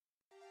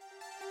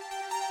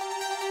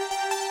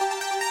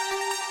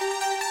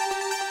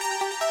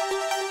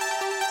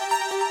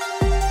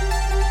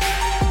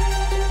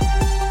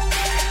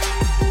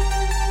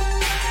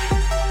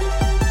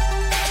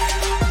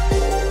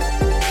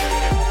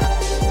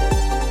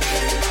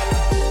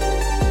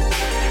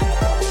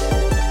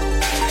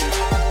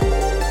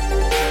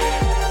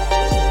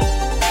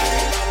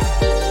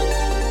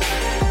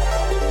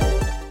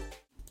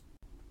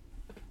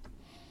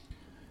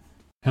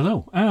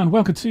and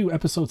welcome to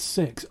episode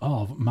 6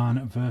 of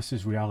Man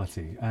vs.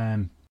 Reality.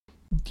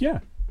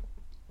 Yeah,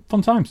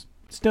 fun times.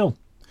 Still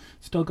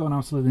going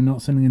absolutely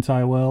nuts in the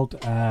entire world.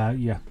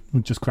 Yeah,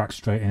 we'll just crack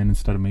straight in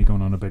instead of me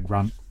going on a big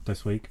rant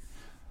this week.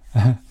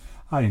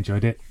 I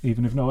enjoyed it,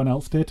 even if no one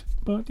else did.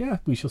 But yeah,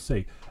 we shall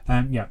see.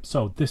 Yeah,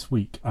 so this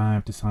week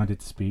I've decided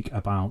to speak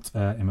about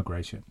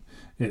immigration.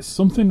 It's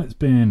something that's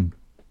been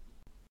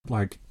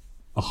like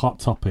a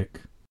hot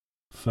topic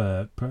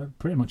for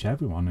pretty much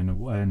everyone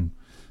in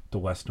the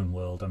Western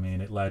world. I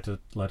mean, it led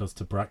us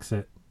to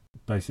Brexit.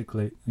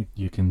 Basically,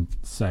 you can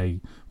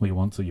say what you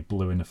want till you're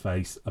blue in the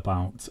face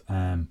about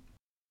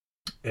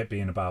it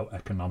being about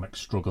economic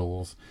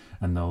struggles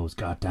and those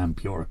goddamn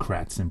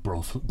bureaucrats in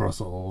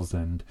Brussels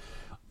and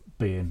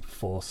being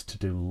forced to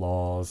do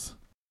laws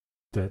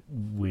that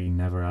we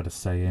never had a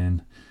say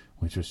in,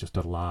 which was just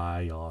a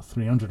lie, or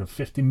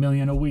 350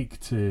 million a week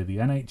to the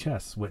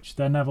NHS, which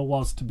there never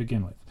was to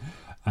begin with.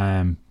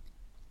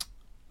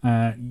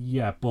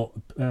 Yeah, but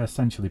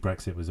essentially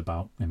Brexit was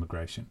about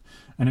immigration.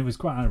 And it was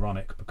quite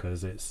ironic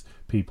because it's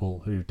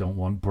people who don't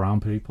want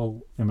brown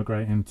people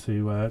immigrating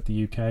to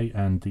the UK,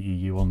 and the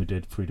EU only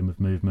did freedom of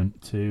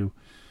movement to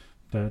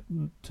the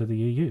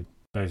EU,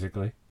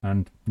 basically.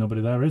 And nobody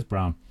there is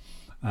brown.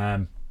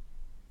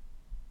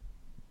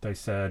 They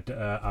said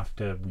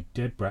after we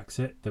did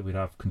Brexit that we'd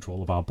have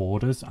control of our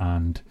borders,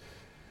 and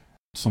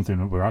something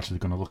that we're actually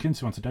going to look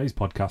into on today's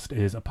podcast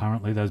is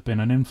apparently there's been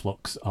an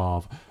influx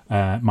of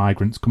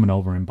migrants coming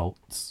over in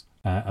boats,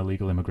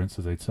 illegal immigrants,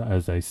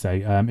 as they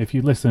say. If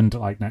you listened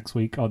like next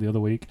week or the other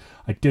week,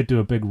 I did do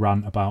a big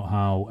rant about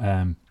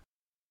how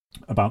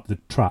about the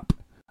trap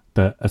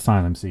that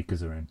asylum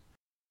seekers are in.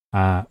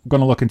 I'm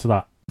going to look into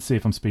that, see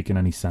if I'm speaking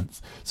any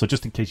sense. So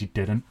just in case you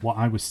didn't, what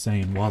I was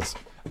saying was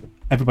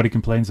everybody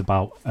complains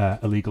about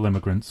illegal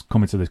immigrants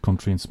coming to this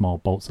country in small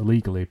boats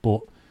illegally,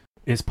 but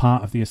it's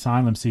part of the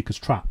asylum seekers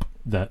trap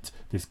that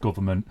this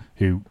government,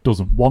 who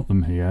doesn't want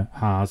them here,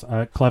 has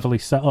cleverly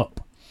set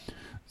up.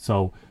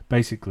 So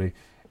basically,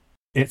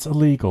 it's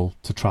illegal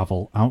to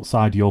travel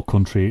outside your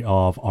country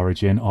of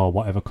origin or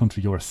whatever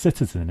country you're a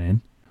citizen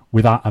in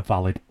without a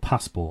valid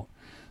passport.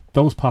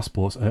 Those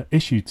passports are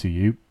issued to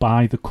you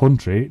by the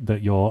country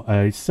that you're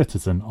a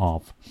citizen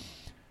of.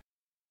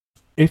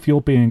 If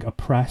you're being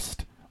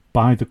oppressed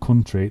by the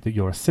country that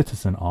you're a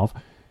citizen of,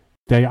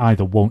 they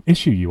either won't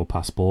issue you a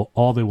passport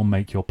or they will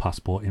make your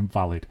passport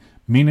invalid,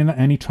 meaning that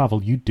any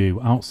travel you do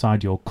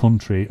outside your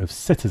country of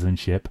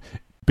citizenship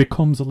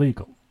becomes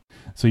illegal.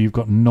 So you've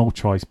got no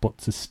choice but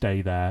to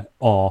stay there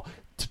or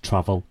to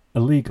travel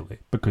illegally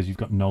because you've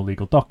got no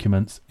legal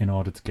documents in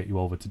order to get you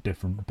over to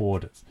different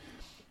borders.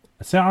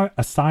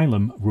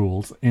 Asylum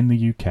rules in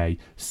the UK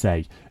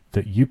say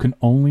that you can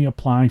only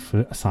apply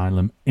for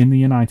asylum in the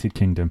United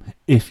Kingdom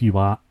if you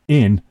are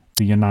in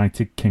the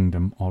United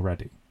Kingdom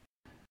already.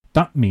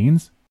 That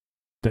means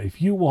that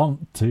if you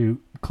want to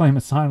claim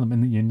asylum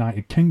in the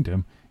United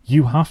Kingdom,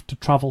 you have to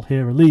travel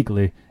here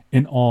illegally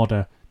in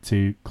order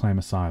to claim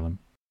asylum.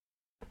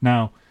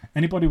 Now,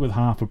 anybody with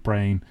half a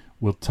brain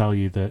will tell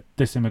you that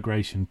this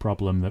immigration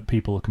problem that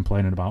people are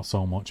complaining about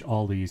so much,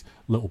 all these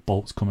little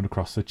boats coming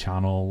across the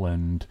channel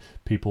and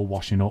people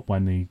washing up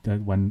when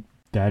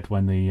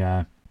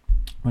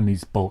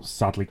these boats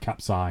sadly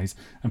capsize,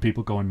 and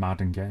people going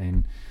mad and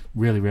getting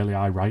really, really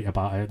irate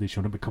about it, they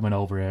shouldn't be coming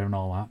over here and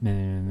all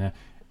that.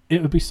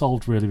 It would be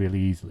solved really,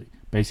 really easily.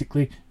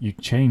 Basically, you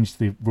change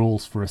the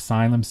rules for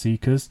asylum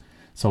seekers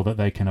so that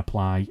they can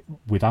apply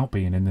without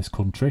being in this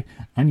country,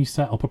 and you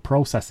set up a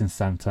processing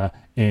centre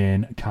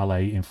in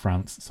Calais in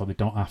France so they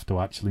don't have to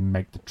actually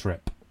make the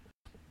trip.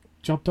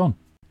 Job done.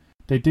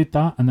 They did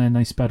that, and then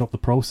they sped up the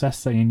process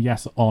saying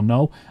yes or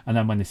no, and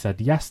then when they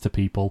said yes to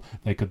people,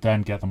 they could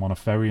then get them on a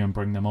ferry and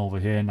bring them over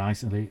here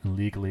nicely and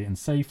legally and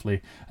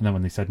safely, and then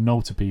when they said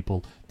no to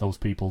people, those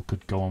people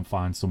could go and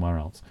find somewhere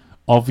else.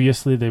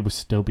 Obviously, there would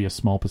still be a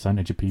small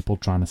percentage of people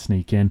trying to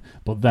sneak in,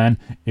 but then,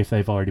 if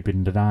they've already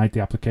been denied the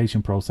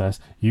application process,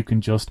 you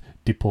can just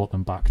deport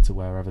them back to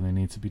wherever they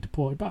need to be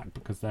deported back,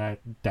 because they're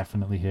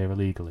definitely here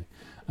illegally.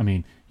 I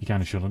mean, you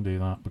kind of shouldn't do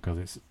that because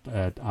it's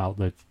out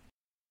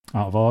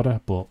of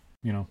order, but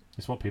you know,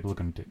 it's what people are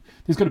going to do.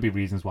 There's going to be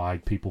reasons why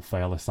people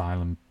fail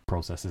asylum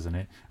processes in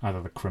it. Either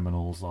the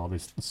criminals or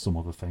there's some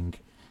other thing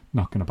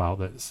knocking about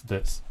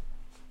that's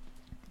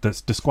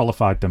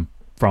disqualified them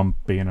from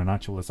being an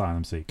actual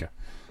asylum seeker.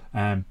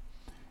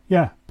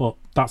 Yeah, but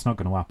that's not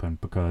going to happen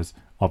because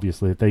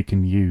obviously they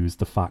can use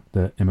the fact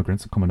that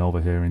immigrants are coming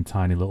over here in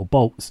tiny little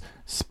boats,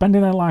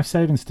 spending their life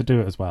savings to do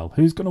it as well.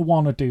 Who's going to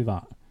want to do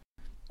that?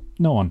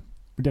 No one.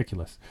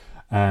 Ridiculous.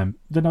 They're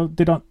not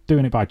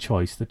doing it by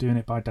choice. They're doing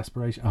it by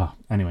desperation.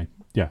 Anyway,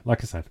 yeah,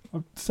 like I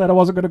said I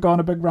wasn't going to go on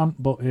a big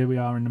rant, but here we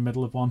are in the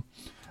middle of one.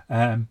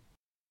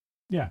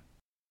 Yeah,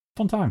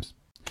 fun times.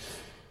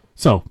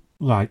 So,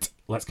 right,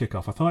 let's kick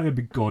off. I thought it'd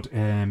be good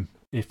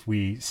if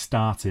we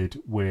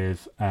started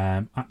with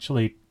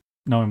actually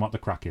knowing what the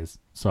crack is.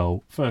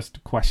 So,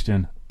 first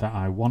question that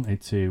I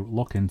wanted to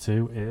look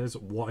into is,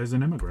 what is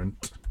an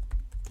immigrant?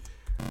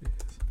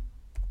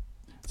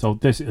 So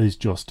this is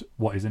just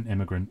what is an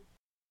immigrant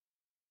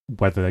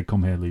whether they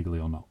come here legally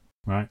or not,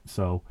 right?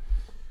 So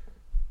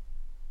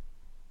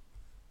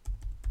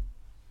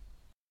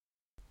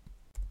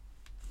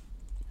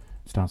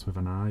starts with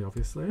an I,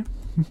 obviously.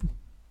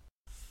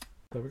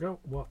 There we go.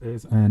 What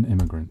is an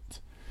immigrant?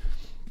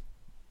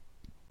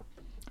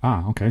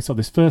 Okay, so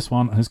this first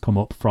one has come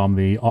up from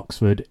the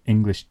Oxford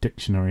English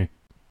Dictionary.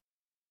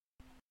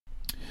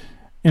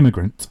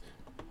 Immigrant,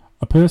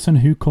 a person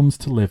who comes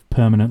to live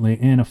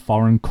permanently in a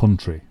foreign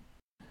country.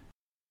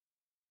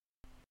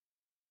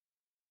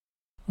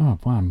 Oh,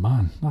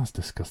 man, that's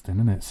disgusting,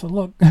 isn't it? So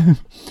look,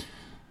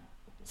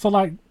 so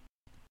like,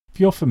 if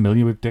you're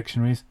familiar with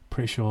dictionaries,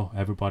 pretty sure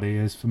everybody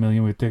is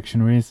familiar with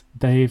dictionaries.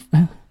 They've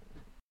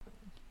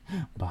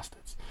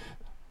bastards.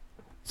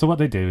 So what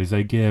they do is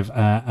they give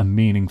a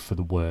meaning for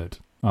the word.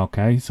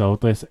 Okay, so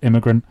this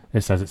immigrant,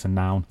 it says it's a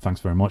noun.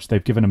 Thanks very much.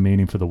 They've given a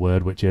meaning for the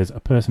word, which is a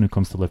person who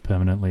comes to live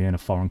permanently in a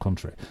foreign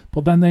country.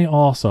 But then they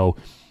also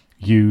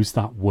use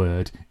that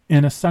word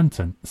in a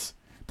sentence.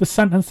 The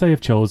sentence they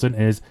have chosen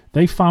is,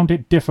 they found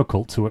it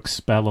difficult to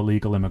expel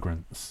illegal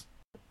immigrants.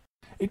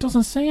 It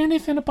doesn't say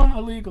anything about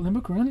illegal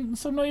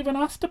immigrants. I'm not even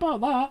asked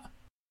about that.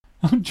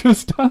 I'm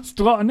just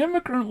asked what an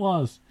immigrant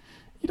was.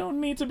 You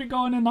don't need to be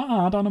going in that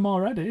hard on them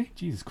already.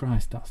 Jesus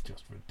Christ, that's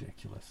just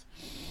ridiculous.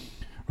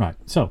 Right,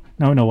 so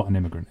now we know what an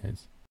immigrant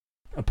is.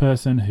 A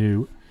person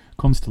who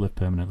comes to live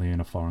permanently in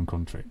a foreign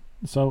country.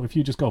 So if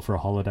you just go for a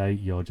holiday,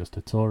 you're just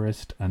a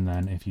tourist, and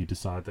then if you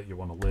decide that you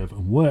want to live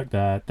and work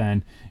there,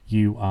 then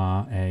you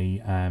are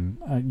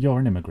you're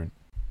an immigrant.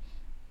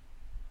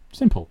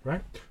 Simple,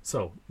 right?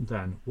 So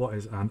then, what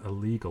is an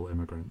illegal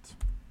immigrant?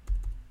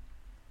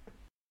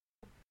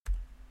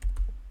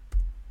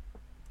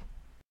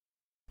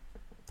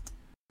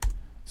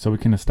 So we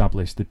can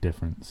establish the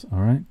difference, all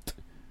right?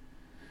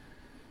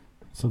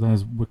 So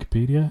there's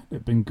Wikipedia.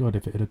 It'd been good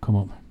if it had come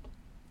up.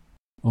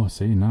 Oh,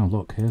 see, now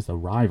look, here's the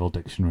rival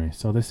dictionary.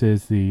 So this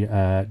is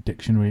the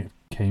dictionary of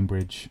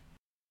Cambridge.org.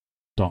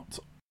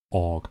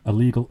 A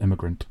legal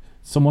immigrant.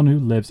 Someone who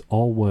lives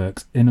or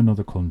works in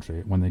another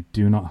country when they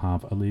do not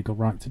have a legal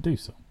right to do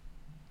so.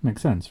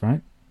 Makes sense,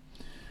 right?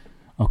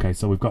 Okay,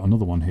 so we've got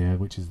another one here,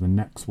 which is the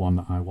next one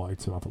that I wanted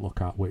to have a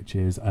look at, which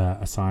is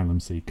asylum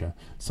seeker.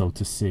 So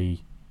to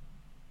see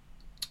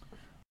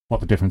what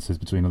the difference is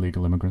between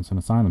illegal immigrants and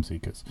asylum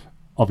seekers.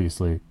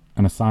 Obviously,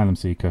 an asylum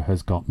seeker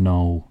has got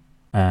no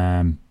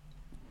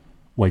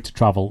way to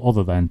travel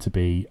other than to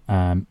be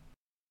an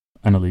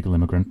illegal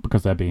immigrant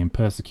because they're being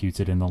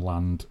persecuted in the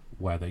land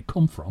where they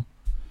come from.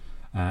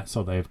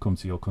 So they have come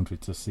to your country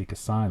to seek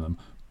asylum.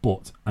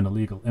 But an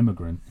illegal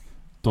immigrant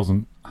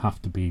doesn't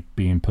have to be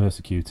being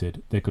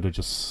persecuted. They could have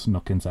just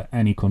snuck into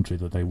any country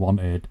that they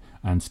wanted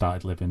and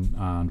started living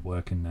and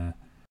working there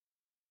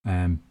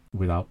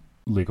without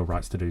legal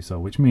rights to do so,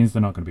 which means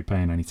they're not going to be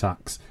paying any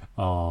tax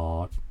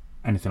or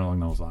anything along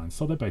those lines.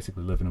 So they're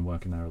basically living and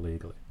working there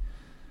illegally.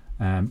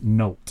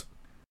 Note,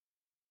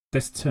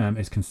 this term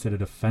is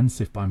considered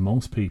offensive by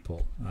most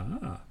people.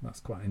 That's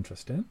quite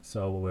interesting.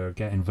 So we're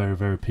getting very,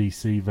 very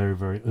PC very,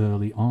 very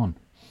early on.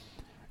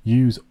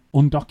 Use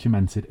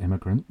undocumented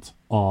immigrant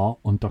or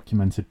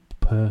undocumented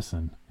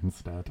person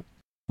instead.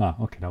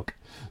 Okay.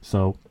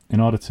 So in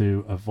order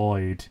to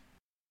avoid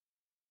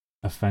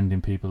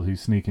offending people who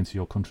sneak into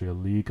your country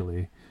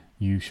illegally,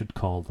 you should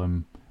call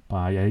them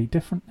by a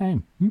different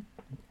name,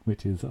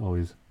 which is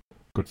always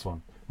good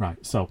fun. Right,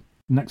 so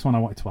next one I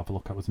wanted to have a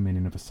look at was the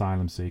meaning of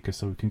asylum seeker.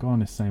 So we can go on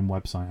this same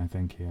website, I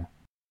think, here.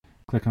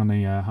 Click on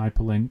the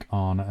hyperlink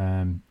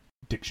on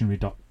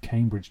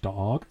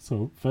dictionary.cambridge.org.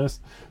 So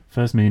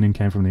first meaning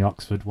came from the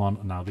Oxford one,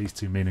 and now these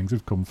two meanings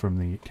have come from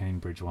the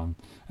Cambridge one.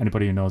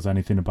 Anybody who knows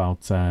anything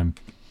about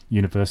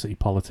university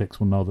politics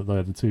will know that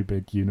they're the two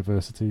big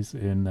universities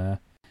in the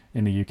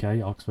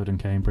UK, Oxford and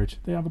Cambridge.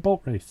 They have a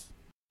boat race.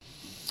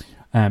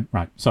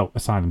 Right, so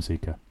asylum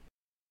seeker.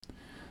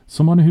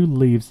 Someone who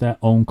leaves their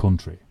own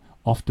country,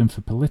 often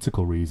for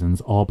political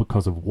reasons or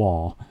because of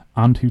war,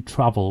 and who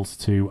travels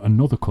to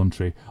another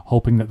country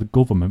hoping that the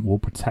government will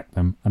protect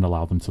them and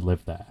allow them to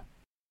live there.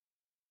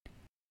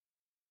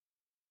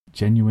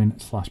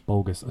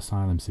 Genuine/bogus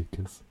asylum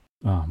seekers.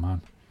 Oh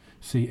man.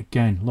 See,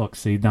 again, look,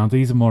 now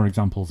these are more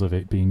examples of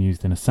it being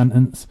used in a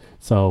sentence.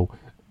 So,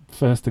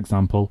 first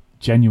example,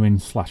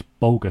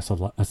 genuine/bogus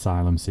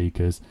asylum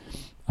seekers.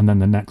 And then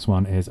the next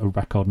one is a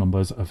record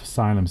numbers of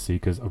asylum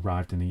seekers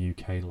arrived in the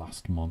UK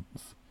last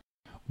month.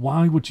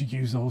 Why would you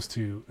use those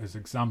two as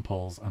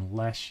examples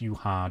unless you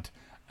had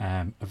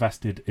a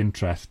vested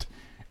interest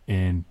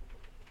in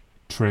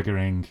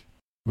triggering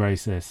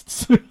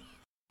racists?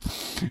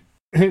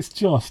 It's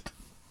just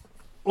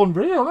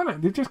unreal, isn't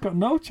it? They've just got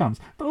no chance.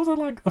 Those are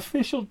like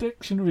official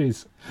dictionary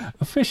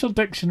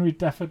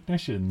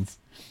definitions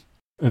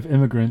of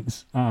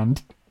immigrants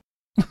and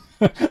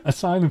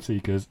asylum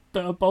seekers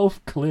that are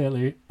both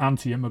clearly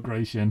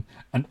anti-immigration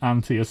and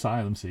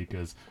anti-asylum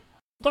seekers.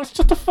 That's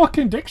just a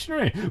fucking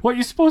dictionary. What are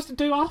you supposed to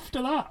do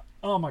after that?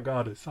 Oh my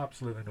god, it's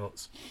absolutely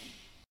nuts.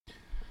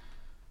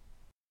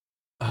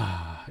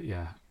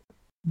 Yeah.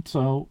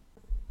 So,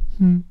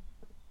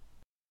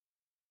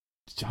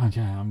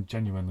 I'm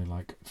genuinely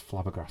like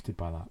flabbergasted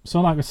by that.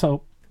 So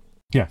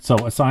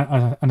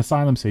an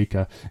asylum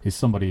seeker is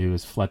somebody who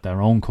has fled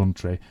their own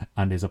country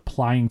and is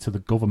applying to the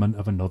government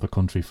of another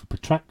country for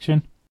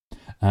protection.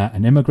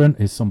 An immigrant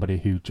is somebody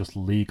who just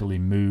legally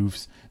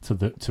moves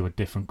to a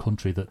different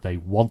country that they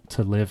want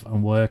to live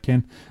and work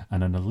in,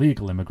 and an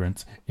illegal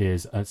immigrant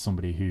is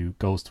somebody who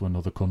goes to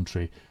another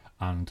country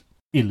and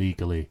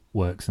illegally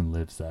works and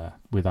lives there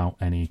without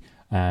any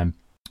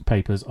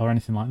papers or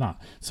anything like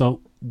that.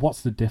 So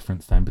what's the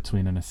difference then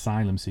between an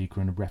asylum seeker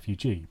and a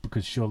refugee?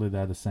 Because surely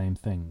they're the same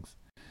things.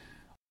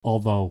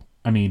 Although,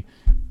 I mean,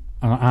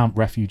 aren't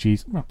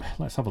refugees... Well,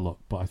 let's have a look.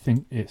 But I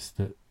think it's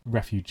that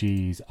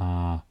refugees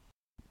are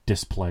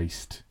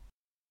displaced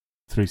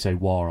through, say,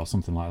 war or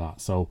something like that.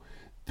 So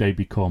they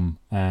become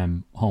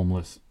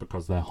homeless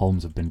because their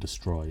homes have been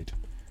destroyed.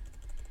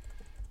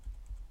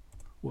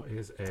 What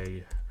is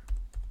a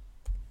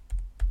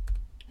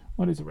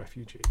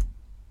refugee?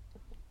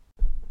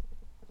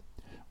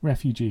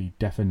 Refugee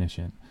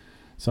definition.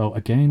 So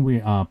again, we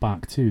are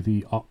back to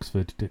the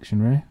Oxford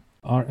Dictionary.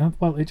 Or,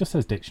 well, it just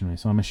says dictionary,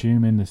 so I'm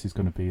assuming this is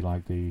going to be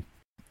like the...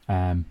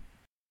 it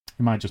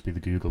might just be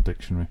the Google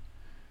Dictionary.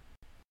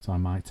 So I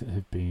might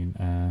have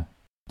been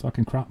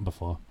talking crap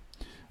before.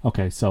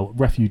 Okay, so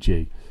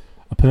refugee.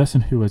 A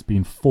person who has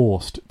been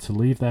forced to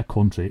leave their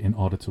country in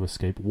order to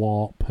escape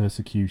war,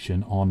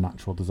 persecution, or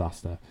natural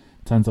disaster.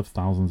 Tens of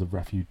thousands of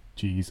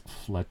refugees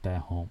fled their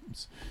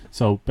homes.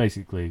 So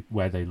basically,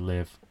 where they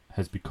live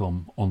has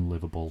become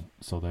unlivable,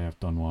 so they have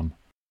done one.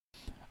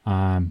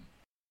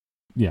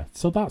 Yeah,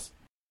 so that's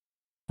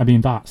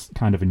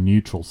kind of a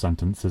neutral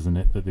sentence, isn't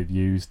it, that they've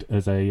used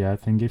as a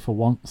thingy for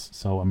once.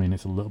 So, I mean,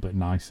 it's a little bit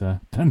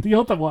nicer than the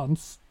other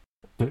ones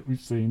that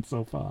we've seen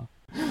so far.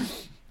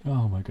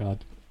 Oh my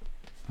god.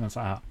 That's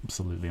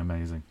absolutely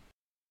amazing.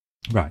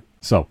 Right,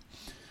 so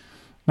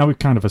now we've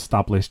kind of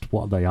established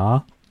what they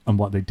are and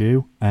what they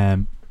do.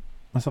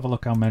 Let's have a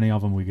look how many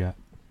of them we get.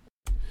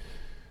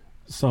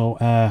 So,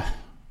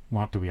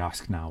 what do we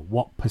ask now?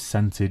 What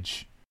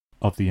percentage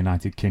of the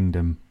United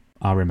Kingdom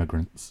are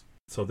immigrants?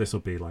 So this will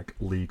be like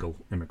legal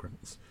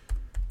immigrants.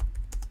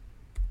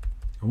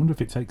 I wonder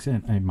if it takes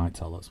in. It might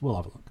tell us. We'll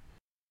have a look.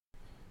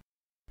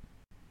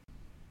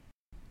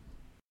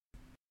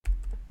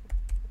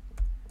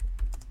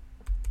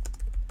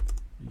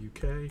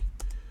 UK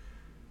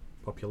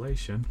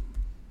population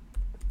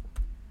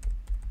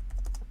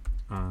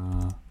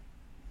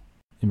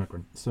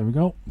immigrants. There we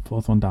go.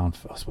 Fourth one down.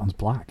 First one's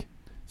black.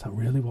 Is that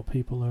really what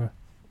people are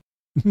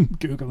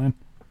Googling?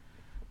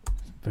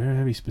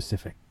 Very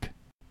specific.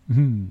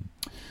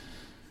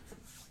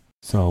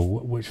 So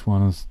which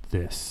one is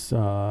this?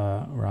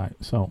 Right,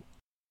 so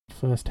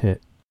first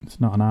hit.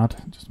 It's not an ad,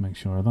 just make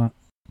sure of that.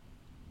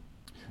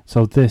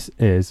 So this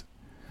is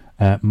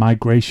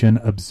Migration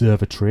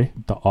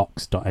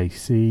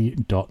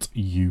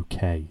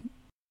Observatory.ox.ac.uk.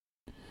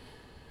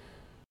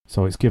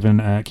 So it's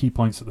given key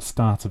points at the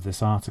start of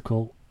this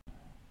article.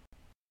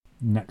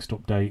 Next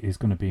update is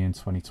going to be in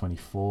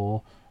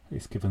 2024.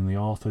 It's given the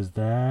authors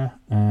there.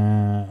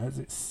 As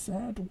it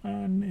said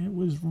when it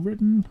was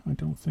written, I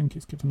don't think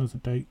it's given us a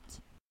date.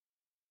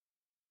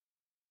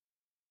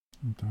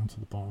 Down to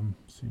the bottom,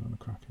 see what the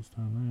crack is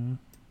down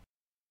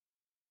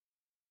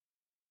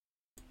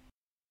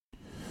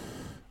there.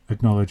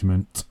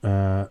 Acknowledgement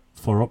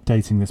for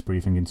updating this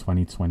briefing in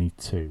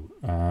 2022.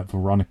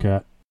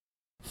 Veronica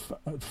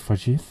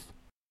Fajith,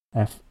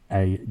 Fajth,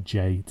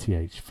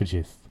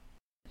 Fajith.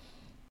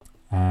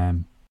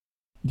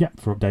 Yeah,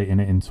 for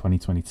updating it in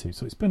 2022.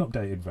 So it's been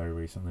updated very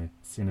recently,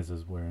 seeing as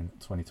we're in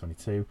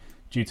 2022.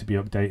 Due to be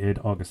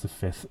updated August the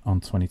 5th on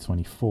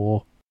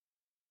 2024.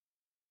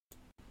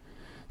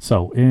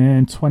 So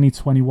in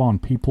 2021,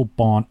 people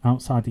born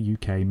outside the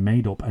UK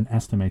made up an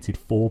estimated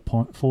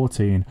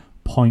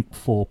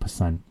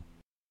 14.4%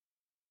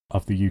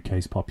 of the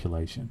UK's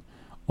population,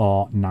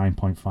 or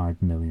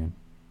 9.5 million.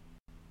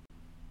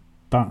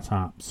 That's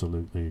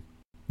absolutely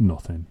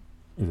nothing,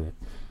 is it?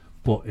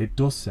 But it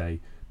does say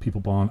people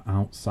born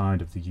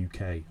outside of the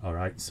UK, all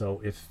right?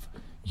 So if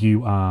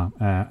you are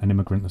an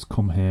immigrant that's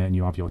come here and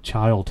you have your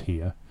child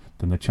here,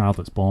 then the child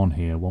that's born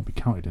here won't be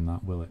counted in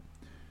that, will it?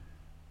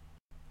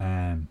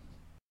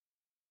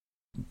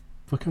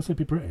 Because they'd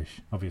be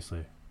British,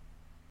 obviously.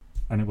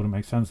 And it wouldn't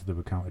make sense if they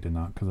were counted in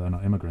that because they're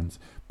not immigrants.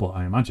 But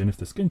I imagine if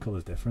the skin colour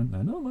is different,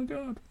 then, oh my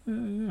god.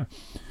 Yeah.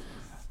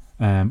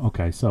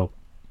 Okay, so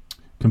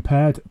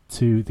compared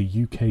to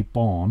the UK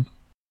born,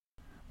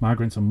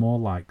 migrants are more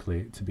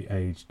likely to be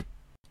aged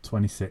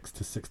 26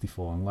 to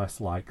 64 and less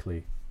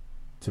likely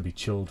to be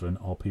children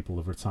or people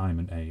of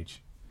retirement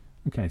age.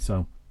 Okay,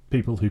 so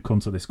people who come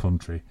to this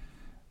country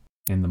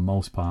in the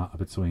most part are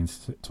between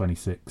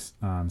 26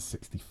 and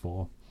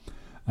 64.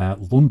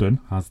 London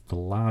has the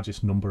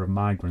largest number of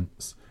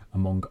migrants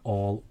among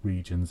all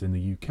regions in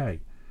the UK.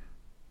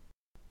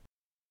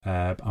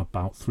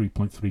 About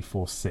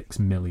 3.346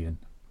 million.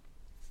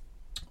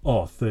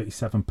 Or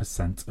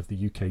 37% of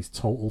the UK's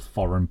total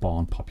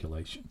foreign-born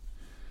population.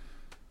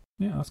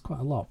 Yeah, that's quite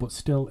a lot, but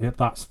still,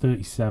 that's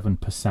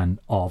 37%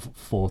 of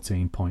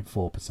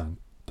 14.4%.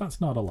 That's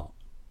not a lot.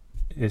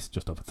 It's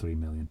just over 3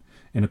 million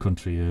in a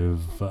country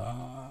of,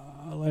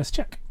 let's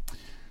check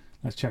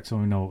so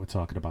we know what we're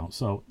talking about.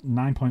 So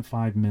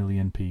 9.5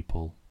 million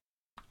people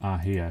are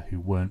here who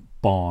weren't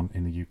born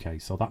in the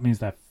UK. So that means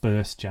they're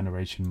first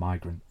generation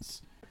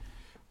migrants.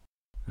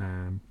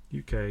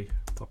 UK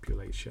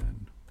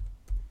population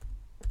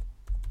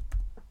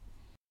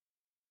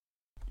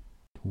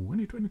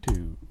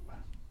 2022.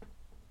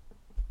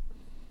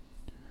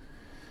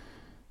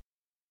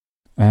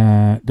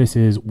 This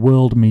is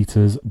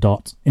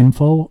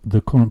worldmeters.info.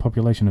 The current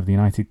population of the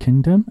United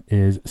Kingdom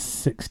is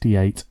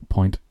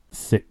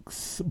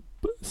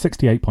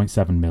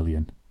 68.7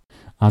 million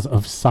as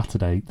of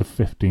Saturday, the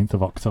 15th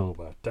of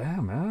October.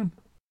 Damn, man.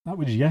 That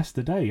was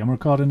yesterday. I'm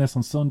recording this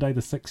on Sunday,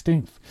 the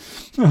 16th.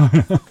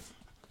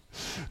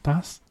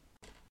 That's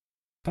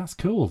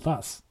cool.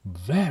 That's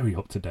very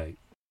up to date.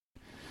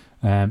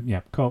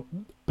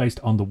 Based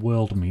on the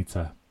World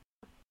Meter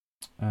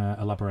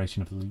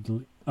elaboration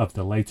of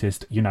the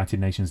latest United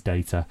Nations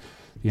data,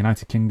 the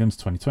United Kingdom's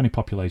 2020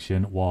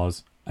 population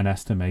was an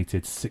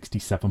estimated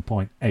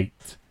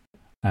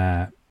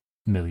 67.8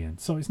 million.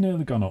 So it's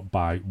nearly gone up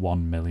by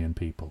 1 million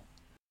people.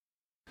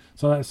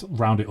 So let's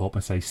round it up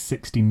and say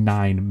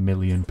 69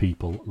 million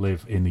people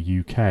live in the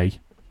UK.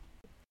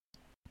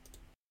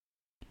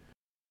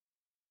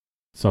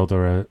 So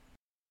there are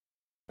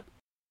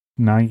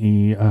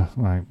 90.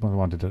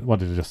 What did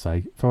I just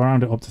say? If I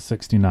round it up to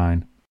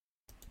 69,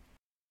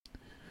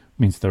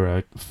 means there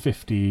are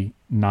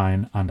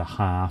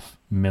 59.5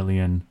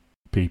 million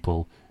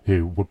people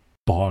who were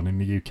born in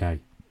the UK,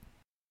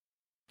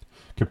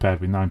 compared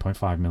with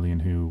 9.5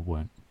 million who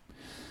weren't.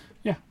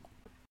 Yeah,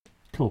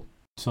 cool.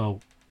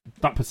 So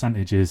that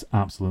percentage is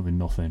absolutely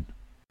nothing,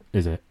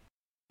 is it?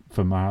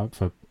 For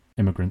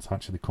immigrants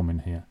actually coming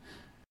here.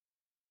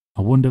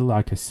 I wonder,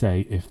 like I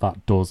say, if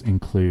that does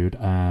include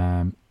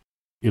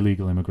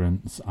illegal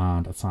immigrants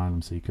and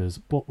asylum seekers,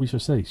 but we shall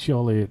see.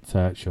 Surely it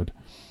should.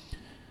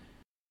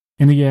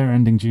 In the year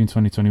ending June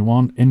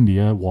 2021,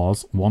 India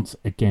was once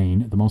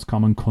again the most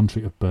common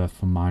country of birth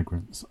for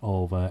migrants,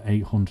 over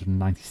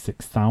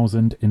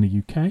 896,000 in the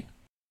UK.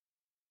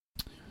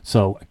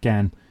 So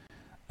again,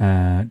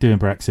 doing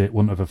Brexit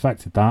wouldn't have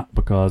affected that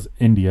because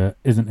India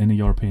isn't in the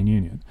European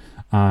Union.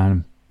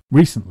 And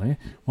recently,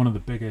 one of the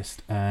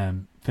biggest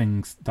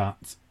things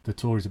that the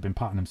Tories have been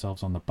patting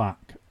themselves on the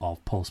back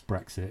of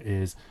post-Brexit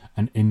is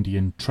an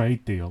Indian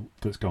trade deal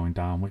that's going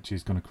down, which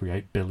is going to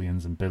create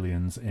billions and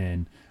billions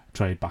in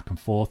trade back and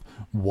forth.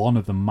 One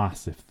of the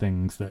massive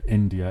things that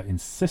India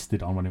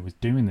insisted on when it was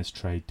doing this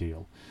trade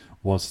deal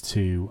was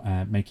to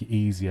make it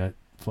easier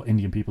for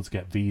Indian people to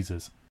get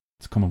visas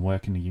to come and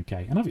work in the UK,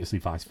 and obviously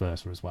vice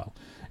versa as well,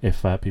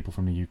 if people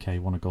from the UK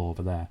want to go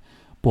over there.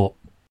 But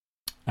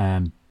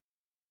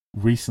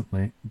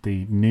recently,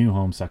 the new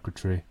Home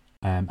Secretary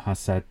has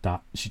said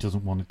that she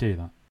doesn't want to do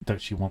that, that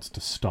she wants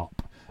to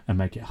stop and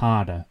make it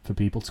harder for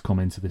people to come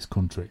into this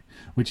country,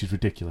 which is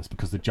ridiculous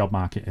because the job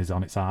market is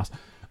on its arse.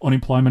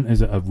 Unemployment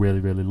is at a really,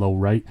 really low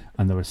rate,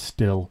 and there are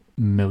still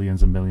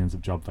millions and millions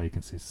of job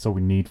vacancies. So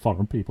we need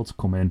foreign people to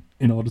come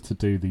in order to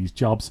do these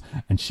jobs.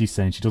 And she's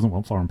saying she doesn't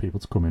want foreign people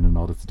to come in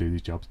order to do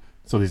these jobs.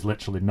 So there's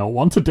literally no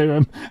one to do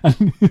them,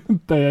 and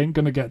they ain't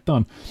going to get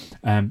done.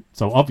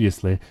 So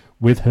obviously,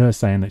 with her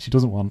saying that she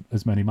doesn't want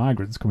as many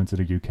migrants coming to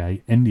the UK,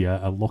 India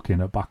are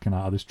looking at backing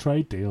out of this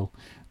trade deal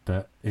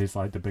that is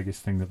like the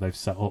biggest thing that they've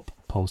set up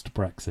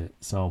post-Brexit.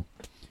 So,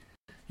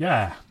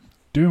 yeah,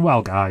 doing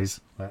well,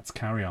 guys. Let's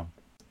carry on.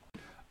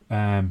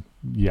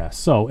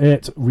 So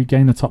it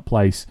regained the top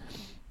place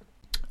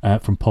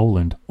from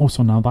Poland.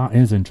 Also, now that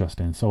is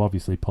interesting. So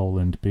obviously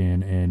Poland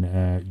being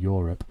in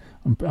Europe,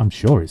 I'm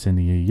sure it's in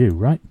the EU,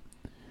 right?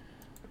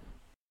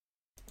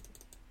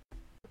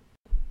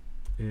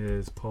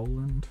 Is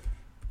Poland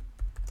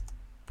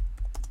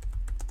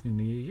in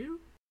the EU?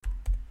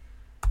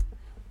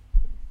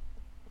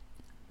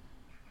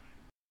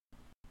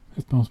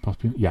 It's most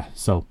popular. Yeah,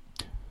 so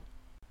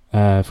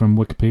from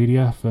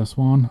Wikipedia, first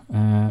one,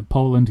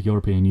 Poland,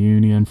 European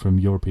Union, from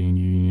European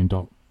Union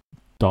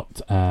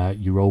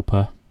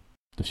Europa,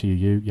 the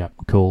EU. Yeah,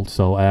 cool.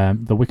 So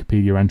the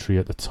Wikipedia entry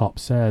at the top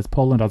says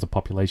Poland has a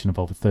population of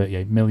over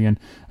 38 million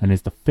and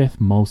is the 5th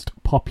most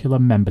popular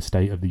member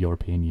state of the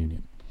European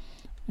Union.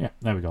 Yeah,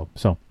 there we go.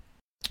 So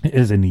it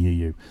is in the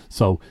EU.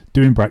 So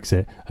doing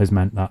Brexit has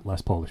meant that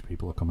less Polish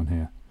people are coming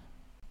here.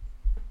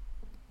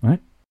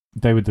 Right?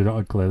 They were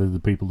clearly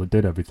the people that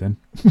did everything.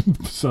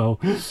 So,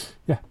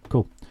 yeah,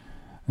 cool.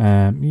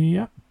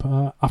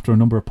 After a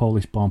number of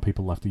Polish-born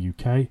people left the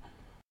UK,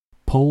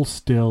 Poles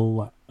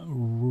still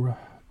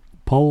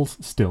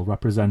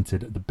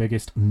represented the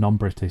biggest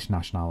non-British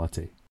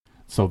nationality.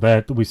 So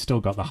we've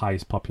still got the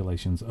highest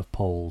populations of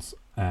Poles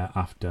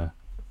after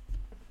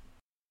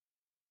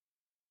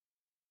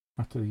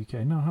the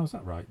UK. No, how's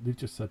that right? They've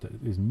just said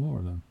that there's more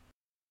of them.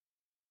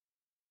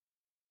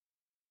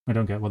 I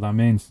don't get what that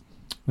means.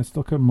 Let's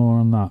look at more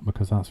on that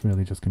because that's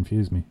really just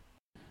confused me.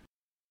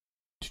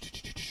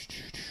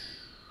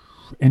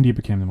 India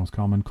became the most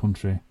common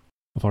country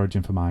of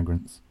origin for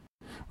migrants.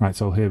 Right,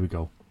 so here we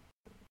go.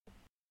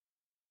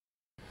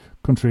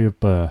 Country of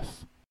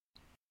birth.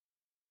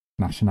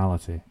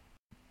 Nationality.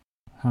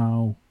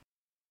 How?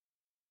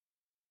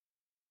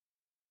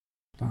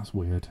 That's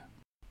weird.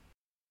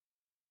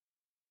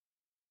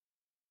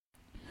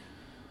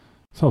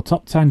 So,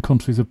 top 10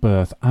 countries of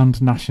birth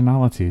and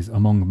nationalities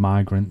among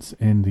migrants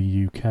in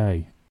the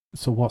UK.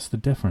 So what's the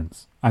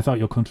difference? I thought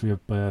your country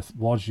of birth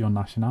was your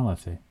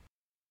nationality.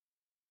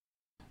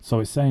 So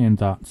it's saying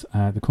that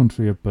the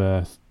country of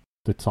birth,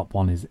 the top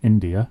one is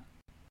India,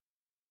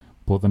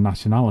 but the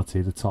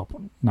nationality, the top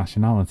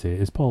nationality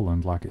is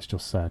Poland, like it's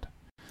just said.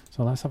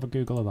 So let's have a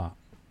Google of that.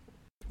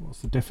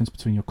 What's the difference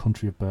between your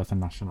country of birth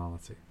and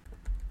nationality?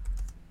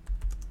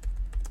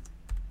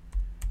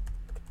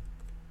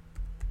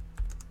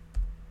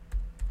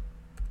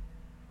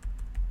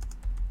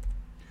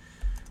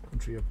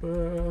 Country of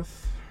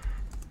birth.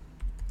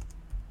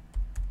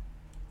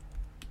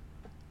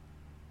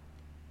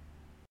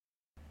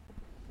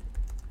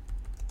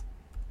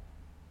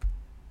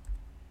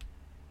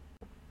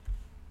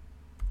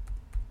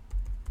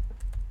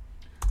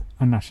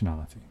 And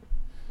nationality.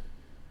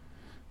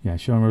 Yeah,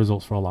 showing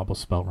results for all that was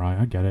spelt right.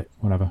 I get it.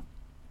 Whatever.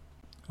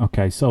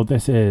 Okay, so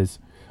this is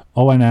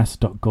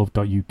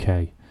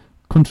ons.gov.uk.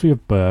 Country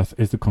of birth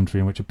is the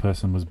country in which a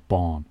person was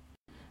born.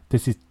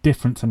 This is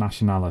different to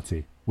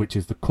nationality, which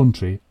is the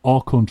country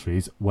or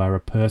countries where a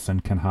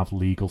person can have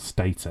legal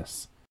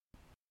status,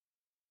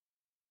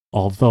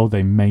 although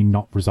they may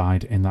not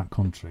reside in that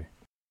country.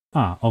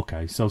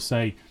 Okay, so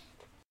say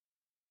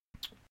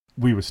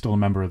we were still a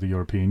member of the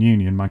European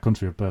Union, my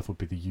country of birth would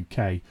be the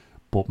UK,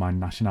 but my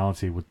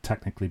nationality would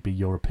technically be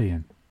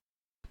European,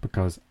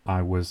 because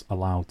I was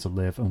allowed to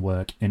live and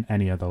work in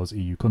any of those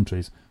EU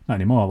countries. Not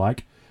anymore,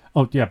 like,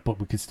 oh yeah, but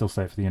we could still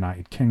say it for the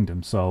United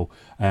Kingdom, so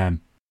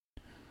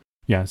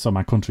so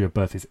my country of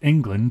birth is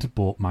England,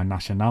 but my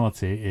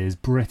nationality is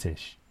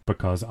British,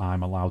 because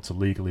I'm allowed to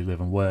legally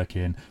live and work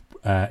in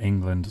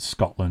England,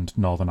 Scotland,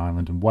 Northern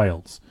Ireland and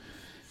Wales.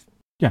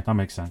 Yeah, that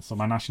makes sense. So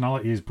my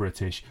nationality is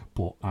British,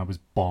 but I was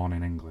born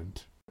in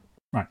England.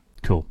 Right,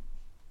 cool.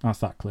 That's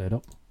that cleared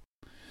up.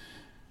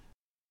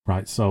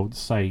 Right, so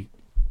say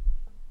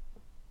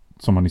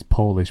someone is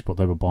Polish, but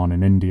they were born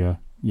in India.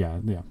 Yeah.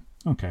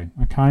 Okay,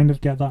 I kind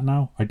of get that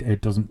now.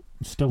 It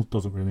still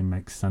doesn't really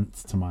make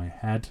sense to my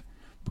head,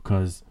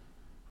 because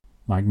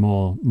like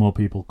more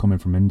people coming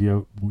from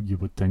India, you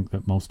would think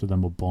that most of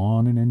them were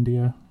born in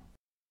India.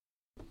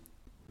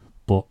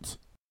 But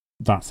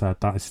that said,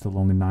 that is still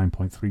only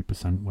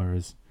 9.3%,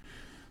 whereas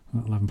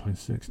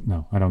 11.6.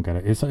 No, I don't get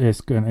it. It's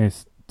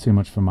too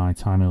much for my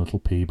tiny little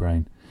pea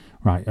brain.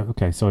 Right.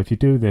 Okay. So if you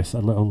do this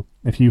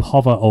if you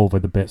hover over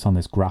the bits on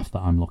this graph that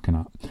I'm looking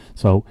at,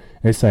 so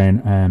it's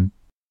saying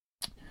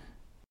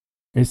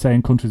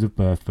countries of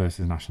birth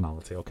versus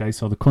nationality. Okay.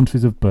 So the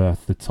countries of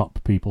birth, the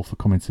top people for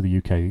coming to the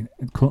UK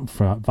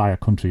via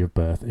country of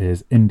birth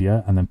is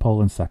India, and then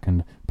Poland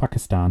second,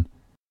 Pakistan,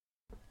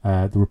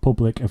 the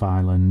Republic of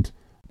Ireland,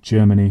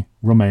 Germany,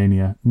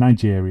 Romania,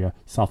 Nigeria,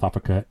 South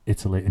Africa,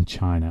 Italy and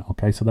China.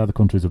 Okay, so they're the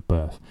countries of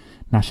birth.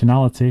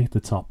 Nationality,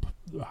 the top,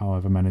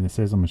 however many this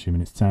is, I'm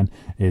assuming it's 10,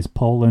 is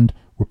Poland,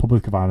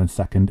 Republic of Ireland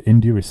second,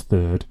 India is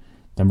third,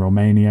 then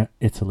Romania,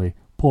 Italy,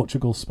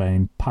 Portugal,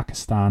 Spain,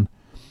 Pakistan,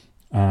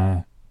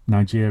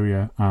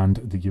 Nigeria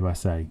and the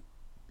USA.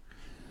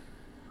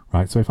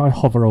 Right, so if I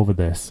hover over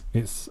this,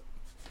 it's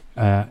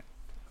a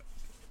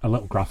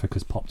little graphic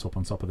has popped up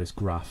on top of this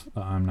graph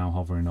that I'm now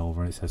hovering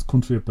over. It says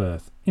country of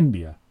birth,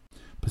 India.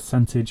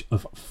 Percentage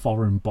of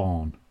foreign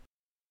born,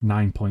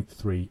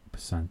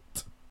 9.3%.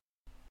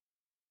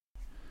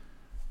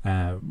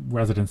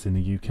 Residents in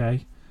the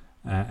UK,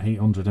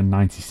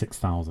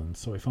 896,000.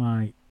 So if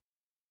I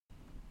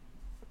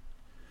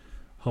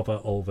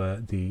hover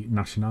over the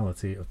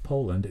nationality of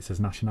Poland, it says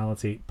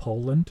nationality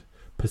Poland.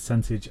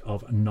 Percentage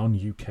of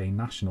non-UK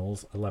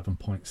nationals,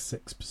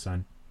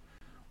 11.6%.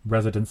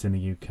 Residents in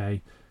the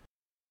UK,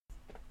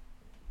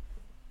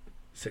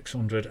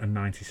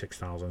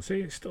 696,000.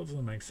 See, it still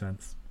doesn't make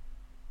sense.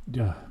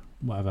 Yeah,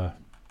 whatever.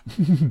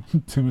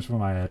 Too much for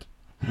my head.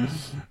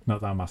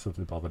 Not that I'm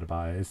massively bothered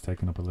about it. It's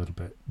taken up a little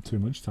bit too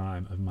much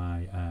time of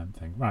my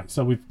thing. Right,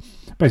 so we've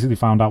basically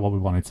found out what we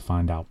wanted to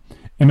find out.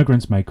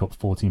 Immigrants make up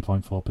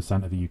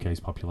 14.4% of the UK's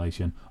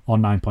population, or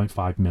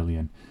 9.5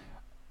 million,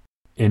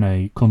 in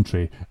a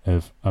country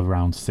of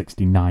around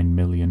 69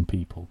 million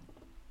people.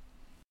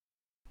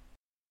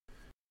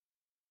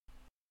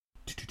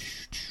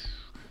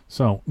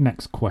 So,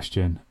 next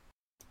question.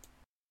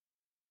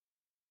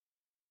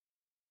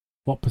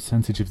 What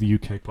percentage of the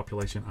UK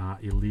population are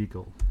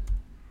illegal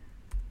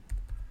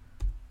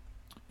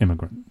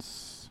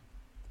immigrants?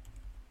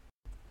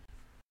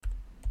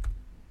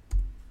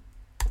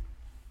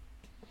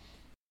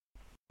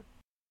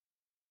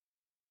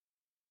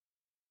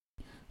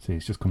 See,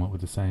 it's just come up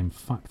with the same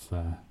facts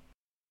there.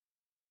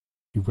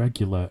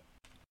 Irregular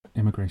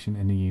immigration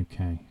in the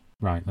UK.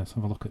 Right, let's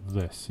have a look at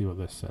this, see what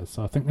this says.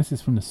 So I think this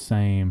is from the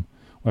same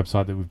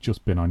website that we've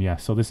just been on.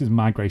 Yes, so this is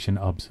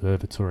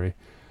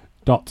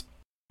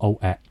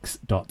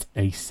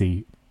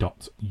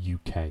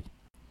migrationobservatory.ox.ac.uk.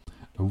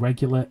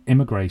 Irregular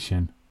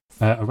immigration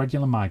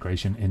irregular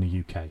migration in the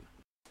UK.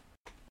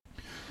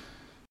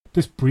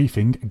 This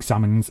briefing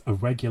examines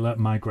irregular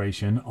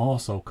migration,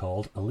 also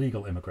called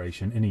illegal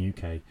immigration, in the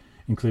UK,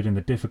 including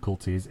the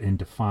difficulties in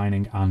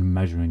defining and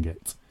measuring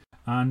it,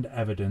 and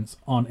evidence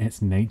on its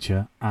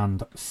nature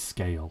and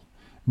scale.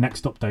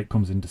 Next update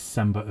comes in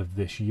December of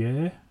this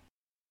year.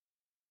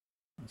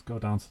 Let's go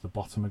down to the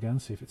bottom again,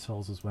 see if it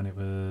tells us when it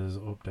was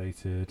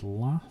updated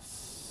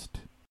last.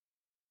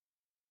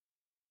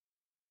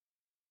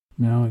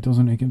 No, it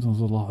doesn't. It gives us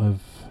a lot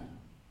of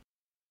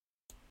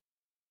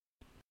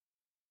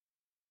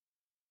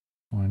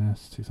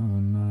minus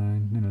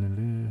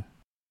 2009.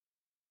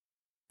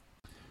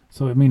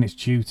 So I mean it's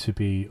due to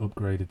be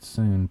upgraded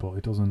soon, but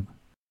it doesn't.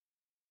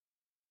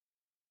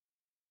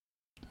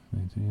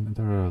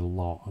 There are a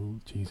lot. Oh,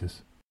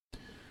 Jesus.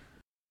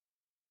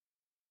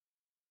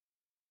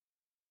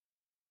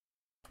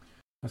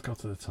 Let's go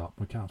to the top.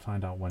 We can't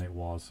find out when it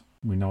was.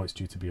 We know it's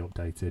due to be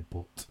updated,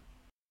 but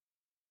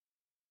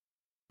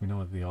we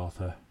know the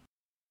author.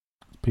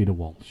 Peter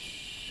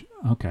Walsh.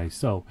 Okay,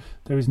 so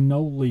there is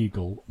no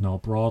legal nor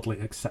broadly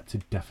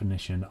accepted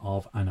definition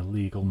of an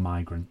illegal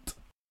migrant,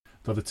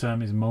 though the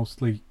term is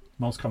most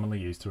commonly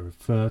used to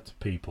refer to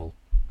people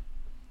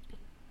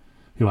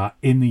who are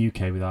in the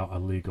UK without a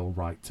legal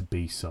right to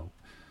be so.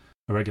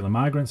 Irregular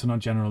migrants are not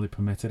generally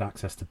permitted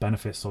access to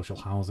benefits, social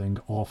housing,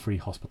 or free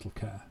hospital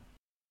care,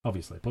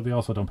 obviously, but they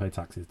also don't pay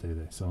taxes, do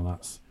they? So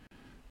that's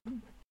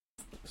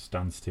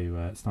stands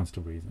to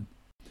reason.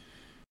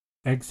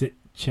 Exit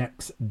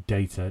checks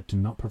data do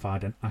not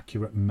provide an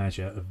accurate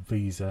measure of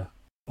visa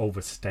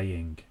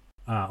overstaying.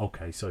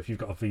 Okay, so if you've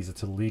got a visa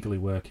to legally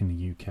work in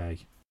the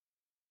UK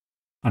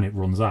and it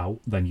runs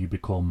out, then you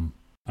become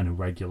an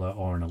irregular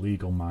or an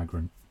illegal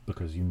migrant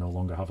because you no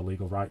longer have a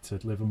legal right to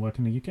live and work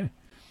in the UK.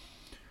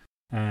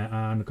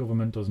 And the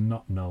government does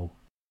not know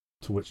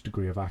to which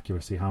degree of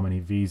accuracy how many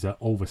visa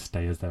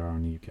overstayers there are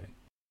in the UK.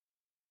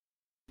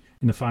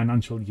 In the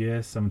financial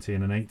year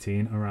 17 and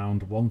 18,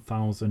 around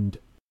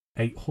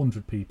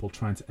 1,800 people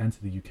trying to enter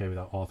the UK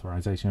without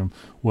authorisation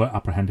were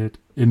apprehended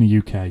in the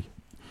UK,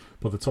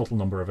 but the total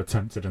number of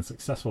attempted and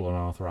successful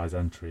unauthorised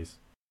entries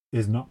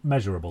is not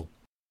measurable,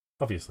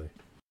 obviously,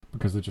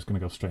 because they're just going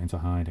to go straight into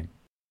hiding.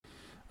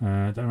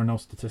 There are no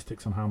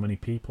statistics on how many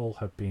people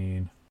have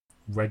been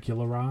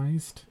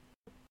regularised.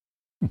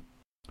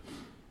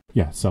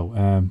 Yeah,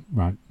 so,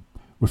 right.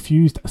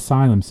 Refused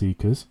asylum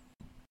seekers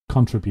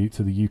contribute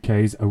to the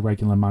UK's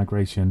irregular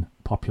migration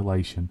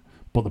population,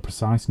 but the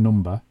precise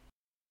number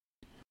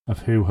of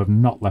who have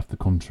not left the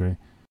country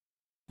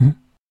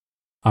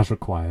as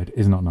required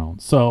is not known.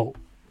 So,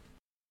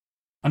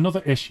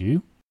 another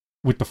issue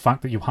with the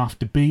fact that you have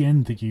to be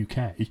in the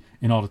UK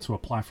in order to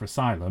apply for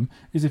asylum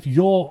is if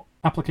your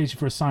application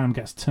for asylum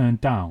gets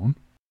turned down,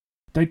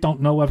 they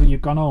don't know whether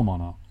you've gone home or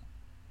not.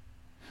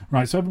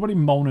 Right, so everybody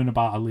moaning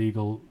about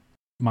illegal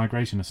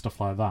migration and stuff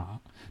like that,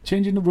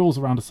 changing the rules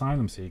around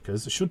asylum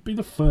seekers should be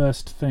the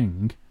first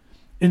thing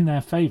in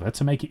their favour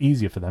to make it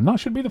easier for them. That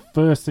should be the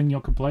first thing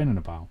you're complaining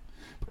about.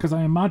 Because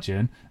I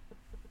imagine,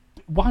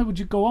 why would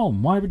you go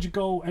home? Why would you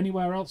go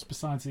anywhere else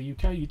besides the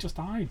UK? You just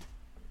hide.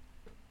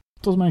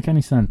 Doesn't make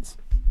any sense.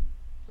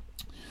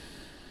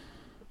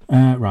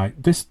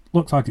 Right, this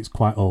looks like it's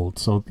quite old.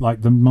 So,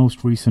 like, the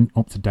most recent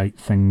up-to-date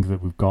thing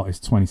that we've got is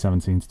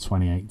 2017 to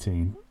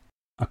 2018.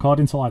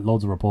 According to, like,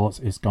 loads of reports,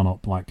 it's gone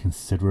up, like,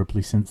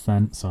 considerably since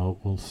then. So,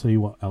 we'll see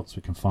what else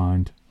we can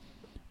find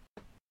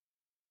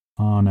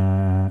on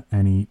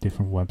any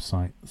different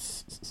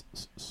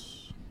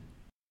websites.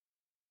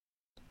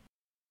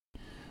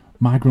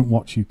 Migrant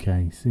Watch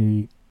UK.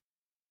 See,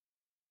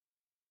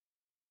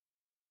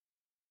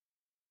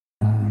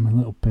 I'm a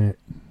little bit...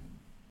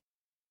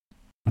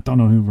 I don't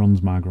know who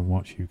runs Migrant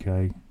Watch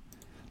UK.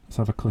 Let's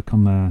have a click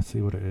on there,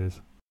 see what it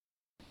is.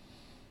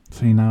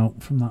 See, now,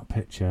 from that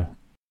picture,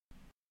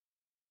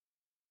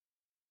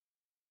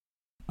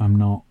 I'm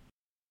not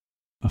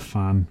a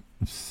fan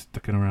of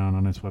sticking around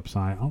on this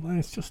website. Although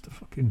it's just a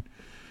fucking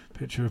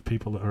picture of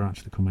people that are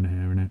actually coming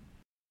here, innit?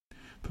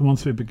 For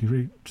once, we've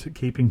been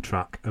keeping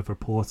track of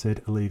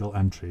reported illegal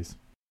entries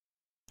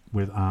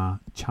with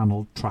our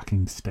channel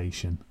tracking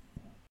station.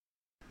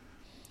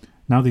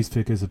 Now these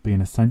figures have been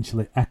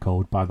essentially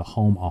echoed by the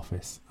Home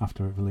Office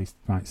after it released.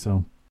 Right,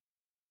 so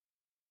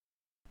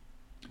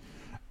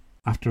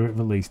after it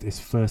released its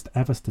first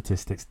ever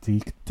statistics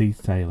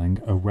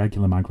detailing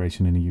irregular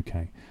migration in the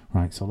UK.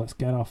 Right, so let's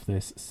get off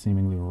this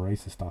seemingly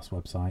racist ass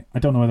website. I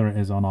don't know whether it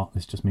is or not.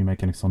 It's just me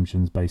making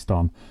assumptions based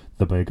on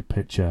the big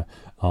picture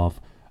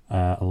of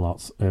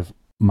lots of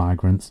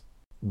migrants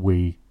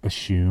we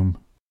assume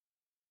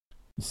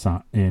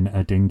sat in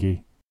a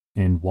dinghy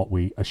in what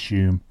we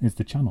assume is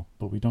the channel,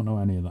 but we don't know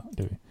any of that,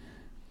 do we?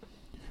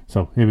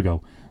 So here we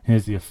go.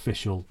 Here's the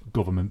official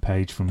government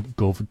page from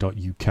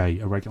gov.uk.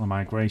 Irregular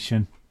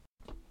migration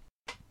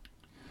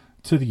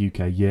to the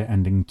UK, year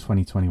ending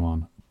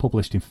 2021,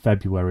 published in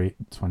February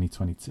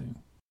 2022.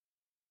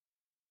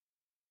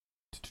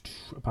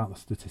 About the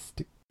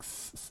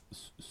statistics.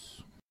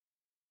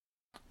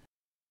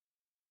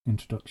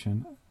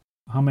 Introduction.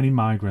 How many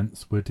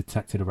migrants were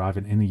detected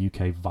arriving in the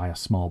UK via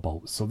small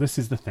boats? So this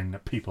is the thing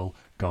that people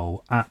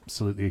go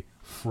absolutely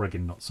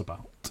friggin' nuts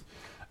about.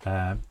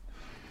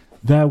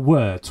 There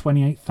were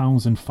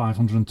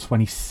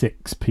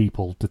 28,526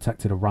 people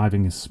detected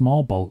arriving in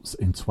small boats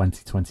in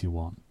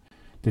 2021.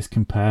 This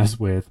compares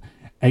with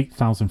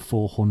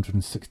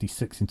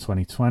 8,466 in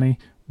 2020,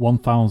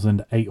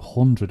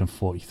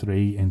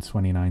 1,843 in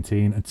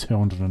 2019, and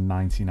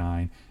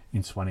 299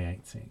 in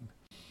 2018.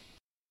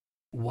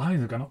 Why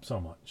has it gone up so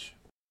much?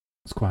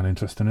 It's quite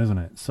interesting, isn't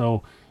it?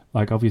 So,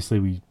 like, obviously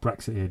we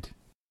Brexited.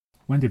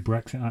 When did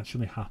Brexit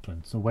actually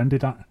happen? So when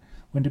did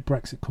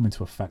Brexit come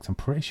into effect? I'm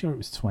pretty sure it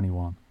was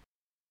 21.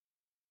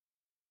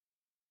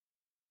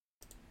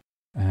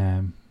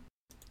 When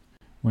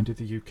did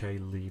the UK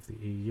leave the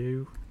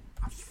EU?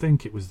 I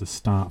think it was the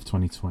start of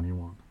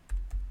 2021.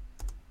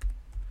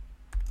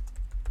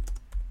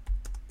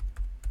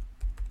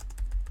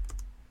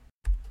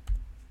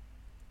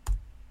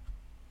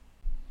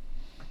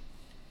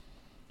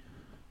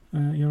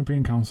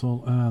 European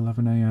Council,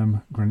 11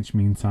 a.m. Greenwich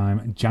Mean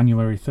Time,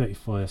 January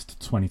 31st,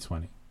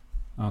 2020.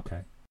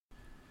 Okay.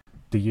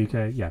 The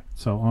UK, yeah.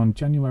 So on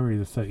January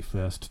the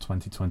 31st,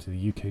 2020,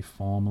 the UK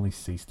formally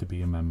ceased to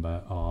be a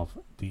member of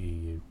the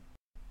EU.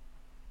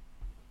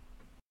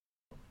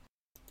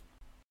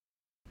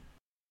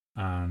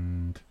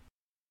 And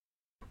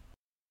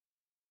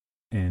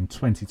in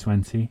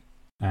 2020,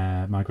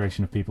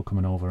 migration of people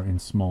coming over in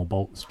small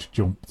boats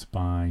jumped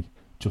by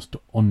just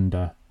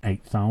under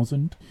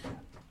 8,000.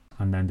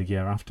 And then the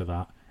year after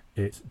that,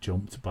 it's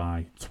jumped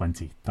by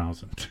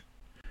 20,000.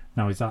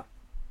 Now, is that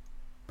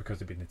because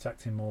they've been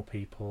detecting more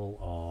people,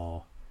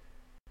 or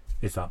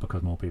is that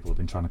because more people have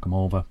been trying to come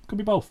over? Could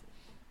be both.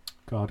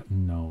 God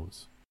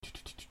knows.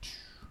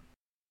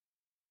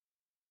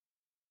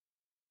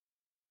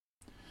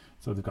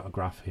 So they've got a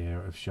graph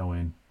here of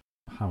showing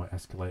how it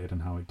escalated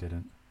and how it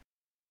didn't.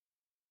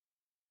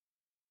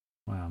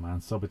 Wow, man.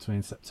 So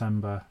between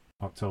September,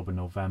 October,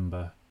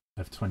 November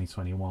of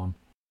 2021,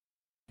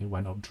 it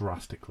went up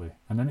drastically.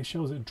 And then it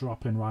shows it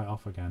dropping right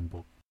off again,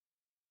 but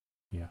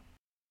yeah.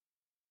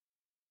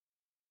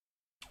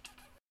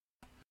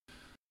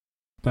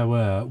 There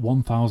were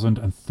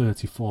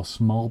 1,034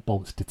 small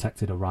boats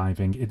detected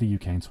arriving in the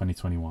UK in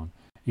 2021.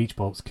 Each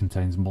boat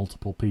contains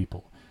multiple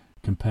people,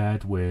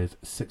 compared with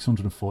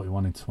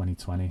 641 in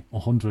 2020,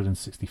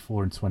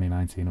 164 in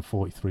 2019, and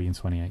 43 in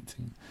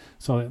 2018.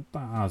 So that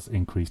has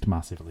increased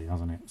massively,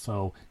 hasn't it?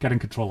 So getting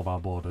control of our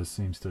borders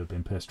seems to have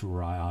been pissed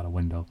right out of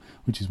window,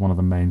 which is one of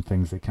the main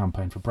things they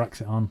campaigned for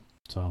Brexit on.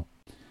 So,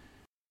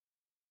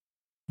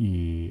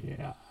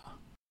 yeah.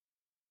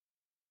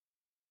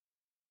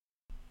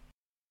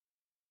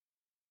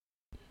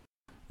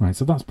 Right,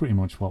 so that's pretty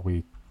much what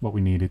we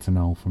needed to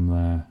know from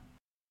there.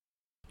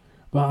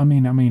 But I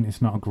mean,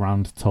 it's not a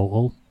grand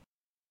total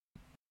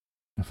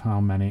of how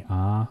many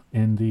are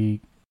in the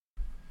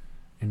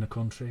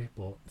country,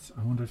 but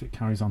I wonder if it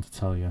carries on to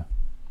tell you.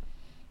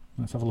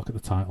 Let's have a look at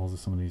the titles of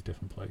some of these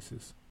different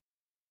places.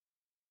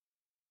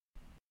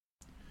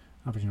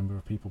 Average number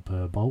of people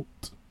per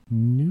boat.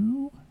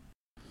 No.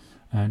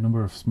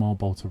 Number of small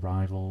boat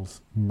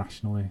arrivals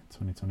nationally,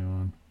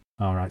 2021.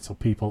 Alright, so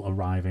people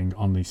arriving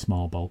on these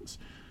small boats.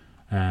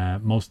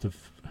 Most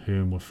of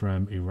whom were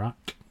from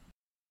Iraq,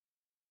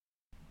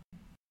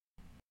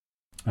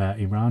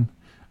 Iran,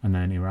 and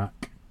then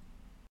Iraq,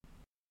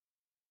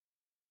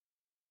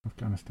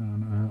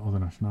 Afghanistan, other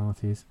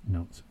nationalities,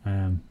 notes.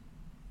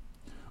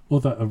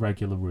 Other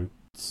irregular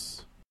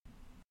routes.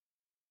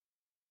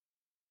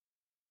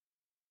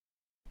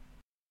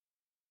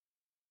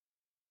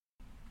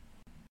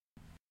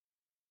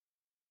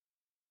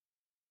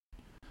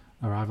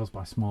 Arrivals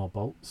by small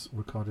boats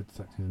recorded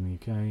detected in the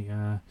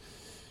UK.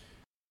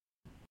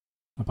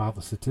 About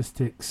the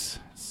statistics,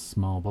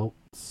 small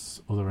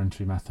boats, other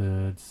entry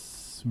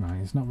methods.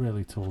 Right, it's not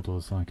really told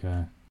us like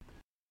an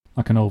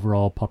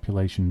overall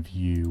population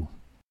view.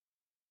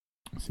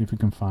 Let's see if we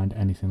can find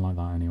anything like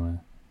that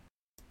anywhere.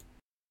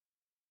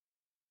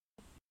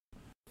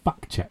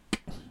 Fact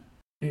check.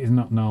 It is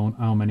not known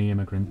how many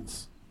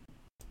immigrants.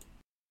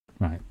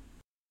 Right.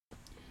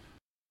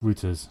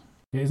 Reuters.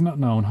 It is not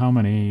known how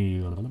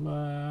many.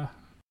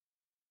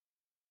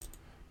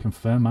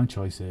 Confirm my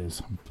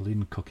choices.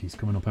 Bleeding cookies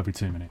coming up every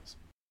 2 minutes.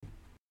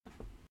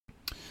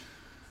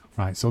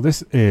 Right, so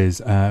this is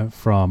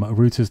from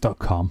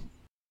Reuters.com,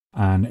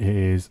 and it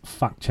is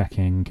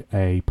fact-checking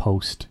a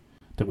post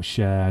that was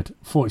shared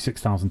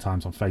 46,000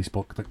 times on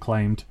Facebook that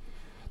claimed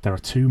there are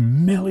 2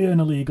 million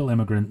illegal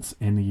immigrants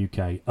in the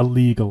UK.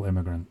 Illegal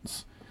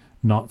immigrants,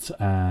 not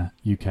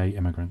UK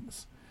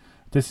immigrants.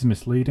 This is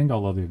misleading,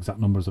 although the exact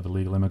numbers of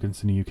illegal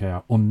immigrants in the UK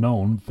are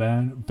unknown.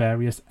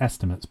 Various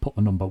estimates put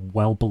the number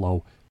well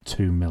below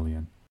 2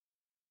 million.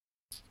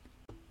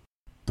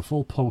 The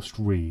full post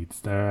reads,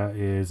 there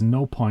is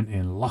no point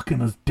in locking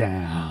us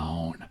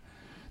down.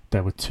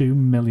 There were 2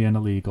 million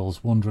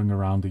illegals wandering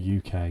around the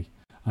UK,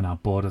 and our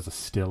borders are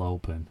still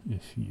open.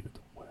 If you're the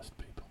worst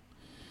people.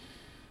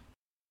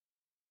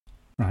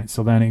 Right,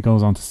 so then it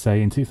goes on to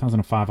say, in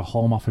 2005, a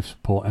Home Office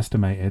report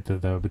estimated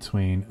that there were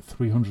between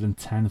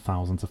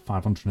 310,000 to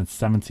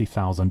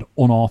 570,000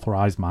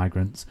 unauthorised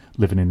migrants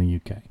living in the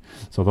UK.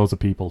 So those are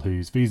people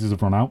whose visas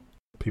have run out,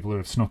 people who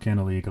have snuck in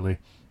illegally,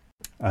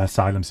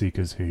 asylum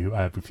seekers who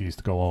have refused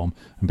to go home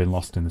and been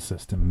lost in the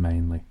system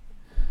mainly.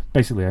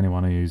 Basically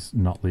anyone who's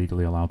not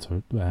legally allowed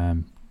to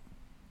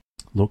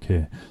look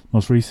here.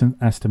 Most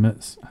recent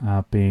estimates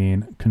have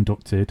been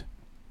conducted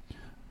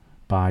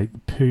by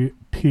Pew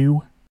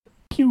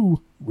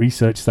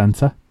Research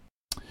Centre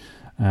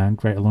and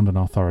Greater London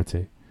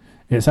Authority.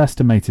 It's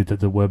estimated that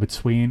there were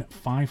between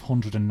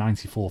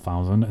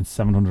 594,000 and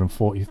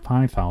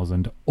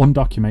 745,000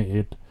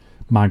 undocumented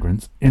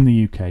migrants in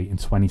the UK in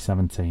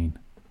 2017.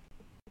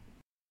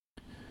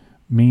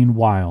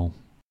 Meanwhile,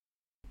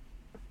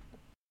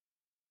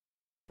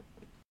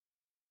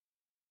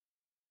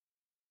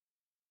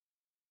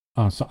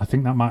 so I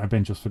think that might have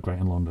been just for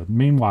Greater London.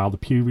 Meanwhile, the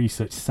Pew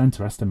Research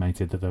Centre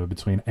estimated that there were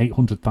between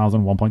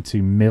 800,000 and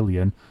 1.2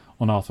 million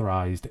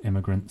unauthorised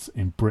immigrants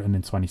in Britain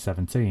in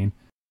 2017,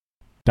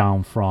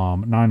 down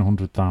from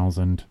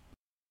 900,000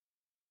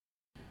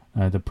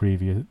 the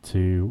previous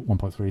to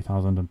 1.3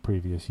 thousand the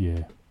previous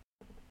year.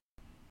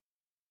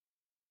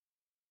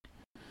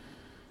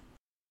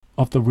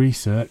 Of the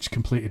research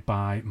completed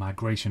by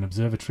Migration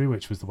Observatory,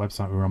 which was the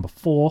website we were on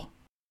before,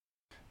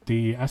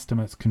 the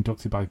estimates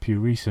conducted by the Pew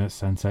Research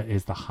Centre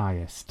is the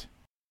highest.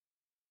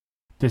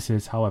 This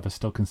is, however,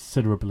 still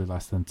considerably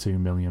less than 2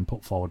 million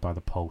put forward by the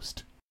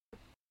Post.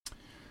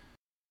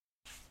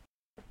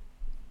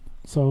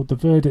 So the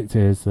verdict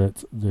is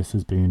that this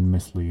has been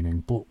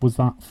misleading. But was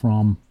that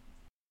from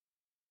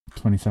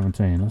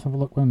 2017? Let's have a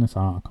look when this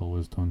article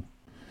was done.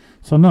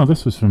 So no,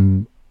 this was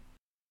from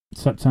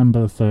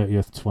September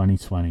 30th,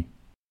 2020.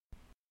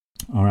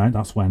 Alright,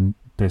 that's when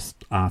this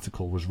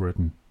article was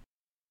written.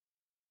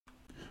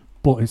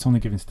 But it's only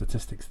giving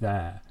statistics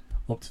there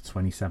up to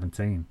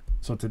 2017.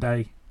 So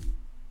today,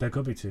 there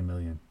could be 2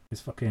 million.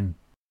 It's fucking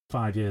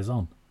 5 years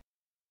on.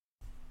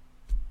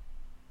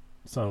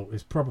 So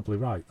it's probably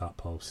right, that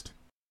post.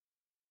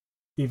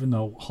 Even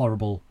though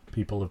horrible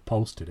people have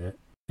posted it,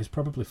 it's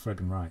probably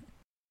friggin' right.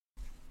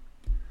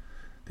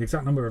 The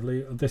exact number of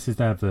this is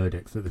their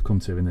verdict that they've come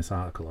to in this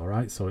article,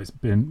 alright? So it's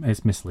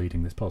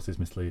misleading. This post is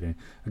misleading.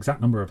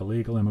 Exact number of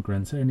illegal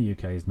immigrants in the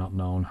UK is not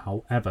known.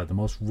 However, the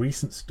most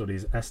recent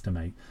studies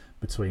estimate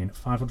between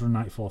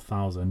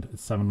 594,000 and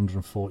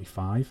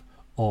 745,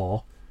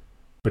 or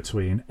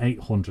between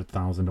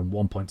 800,000 and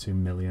 1.2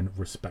 million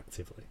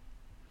respectively.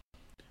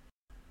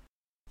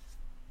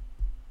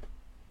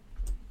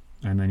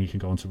 And then you can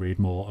go on to read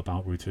more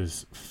about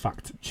Reuters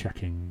fact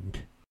checking.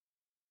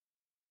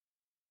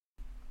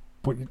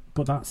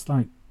 But that's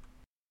like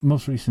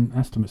most recent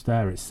estimates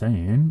there it's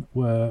saying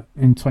were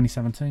in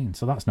 2017.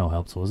 So that's no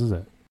help to us, is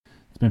it?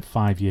 It's been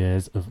 5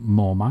 years of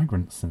more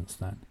migrants since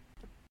then.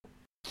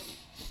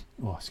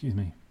 Oh, excuse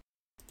me.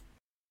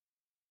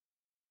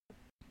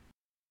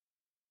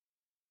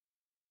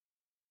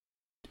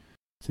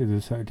 See,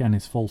 this again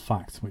is full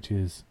fact, which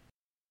is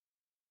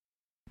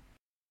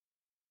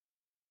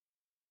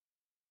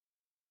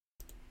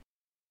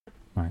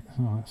right.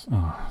 Oh, that's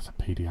a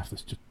PDF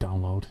that's just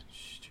download.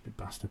 Stupid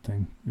bastard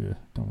thing. Yeah,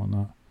 don't want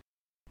that.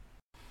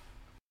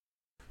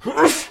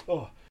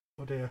 Oh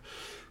dear.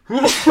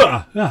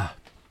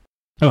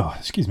 Oh,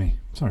 excuse me.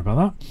 Sorry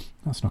about that.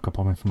 That snuck up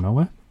on me from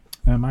nowhere.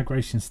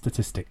 Migration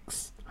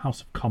statistics.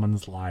 House of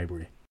Commons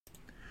Library.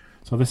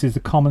 So this is the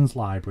Commons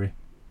Library.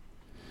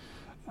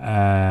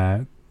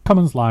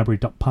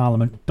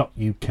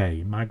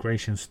 commonslibrary.parliament.uk.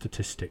 Migration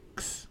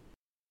statistics.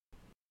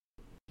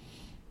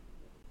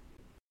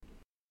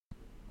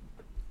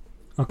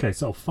 Okay,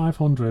 so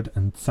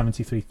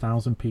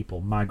 573,000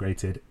 people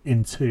migrated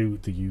into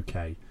the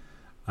UK,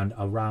 and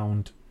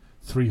around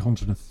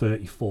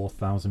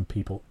 334,000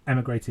 people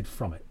emigrated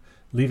from it,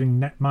 leaving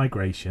net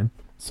migration,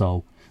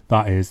 so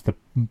that is the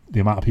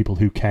amount of people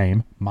who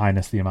came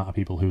minus the amount of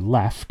people who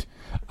left,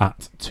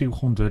 at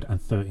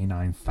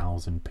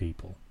 239,000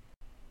 people.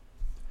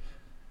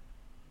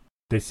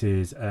 This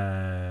is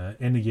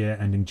in the year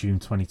ending June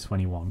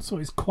 2021, so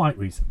it's quite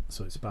recent,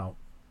 so it's about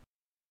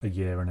a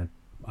year and a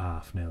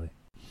half nearly.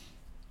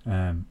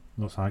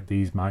 Looks like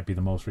these might be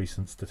the most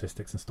recent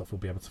statistics and stuff we'll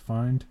be able to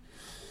find.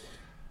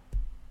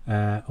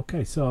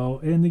 Okay, so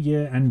in the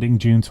year ending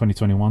June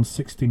 2021,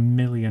 60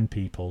 million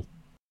people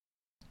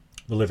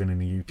were living in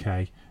the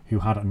UK who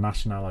had a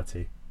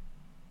nationality.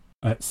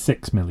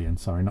 6 million,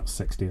 sorry, not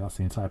 60, that's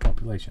the entire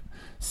population.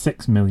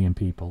 6 million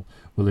people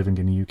were living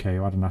in the UK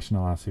who had a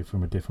nationality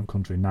from a different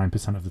country,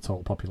 9% of the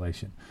total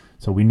population.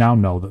 So we now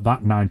know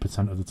that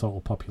 9% of the total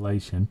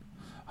population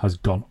has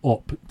gone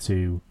up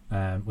to,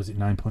 was it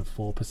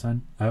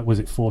 9.4%? Was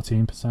it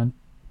 14%?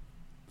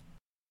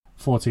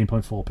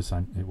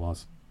 14.4% it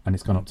was. And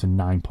it's gone up to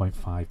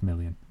 9.5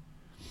 million.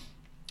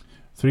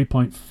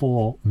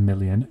 3.4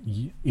 million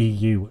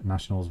EU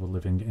nationals were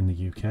living in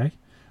the UK.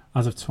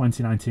 As of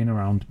 2019,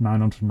 around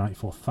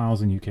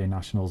 994,000 UK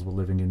nationals were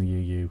living in the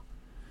EU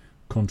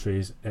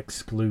countries,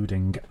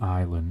 excluding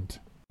Ireland.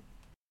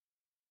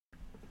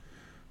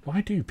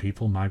 Why do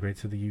people migrate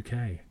to the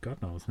UK? God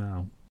knows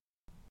now.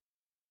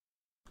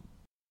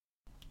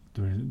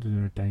 Is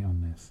there a date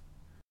on this?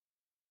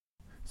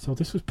 So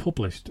this was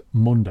published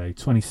Monday,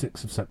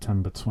 26th of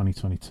September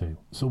 2022.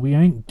 So we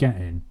ain't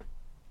getting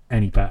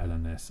any better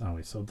than this, are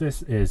we? So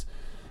this is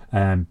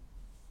that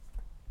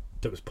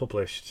was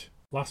published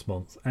last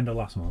month, end of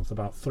last month,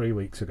 about 3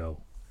 weeks ago.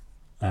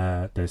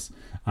 This,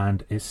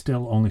 and it's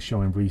still only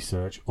showing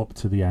research up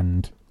to the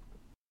end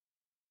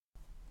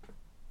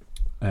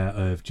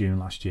of June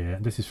last year.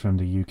 And this is from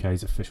the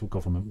UK's official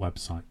government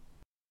website.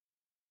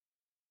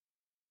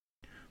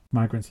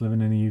 Migrants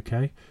living in the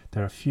UK.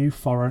 There are fewer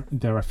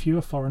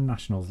foreign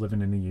nationals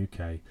living in the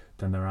UK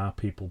than there are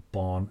people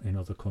born in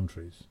other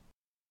countries.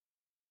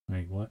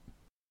 Wait, what?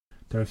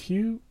 There are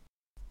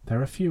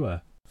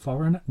fewer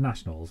foreign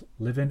nationals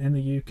living in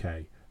the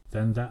UK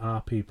than there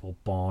are people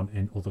born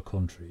in other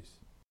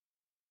countries.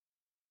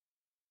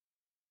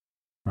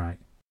 Right.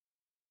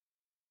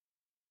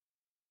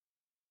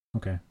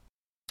 Okay.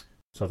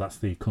 So that's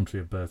the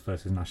country of birth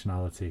versus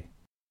nationality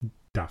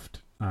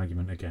daft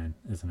argument again,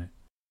 isn't it?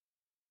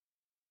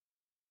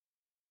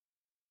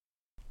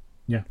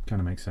 Yeah, kind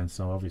of makes sense.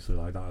 So obviously,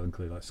 like that'll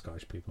include like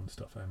Scottish people and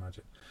stuff, I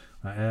imagine.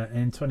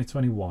 In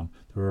 2021,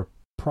 there were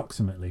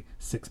approximately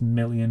 6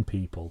 million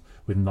people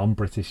with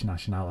non-British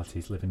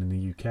nationalities living in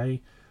the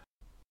UK.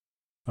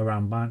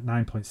 Around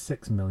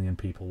 9.6 million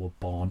people were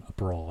born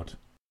abroad.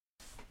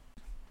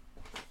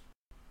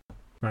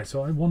 Right,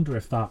 so I wonder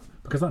if that,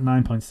 because that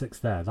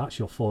 9.6 there, that's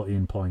your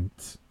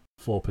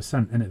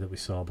 14.4% in it that we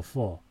saw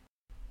before.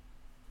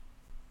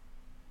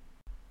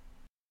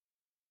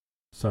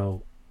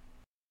 So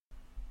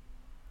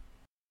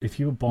if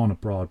you were born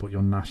abroad but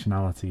your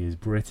nationality is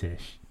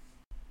British,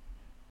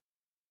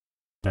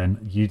 then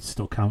you'd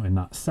still count in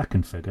that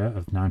second figure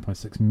of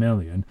 9.6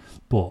 million.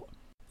 But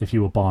if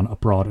you were born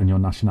abroad and your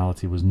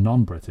nationality was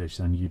non-British,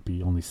 then you'd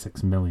be only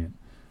 6 million.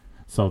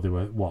 So there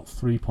were,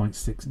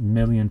 3.6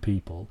 million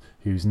people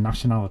whose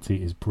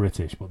nationality is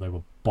British, but they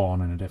were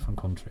born in a different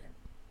country.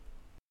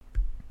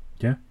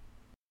 Yeah?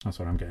 That's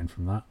what I'm getting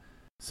from that.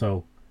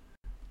 So,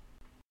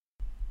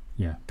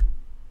 yeah.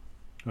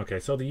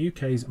 Okay, so the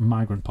UK's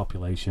migrant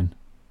population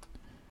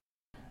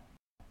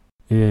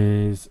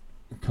is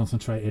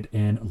concentrated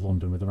in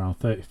London, with around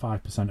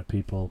 35% of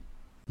people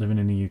living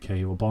in the UK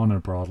who were born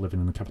abroad living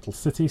in the capital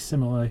city.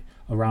 Similarly,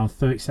 around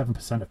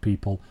 37% of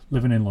people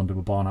living in London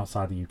were born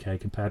outside the UK,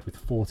 compared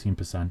with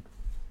 14%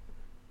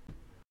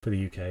 for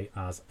the UK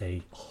as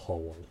a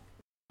whole.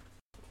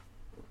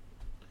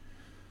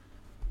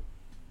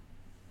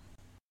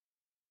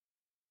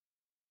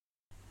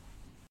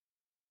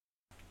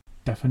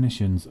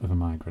 Definitions of a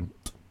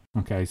migrant.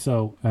 Okay,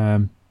 so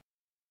a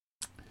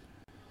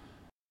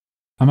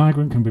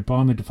migrant can be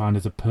broadly defined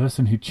as a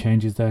person who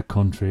changes their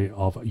country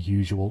of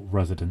usual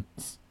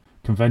residence.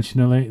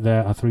 Conventionally,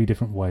 there are 3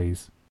 different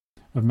ways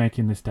of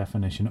making this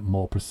definition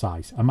more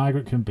precise. A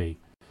migrant can be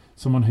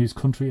someone whose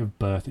country of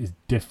birth is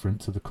different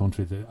to the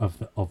country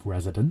of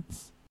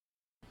residence,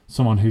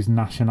 someone whose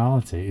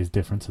nationality is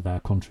different to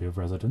their country of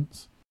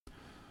residence,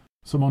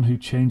 someone who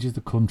changes the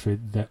country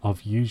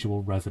of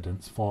usual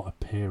residence for a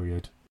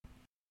period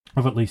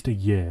of at least a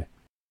year,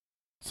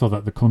 so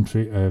that the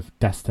country of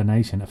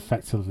destination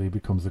effectively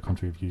becomes the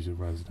country of usual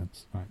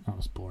residence. Right, that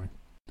was boring.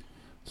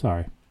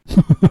 Sorry.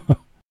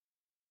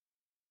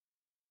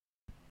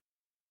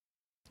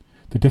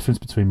 The difference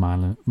between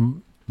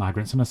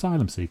migrants and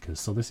asylum seekers.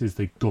 So this is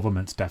the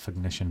government's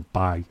definition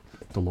by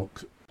the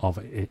look of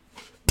it.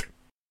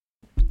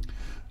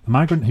 A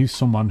migrant is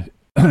someone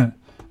who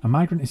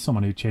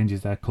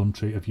changes their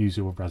country of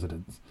usual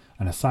residence.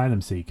 An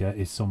asylum seeker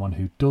is someone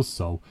who does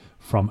so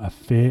from a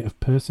fear of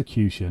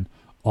persecution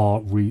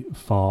or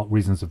for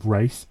reasons of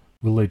race,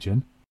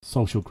 religion,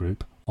 social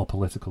group, or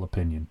political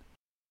opinion.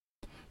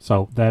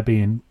 So they're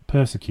being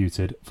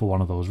persecuted for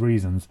one of those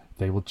reasons,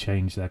 they will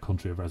change their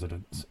country of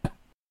residence.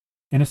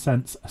 In a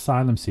sense,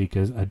 asylum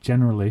seekers are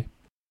generally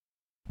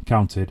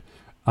counted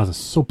as a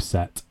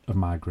subset of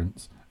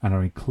migrants and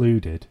are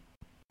included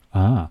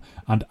in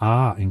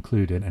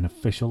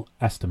official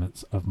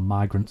estimates of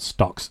migrant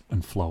stocks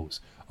and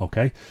flows.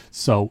 Okay,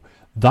 so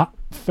that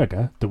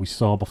figure that we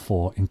saw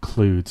before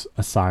includes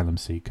asylum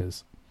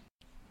seekers.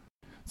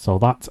 So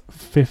that's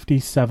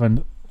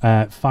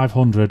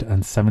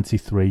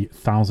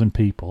 573,000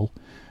 people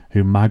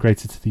who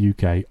migrated to the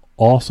UK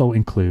also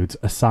includes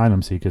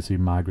asylum seekers who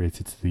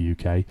migrated to the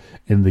UK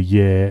in the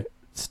year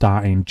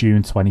starting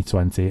June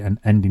 2020 and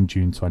ending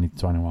June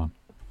 2021.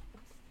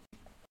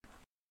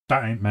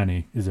 That ain't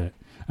many, is it?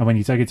 And when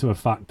you take it to a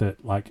fact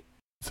that like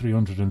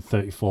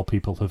 334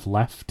 people have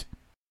left,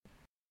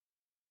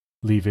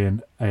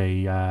 leaving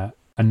a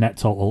net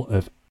total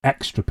of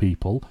extra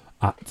people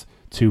at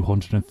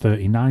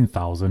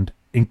 239,000,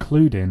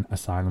 including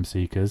asylum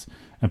seekers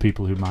and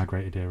people who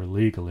migrated here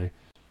illegally,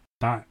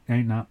 that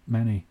ain't that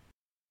many.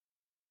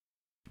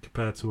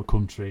 Compared to a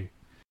country,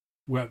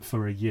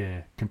 for a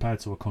year, compared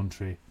to a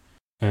country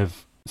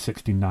of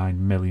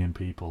 69 million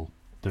people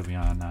that we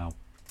are now.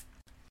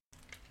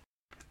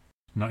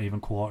 Not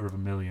even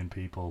 250,000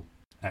 people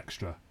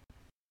extra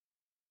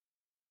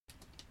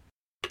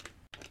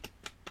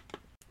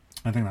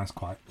I think that's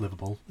quite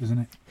livable, isn't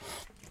it?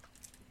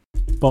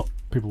 But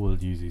people will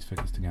use these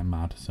figures to get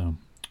mad, so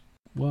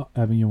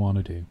whatever you want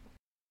to do.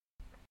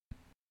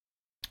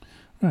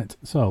 Right,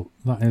 so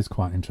that is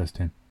quite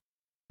interesting.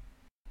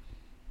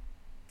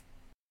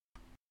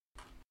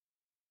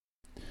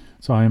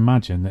 So I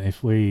imagine that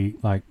if we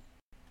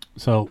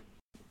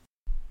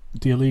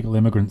the illegal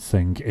immigrants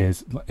thing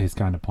is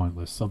kind of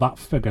pointless. So that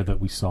figure that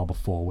we saw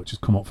before, which has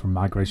come up from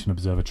Migration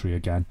Observatory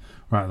again,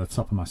 right at the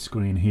top of my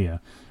screen here,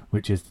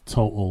 which is the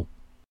total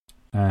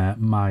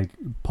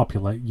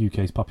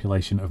UK's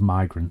population of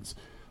migrants,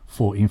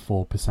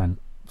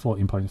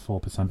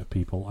 14.4% of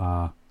people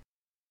are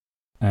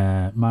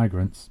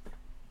migrants.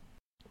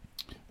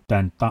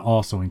 Then that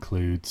also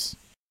includes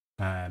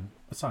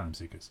asylum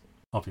seekers,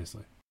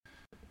 obviously.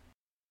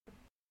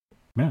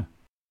 Yeah,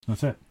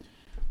 that's it.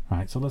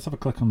 Right, so let's have a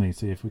click on these,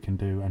 see if we can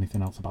do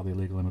anything else about the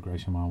illegal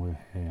immigration while we're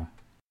here.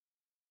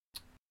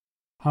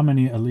 How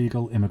many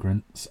illegal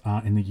immigrants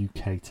are in the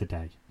UK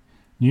today?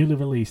 Newly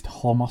released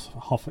Home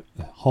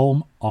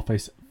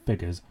Office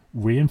figures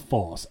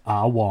reinforce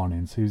our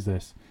warnings. Who's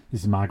this?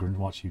 This is Migrant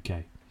Watch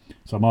UK.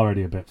 So I'm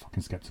already a bit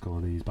fucking sceptical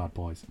of these bad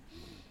boys.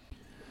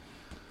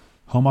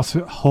 Home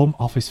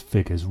Office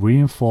figures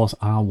reinforce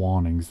our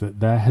warnings that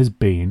there has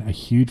been a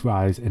huge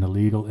rise in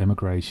illegal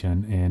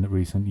immigration in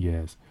recent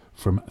years,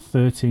 from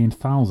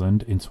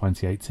 13,000 in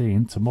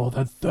 2018 to more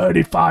than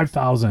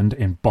 35,000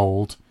 in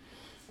bold.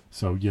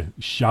 So you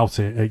shout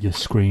it at your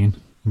screen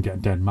and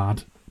get dead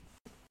mad,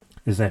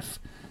 as if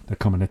they're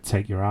coming to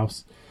take your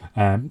house,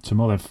 to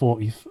more than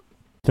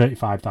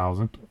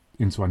 35,000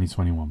 in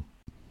 2021.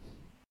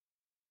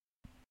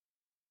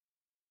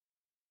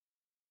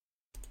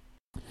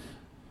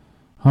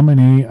 How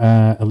many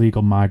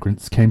illegal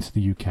migrants came to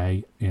the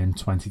UK in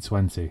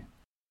 2020?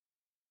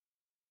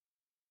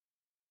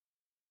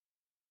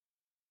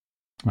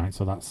 Right,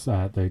 so that's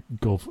the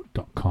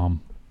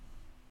gov.com.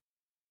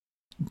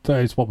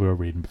 That is what we were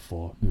reading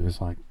before. It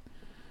was like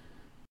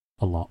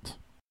a lot.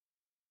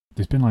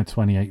 There's been like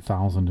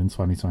 28,000 in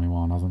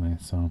 2021, hasn't there?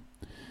 So,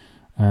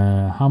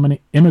 how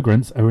many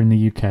immigrants are in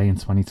the UK in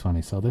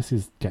 2020? So this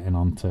is getting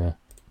on to,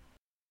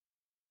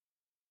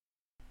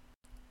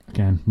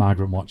 again,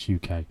 Migrant Watch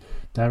UK.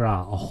 There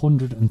are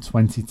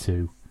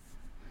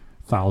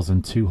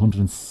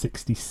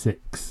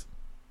 122,266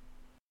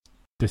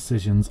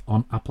 decisions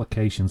on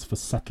applications for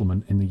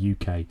settlement in the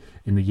UK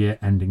in the year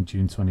ending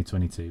June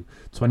 2022.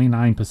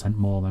 29%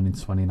 more than in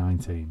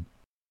 2019.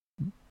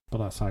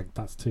 But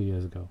that's 2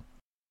 years ago.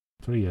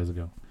 3 years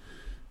ago.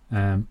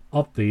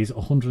 Of these,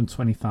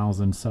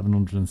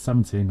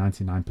 120,770,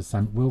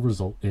 99%, will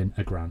result in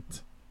a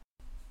grant.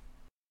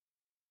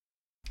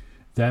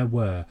 There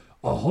were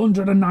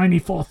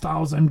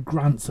 194,000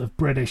 grants of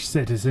British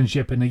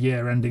citizenship in the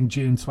year ending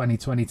June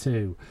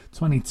 2022,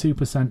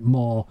 22%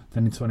 more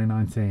than in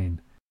 2019.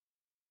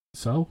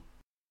 So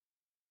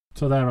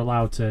they're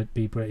allowed to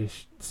be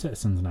British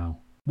citizens now.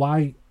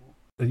 Why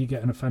are you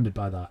getting offended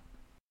by that?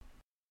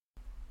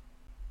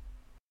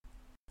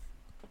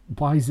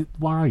 Why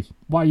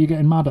are you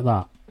getting mad at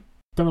that?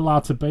 They're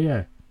allowed to be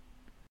here.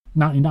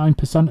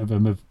 99% of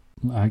them have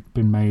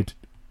been made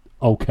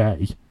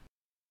okay.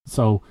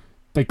 So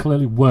they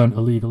clearly weren't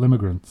illegal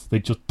immigrants. They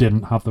just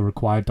didn't have the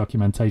required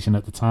documentation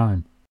at the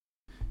time.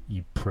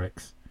 You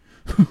pricks.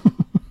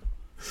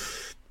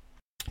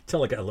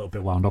 Till I get a little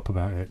bit wound up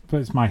about it. But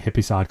it's my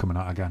hippie side coming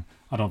out again.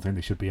 I don't think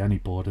there should be any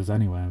borders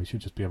anywhere. We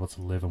should just be able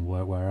to live and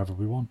work wherever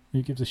we want.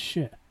 Who gives a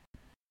shit?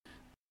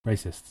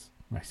 Racists.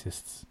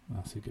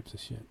 That's who gives a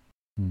shit.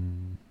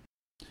 And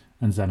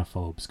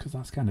xenophobes, because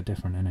that's kind of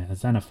different, isn't it? A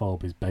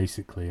xenophobe is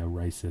basically a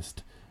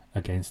racist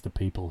against the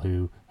people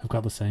who have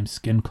got the same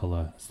skin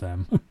colour as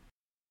them.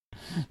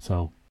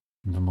 So,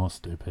 even more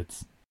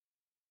stupids.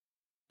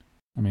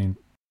 I mean,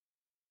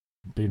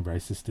 being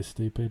racist is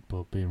stupid,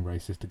 but being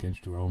racist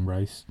against your own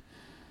race,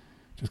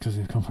 just because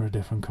you come from a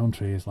different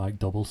country, is like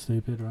double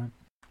stupid, right?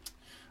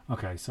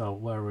 Okay, so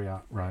where are we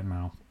at right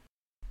now?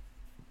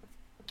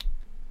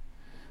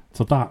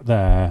 So that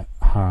there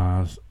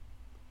has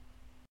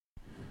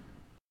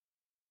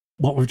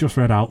what we've just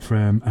read out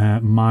from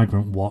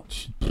Migrant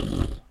Watch.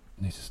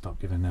 Need to stop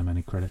giving them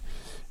any credit.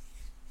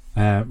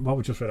 What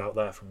we just read out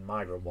there from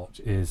Migrant Watch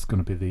is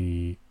going to be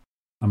the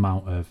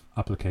amount of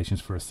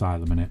applications for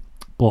asylum in it.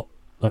 But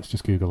let's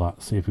just Google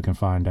that, see if we can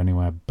find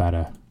anywhere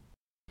better.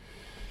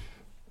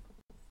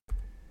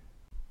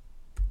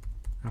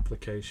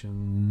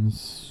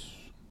 Applications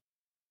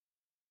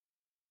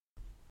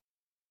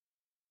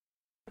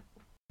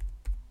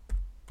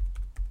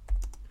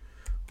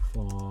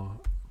for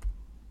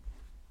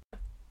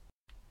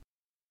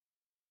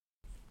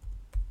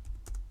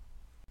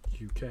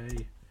UK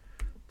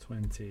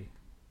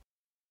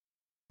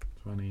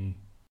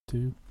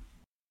 2022.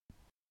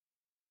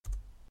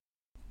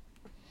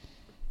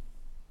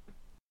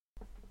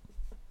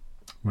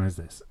 Where is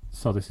this?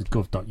 So this is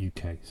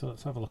gov.uk. So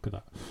let's have a look at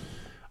that.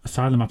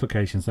 Asylum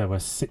applications. There were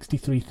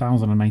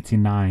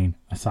 63,089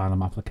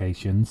 asylum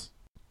applications,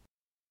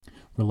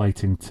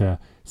 relating to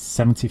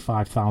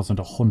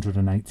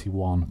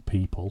 75,181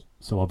 people.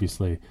 So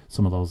obviously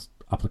some of those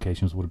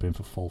applications would have been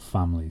for full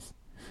families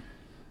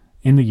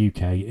in the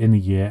UK in the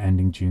year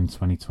ending June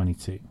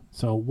 2022.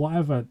 So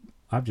whatever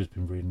I've just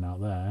been reading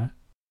out there.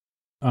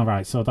 All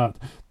right, so that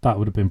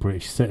would have been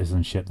British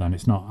citizenship then.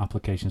 It's not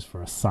applications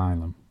for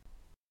asylum.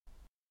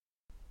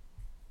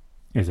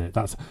 Is it?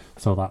 That's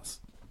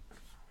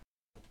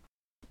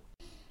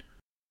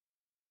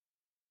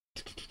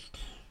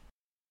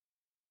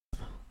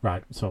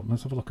right, so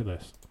let's have a look at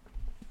this.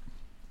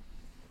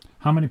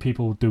 How many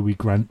people do we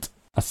grant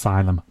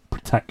asylum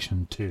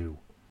protection to?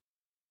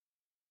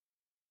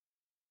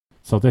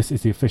 So this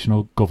is the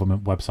official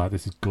government website.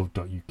 This is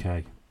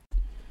gov.uk.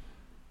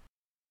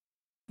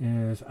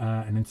 Is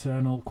an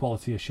internal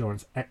quality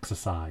assurance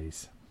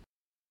exercise.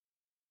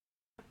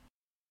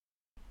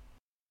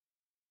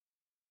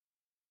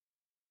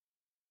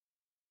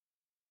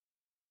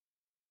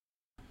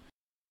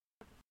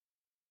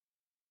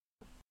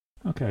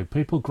 Okay,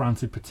 people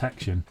granted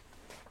protection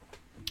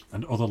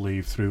and other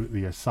leave through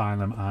the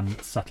asylum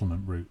and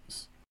settlement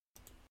routes.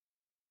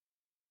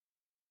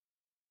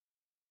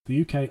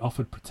 The UK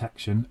offered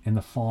protection in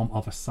the form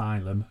of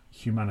asylum,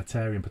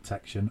 humanitarian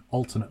protection,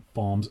 alternate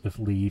forms of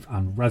leave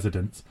and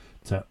residence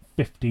to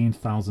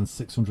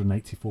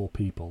 15,684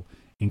 people,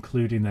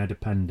 including their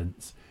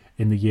dependents,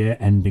 in the year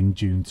ending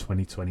June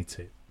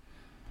 2022.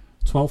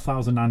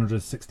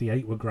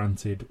 12,968 were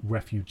granted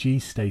refugee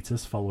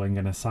status following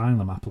an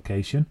asylum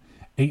application,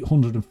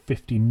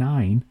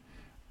 859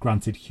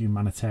 granted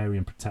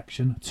humanitarian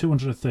protection,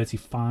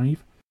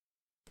 235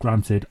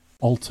 granted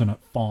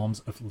alternate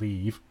forms of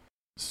leave,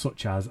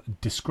 such as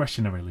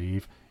discretionary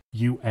leave,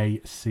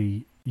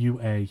 UASC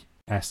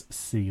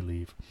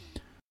leave.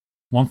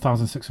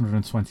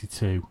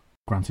 1,622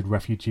 granted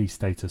refugee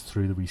status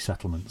through the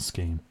resettlement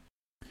scheme.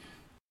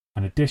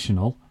 An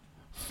additional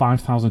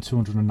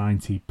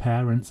 5,290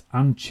 parents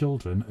and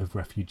children of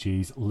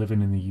refugees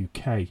living in the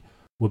UK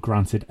were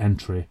granted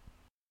entry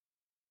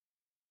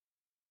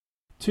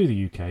to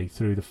the UK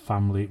through the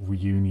family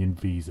reunion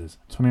visas,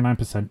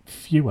 29%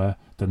 fewer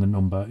than the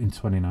number in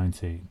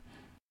 2019,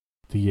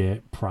 the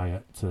year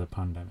prior to the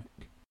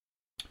pandemic.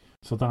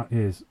 So that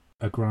is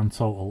a grand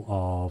total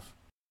of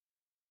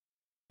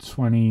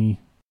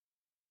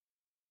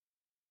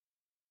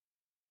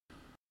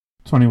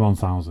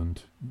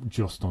 21,000,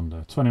 just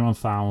under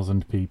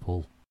 21,000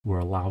 people were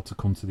allowed to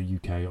come to the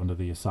UK under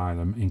the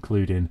asylum,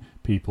 including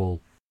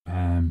people,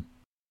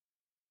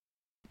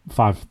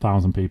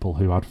 5,000 people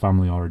who had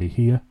family already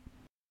here,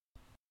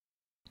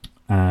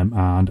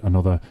 and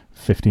another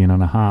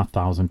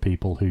 15,500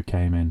 people who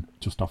came in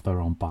just off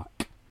their own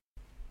back.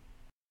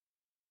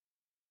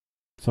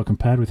 So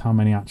compared with how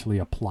many actually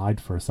applied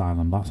for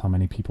asylum, that's how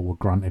many people were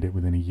granted it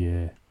within a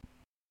year.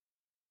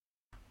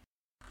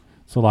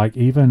 So like,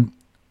 even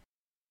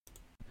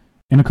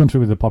in a country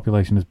with a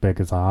population as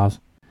big as ours,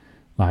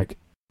 like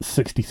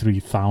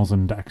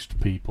 63,000 extra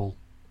people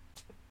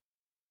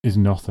is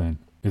nothing,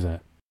 is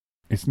it?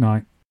 It's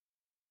not.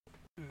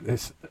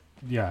 It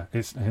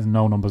has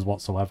no numbers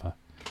whatsoever.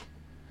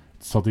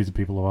 So these are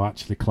people who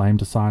actually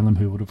claimed asylum,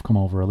 who would have come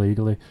over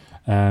illegally.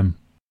 That's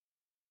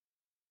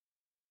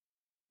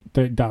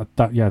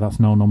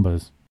no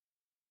numbers.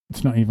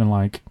 It's not even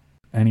like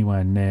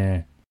anywhere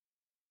near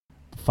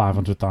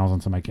 500,000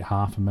 to make it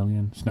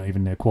 500,000. It's not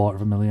even near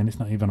 250,000. It's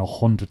not even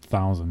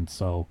 100,000.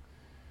 So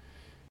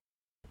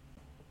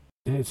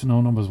it's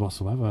no numbers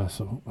whatsoever.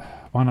 So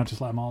why not just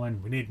let them all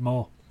in? We need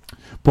more.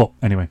 But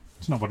anyway,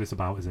 it's not what it's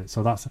about, is it?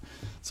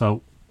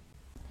 So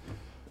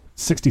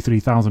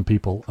 63,000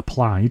 people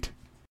applied.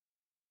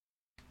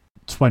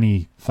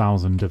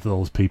 20,000 of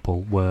those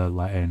people were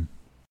let in.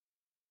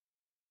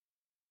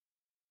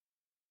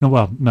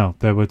 No,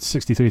 there were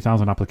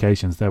 63,000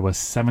 applications. There were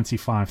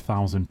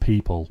 75,000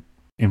 people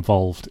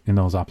involved in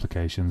those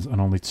applications, and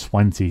only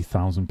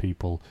 20,000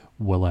 people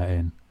were let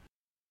in.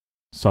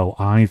 So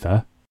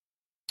either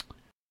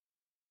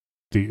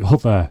the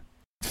other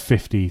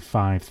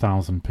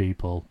 55,000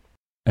 people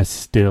are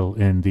still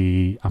in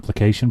the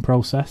application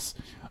process,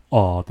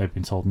 or they've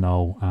been told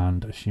no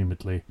and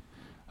assumedly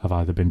have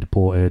either been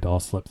deported or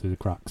slipped through the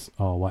cracks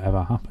or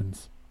whatever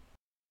happens.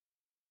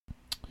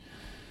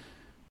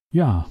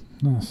 Yeah,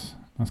 that's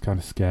kind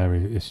of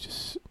scary.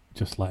 It's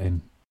just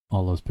letting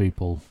all those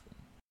people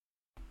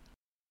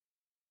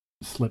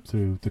slip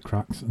through the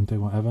cracks and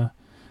do whatever.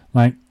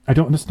 Like, I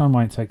don't understand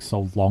why it takes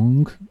so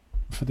long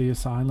for the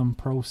asylum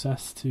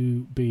process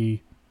to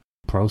be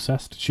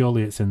processed.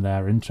 Surely it's in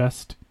their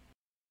interest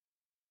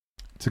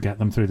to get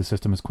them through the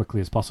system as quickly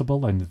as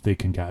possible, and they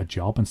can get a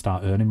job and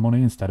start earning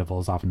money instead of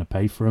us having to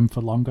pay for them for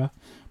longer.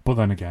 But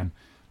then again,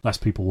 less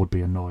people would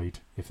be annoyed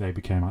if they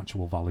became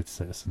actual valid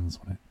citizens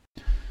on it.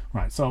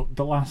 Right, so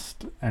the last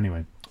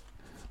thing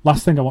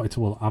I wanted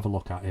to have a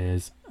look at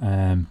is,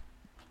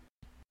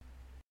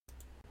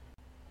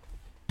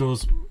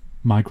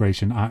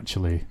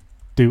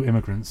 do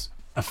immigrants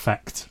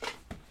affect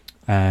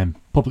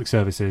public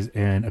services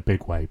in a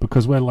big way,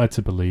 because we're led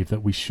to believe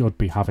that we should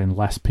be having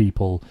less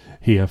people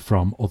here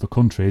from other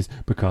countries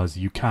because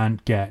you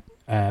can't get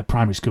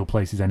primary school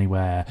places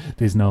anywhere.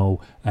 There's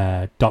no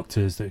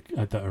doctors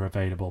that are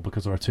available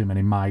because there are too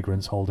many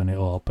migrants holding it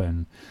up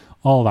and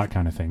all that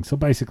kind of thing. So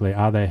basically,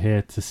 are they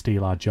here to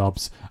steal our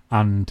jobs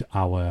and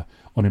our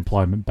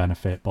unemployment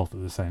benefit both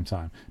at the same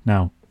time?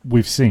 Now,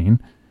 we've seen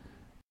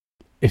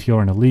if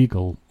you're an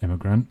illegal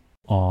immigrant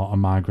or a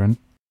migrant,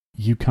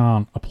 you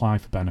can't apply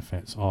for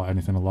benefits or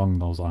anything along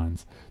those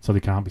lines. So they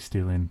can't be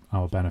stealing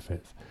our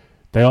benefits.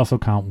 They also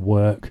can't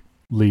work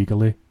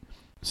legally.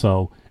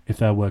 So if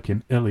they're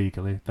working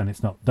illegally, then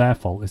it's not their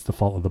fault. It's the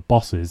fault of the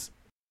bosses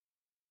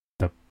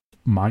that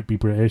might be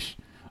British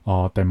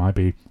or they might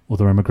be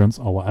other immigrants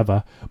or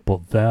whatever.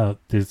 But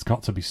there's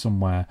got to be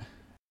somewhere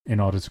in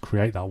order to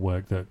create that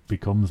work that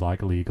becomes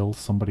like legal.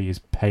 Somebody is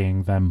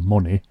paying them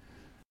money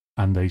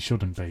and they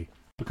shouldn't be,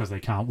 because they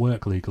can't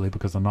work legally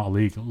because they're not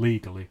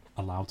legally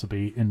allowed to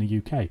be in the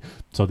UK.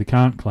 So they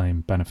can't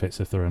claim benefits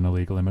if they're an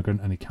illegal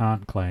immigrant, and they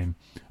can't claim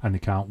and they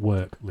can't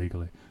work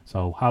legally.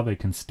 So how they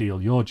can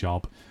steal your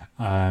job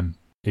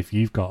if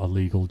you've got a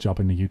legal job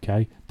in the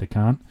UK, they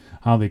can't.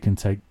 How they can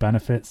take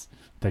benefits,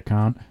 they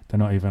can't. They're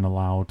not even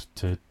allowed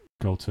to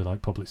go to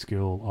like public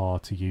school or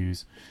to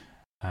use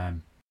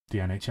the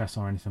NHS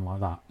or anything like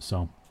that.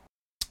 So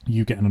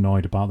you getting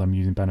annoyed about them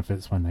using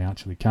benefits when they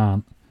actually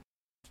can't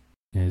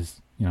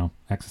is, you know,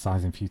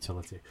 exercising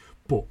futility.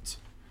 But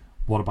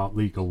what about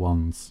legal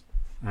ones?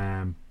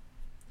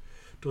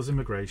 Does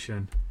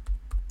immigration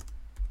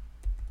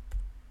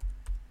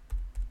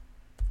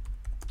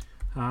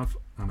have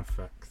an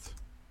effect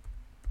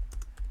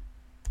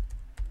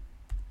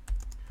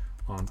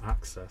on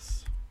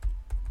access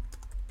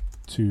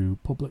to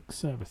public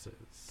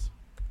services?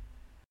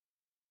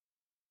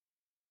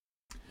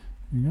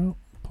 There you go,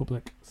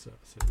 public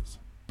services.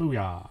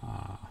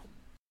 Booyah!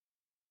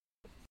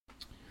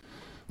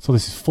 So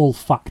this is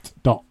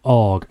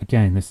fullfact.org.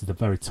 Again, this is the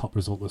very top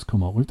result that's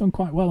come up. We've done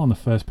quite well on the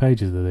first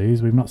pages of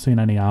these. We've not seen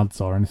any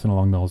ads or anything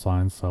along those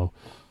lines. So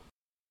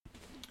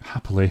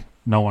happily,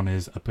 no one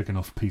is a big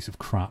enough piece of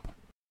crap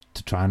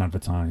to try and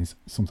advertise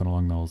something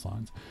along those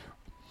lines.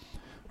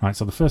 Right,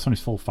 so the first one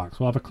is full facts.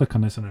 We'll have a click on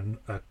this and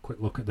a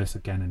quick look at this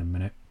again in a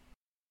minute.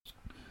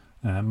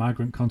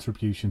 Migrant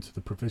contribution to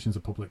the provisions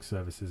of public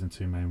services in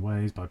two main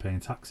ways: by paying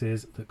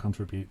taxes that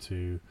contribute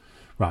to...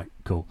 Right,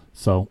 cool.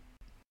 So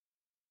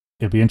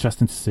it'll be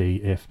interesting to see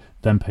if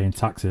them paying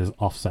taxes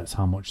offsets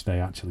how much they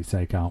actually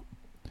take out.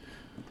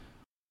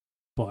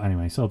 But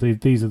anyway, so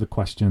these are the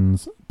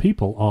questions.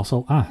 People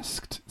also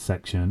asked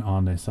section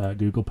on this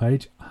Google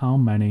page. How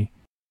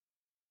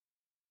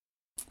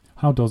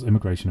does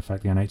immigration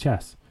affect the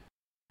NHS?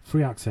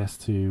 Free access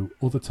to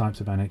other types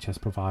of NHS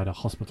provider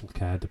hospital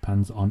care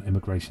depends on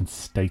immigration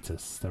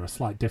status. There are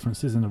slight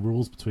differences in the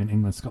rules between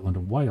England, Scotland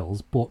and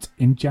Wales, but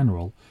in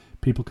general,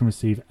 people can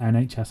receive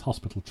NHS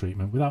hospital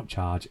treatment without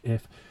charge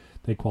if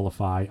they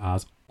qualify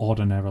as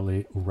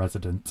ordinarily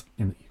resident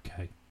in the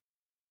UK.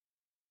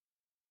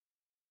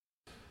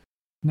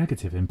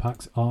 Negative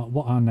impacts are...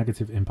 What are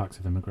negative impacts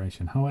of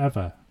immigration?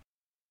 However,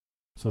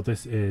 so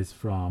this is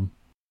from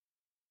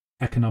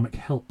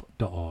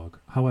economichelp.org.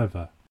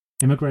 However,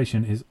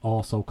 immigration is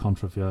also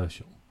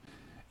controversial.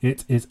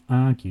 It is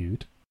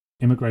argued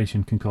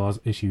immigration can cause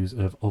issues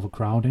of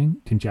overcrowding,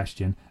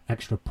 congestion,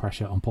 extra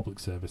pressure on public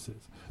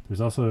services. There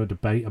is also a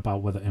debate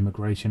about whether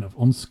immigration of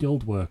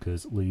unskilled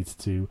workers leads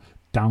to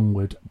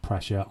downward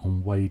pressure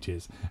on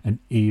wages and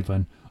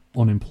even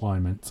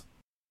unemployment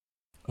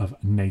of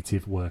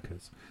native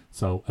workers.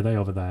 So are they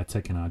over there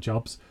taking our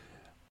jobs?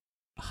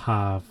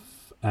 Have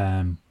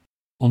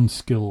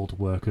unskilled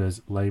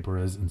workers,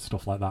 labourers and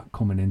stuff like that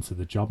coming into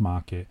the job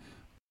market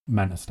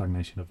meant a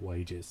stagnation of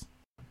wages?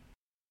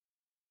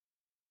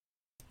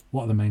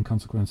 What are the main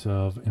consequences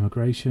of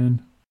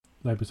immigration?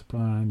 Labour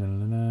supply,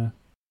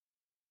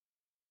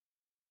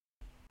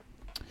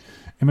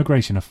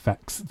 Immigration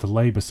affects the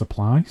labour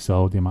supply,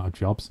 so the amount of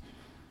jobs,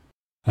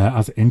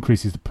 as it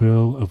increases the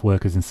pool of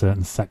workers in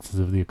certain sectors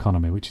of the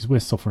economy, which is we're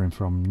suffering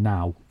from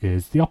now,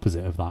 is the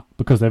opposite of that,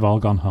 because they've all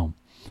gone home.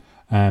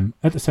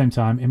 At the same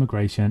time,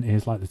 immigration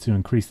is likely to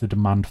increase the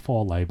demand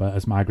for labour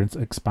as migrants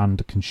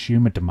expand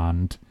consumer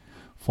demand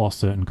for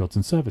certain goods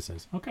and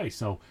services. Okay,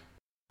 so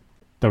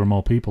there are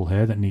more people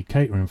here that need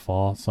catering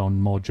for, so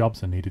more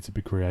jobs are needed to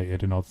be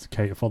created in order to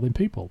cater for them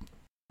people.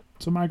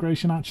 So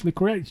migration actually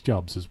creates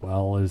jobs as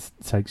well as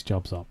takes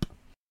jobs up.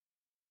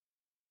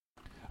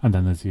 And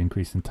then there's the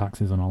increase in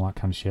taxes and all that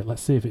kind of shit.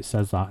 Let's see if it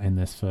says that in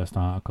this first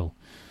article.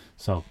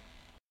 So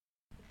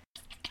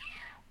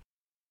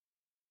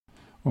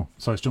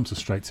it's jumped us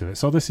straight to it.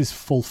 So this is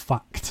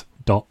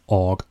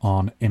fullfact.org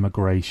on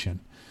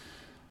immigration.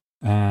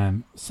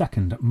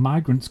 Second,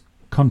 migrants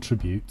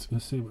contribute...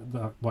 Let's see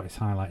what is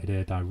highlighted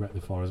here directly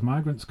for us.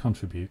 Migrants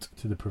contribute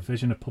to the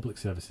provision of public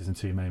services in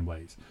two main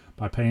ways: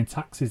 by paying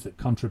taxes that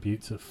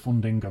contribute to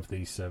funding of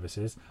these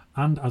services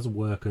and as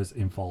workers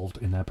involved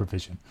in their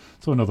provision.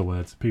 So in other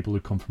words, people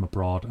who come from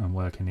abroad and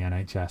work in the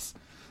NHS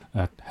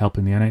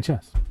helping the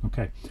NHS.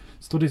 Okay.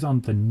 Studies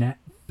on the net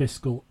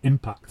fiscal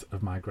impact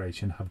of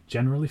migration have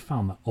generally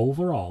found that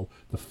overall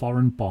the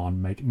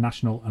foreign-born make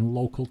national and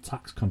local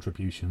tax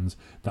contributions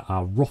that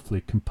are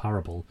roughly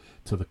comparable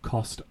to the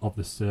cost of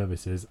the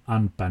services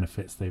and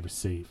benefits they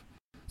receive.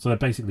 So they're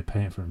basically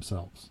paying for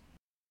themselves.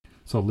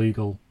 So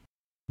legal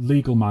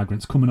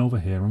migrants coming over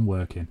here and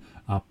working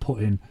are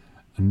putting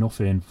enough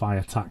in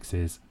via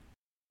taxes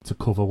to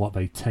cover what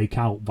they take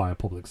out via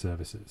public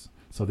services.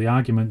 So the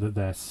argument that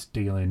they're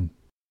stealing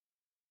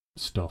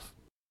stuff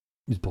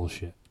is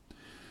bullshit.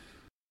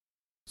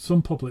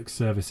 Some public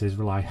services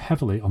rely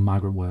heavily on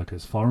migrant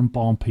workers.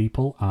 Foreign-born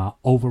people are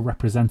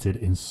overrepresented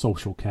in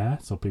social care,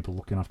 so people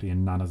looking after your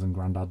nanas and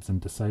granddads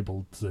and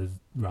disabled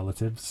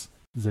relatives,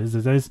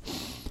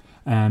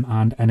 and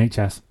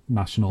NHS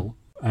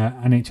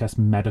NHS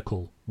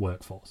medical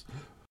workforce,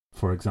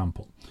 for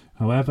example.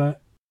 However,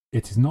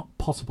 it is not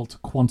possible to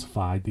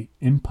quantify the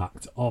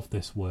impact of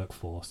this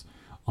workforce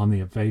on the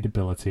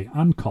availability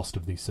and cost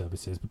of these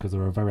services because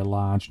there are a very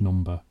large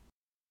number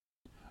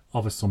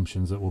of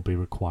assumptions that will be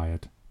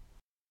required.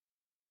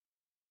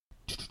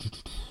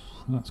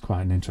 That's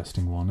quite an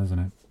interesting one, isn't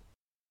it?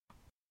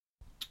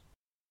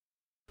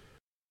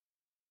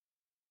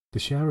 The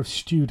share of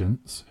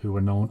students who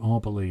are known or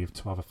believed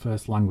to have a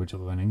first language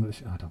other than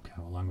English. I don't care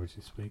what language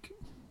they speak.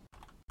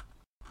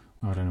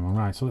 I don't know.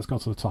 Right, so let's go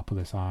to the top of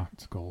this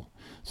article.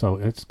 So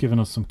it's given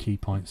us some key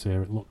points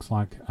here, it looks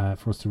like,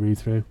 for us to read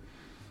through.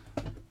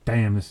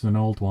 Damn, this is an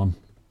old one.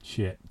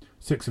 Shit.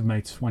 6th of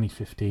May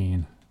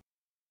 2015.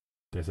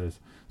 This is.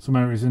 Some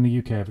areas in the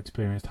UK have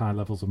experienced higher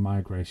levels of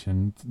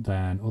migration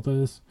than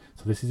others.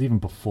 So this is even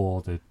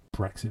before the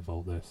Brexit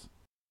vote, this.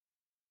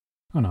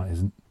 Oh, no, it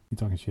isn't. You're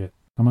talking shit.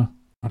 Am I?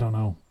 I don't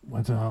know.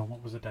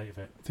 What was the date of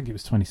it? I think it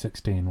was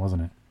 2016,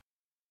 wasn't it?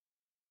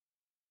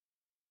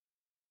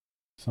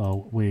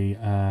 So we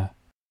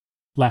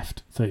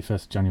left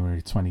 31st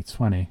January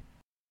 2020.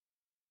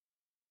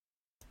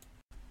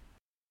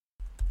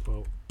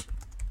 Vote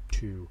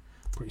 2.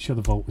 Pretty sure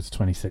the vote was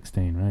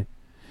 2016, right?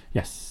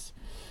 Yes.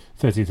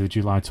 30th of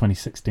July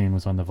 2016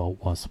 was when the vote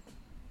was.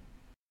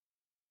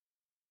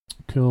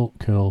 Cool.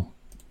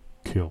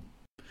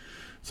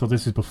 So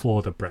this is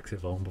before the Brexit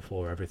vote and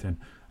before everything.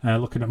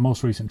 Looking at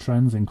most recent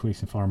trends,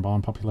 increase in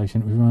foreign-born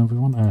population. We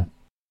want a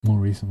more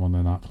recent one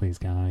than that, please,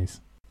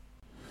 guys.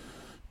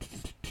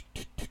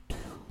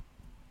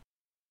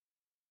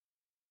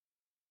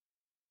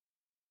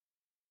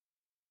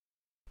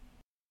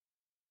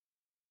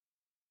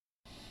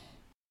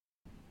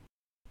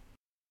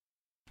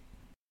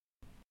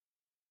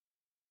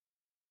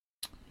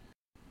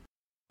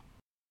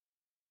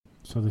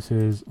 So this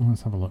is,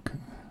 let's have a look.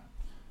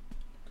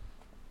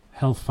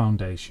 Health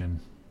Foundation.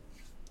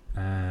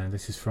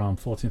 This is from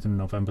 14th of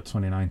November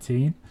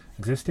 2019.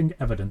 Existing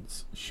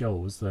evidence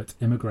shows that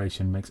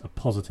immigration makes a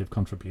positive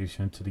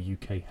contribution to the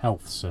UK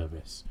health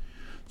service.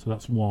 So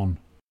that's one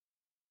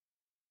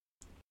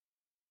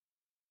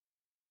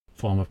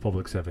form of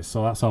public service.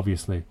 So that's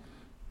obviously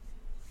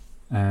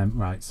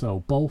right.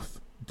 So both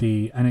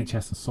the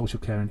NHS and social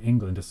care in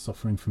England are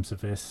suffering from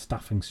severe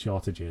staffing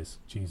shortages.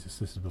 Jesus,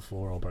 this is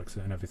before all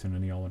Brexit and everything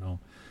and all went on.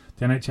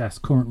 The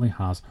NHS currently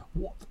has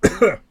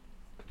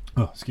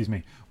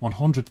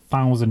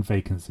 100,000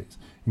 vacancies,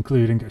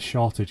 including a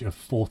shortage of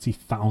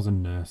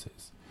 40,000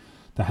 nurses.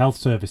 The health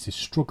service is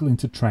struggling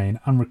to train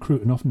and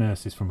recruit enough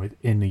nurses from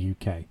within the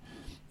UK.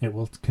 It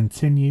will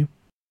continue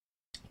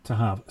to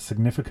have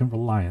significant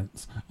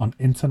reliance on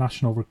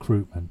international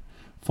recruitment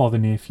for the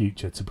near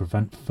future to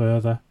prevent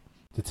further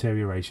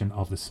deterioration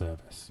of the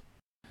service.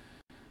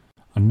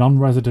 A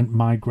non-resident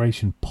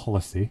migration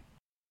policy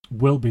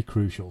will be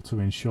crucial to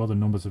ensure the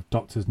numbers of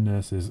doctors,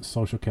 nurses,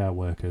 social care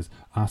workers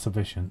are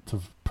sufficient to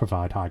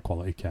provide high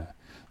quality care.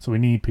 So we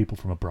need people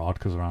from abroad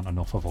because there aren't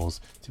enough of us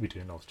to be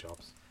doing those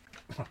jobs.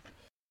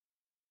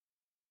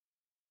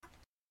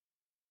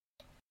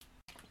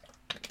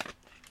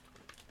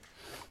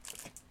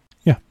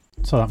 Yeah,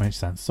 so that makes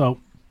sense. So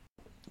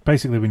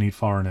basically we need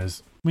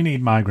foreigners, we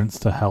need migrants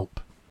to help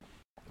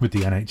with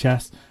the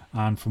NHS,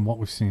 and from what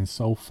we've seen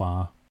so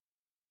far,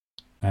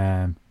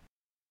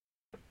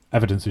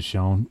 evidence has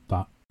shown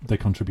that they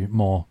contribute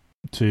more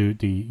to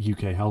the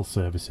UK health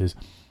services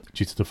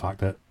due to the fact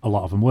that a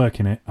lot of them work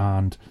in it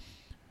and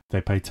they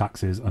pay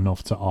taxes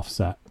enough to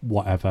offset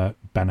whatever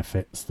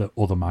benefits that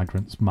other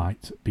migrants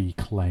might be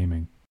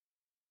claiming.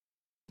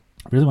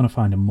 I really want to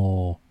find a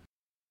more...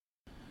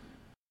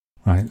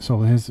 Right,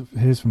 so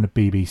here's from the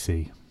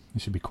BBC.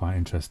 This should be quite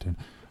interesting.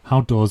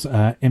 How does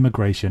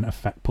immigration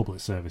affect public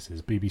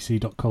services?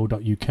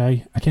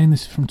 bbc.co.uk. Again,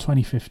 this is from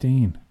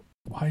 2015.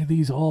 Why are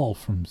these all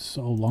from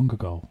so long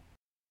ago?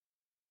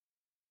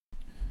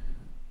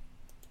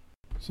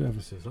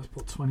 Services. Let's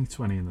put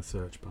 2020 in the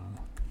search bar.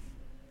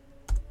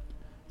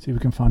 See if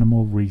we can find a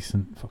more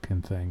recent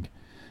fucking thing.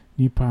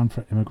 New plan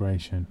for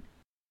immigration.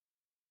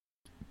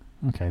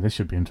 Okay, this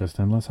should be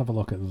interesting. Let's have a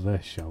look at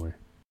this, shall we?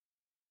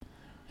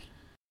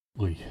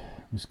 Oi,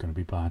 this is going to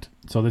be bad.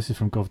 So this is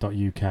from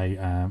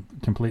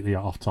gov.uk, completely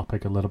off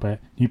topic a little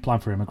bit. New plan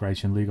for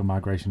immigration, legal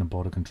migration and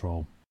border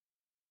control.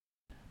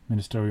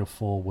 Ministerial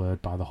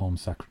foreword by the Home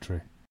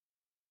Secretary.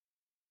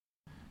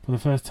 For the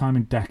first time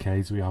in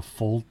decades, we have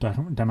full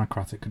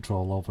democratic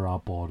control over our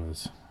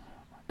borders.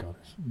 Oh my God.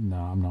 No,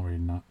 I'm not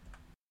reading that.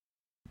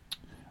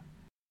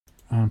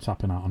 I'm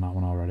tapping out on that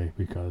one already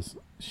because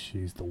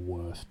she's the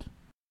worst.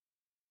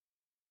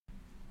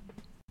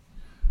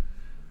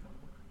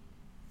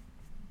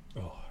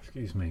 Oh,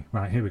 excuse me.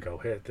 Right, here we go.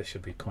 Here, this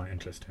should be quite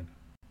interesting.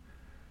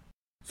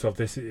 So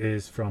this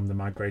is from the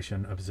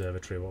Migration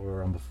Observatory, what we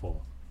were on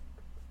before.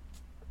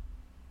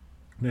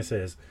 This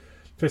is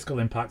fiscal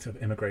impact of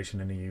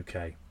immigration in the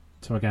UK.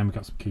 So again, we've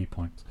got some key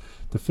points.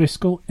 The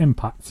fiscal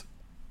impact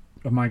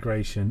of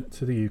migration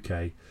to the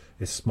UK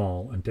is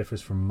small and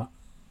differs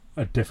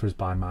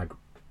by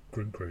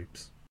migrant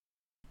groups.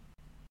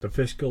 The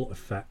fiscal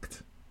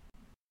effect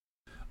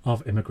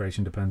of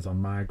immigration depends on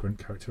migrant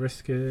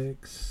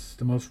characteristics.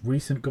 The most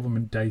recent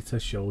government data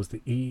shows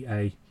the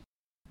EEA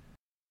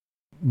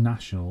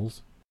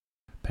nationals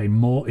pay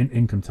more in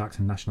income tax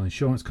and national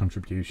insurance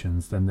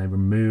contributions than they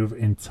remove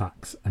in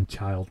tax and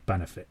child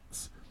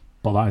benefits.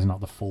 But that is not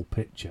the full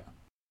picture.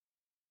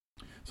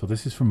 So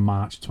this is from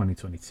March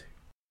 2022.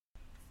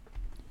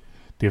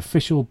 The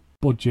official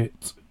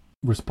budget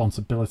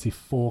responsibility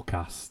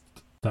forecast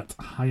that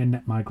higher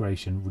net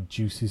migration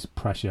reduces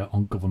pressure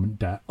on government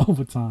debt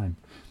over time.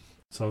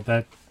 So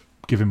they're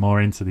giving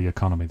more into the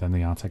economy than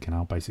they are taking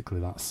out. Basically,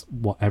 that's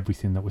what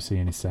everything that we're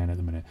seeing is saying at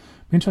the minute.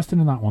 I'm interested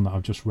in that one that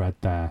I've just read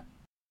there,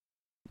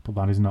 but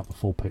that is not the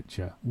full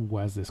picture.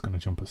 Where's this going to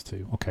jump us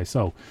to? Okay,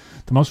 so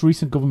the most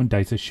recent government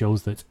data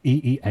shows that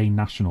EEA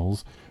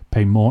nationals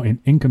pay more in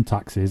income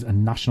taxes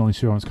and national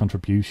insurance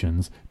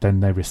contributions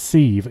than they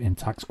receive in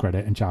tax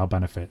credit and child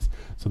benefits.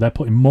 So they're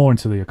putting more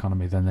into the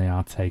economy than they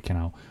are taking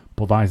out.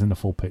 But that isn't the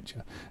full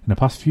picture. In the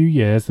past few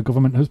years, the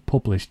government has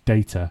published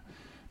data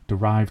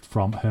derived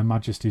from Her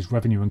Majesty's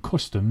Revenue and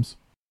Customs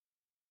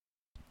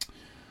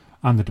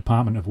and the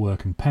Department of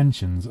Work and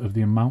Pensions of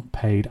the amount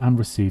paid and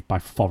received by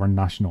foreign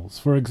nationals.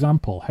 For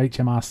example,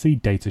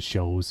 HMRC data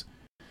shows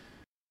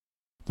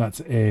that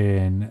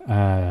in,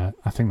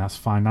 I think that's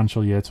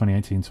financial year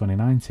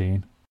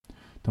 2018-2019,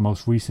 the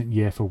most recent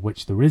year for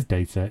which there is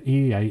data,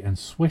 EEA and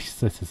Swiss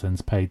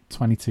citizens paid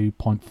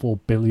 22.4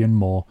 billion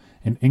more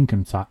in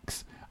income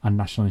tax and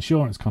national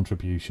insurance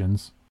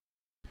contributions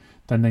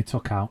than they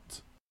took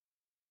out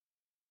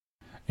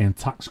in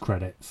tax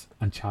credits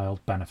and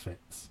child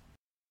benefits.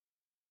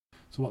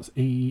 So what's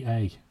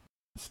EEA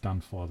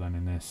stand for then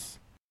in this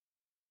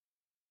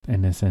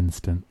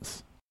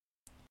instance?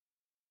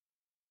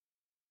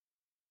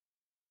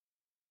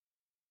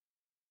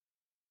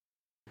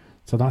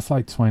 So that's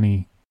like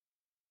 20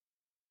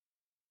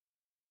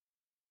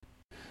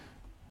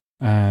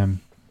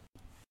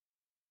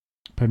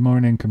 paid more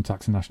in income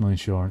tax and national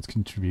insurance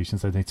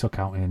contributions than they took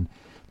out in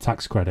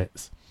tax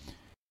credits.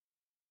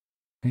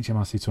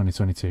 HMRC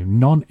 2022,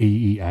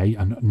 non-EEA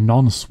and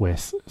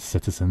non-Swiss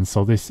citizens.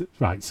 So this,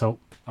 right, so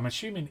I'm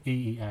assuming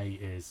EEA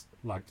is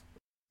like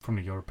from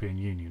the European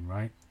Union,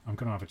 right? I'm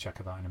going to have a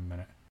check of that in a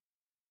minute.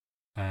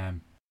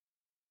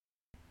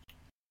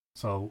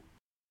 So,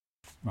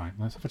 right,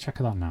 let's have a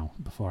check of that now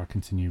before I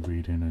continue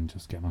reading and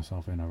just get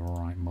myself in a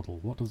right muddle.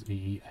 What does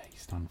EEA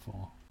stand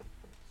for?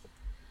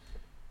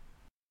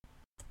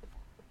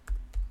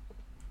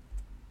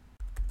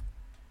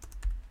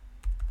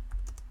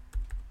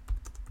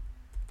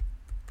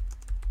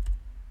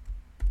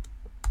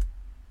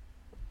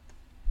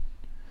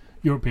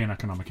 European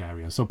Economic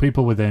Area. So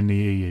people within the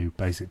EU,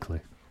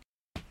 basically.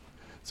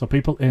 So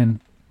people in...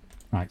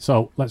 Right,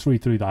 so let's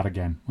read through that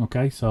again.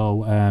 Okay,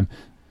 so Her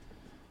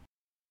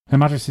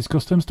Majesty's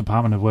Customs,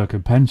 Department of Work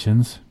and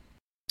Pensions.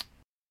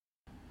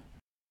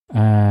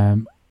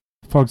 For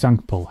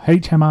example,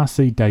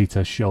 HMRC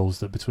data shows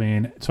that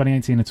between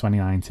 2018 and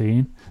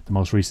 2019, the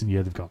most recent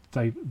year they've got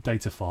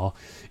data for,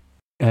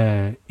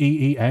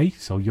 EEA,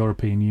 so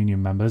European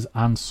Union members,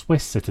 and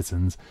Swiss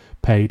citizens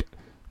paid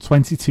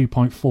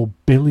 22.4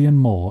 billion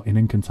more in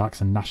income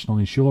tax and national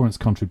insurance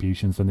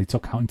contributions than they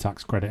took out in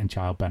tax credit and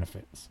child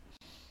benefits,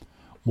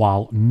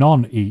 while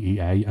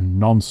non-EEA and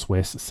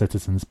non-Swiss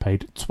citizens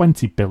paid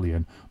 20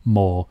 billion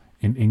more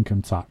in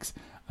income tax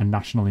and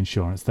national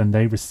insurance than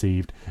they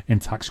received in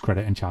tax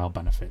credit and child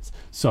benefits.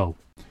 So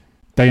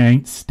they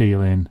ain't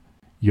stealing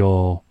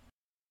your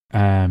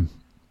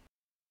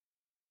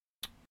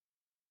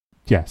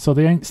so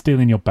they ain't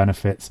stealing your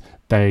benefits.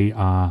 They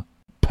are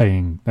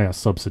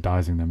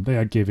subsidizing them. They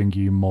are giving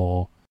you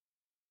more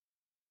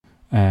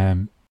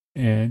they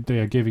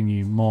are giving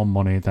you more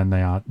money than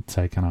they are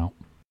taking out.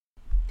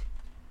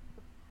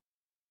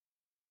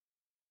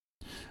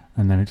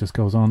 And then it just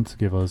goes on to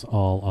give us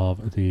all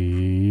of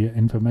the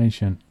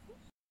information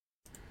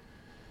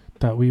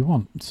that we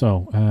want.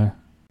 So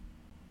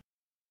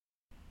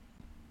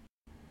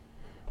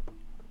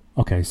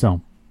okay, so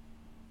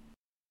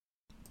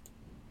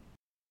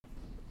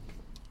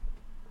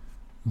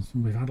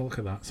we've had a look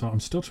at that. So I'm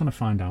still trying to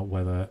find out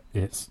whether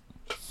it's,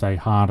 say,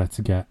 harder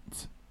to get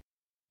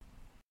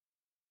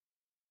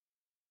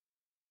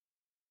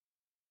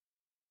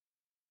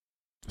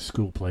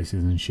school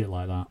places and shit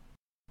like that.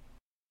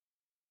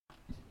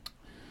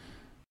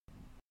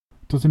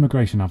 does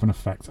immigration have an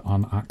effect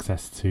on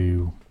access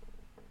to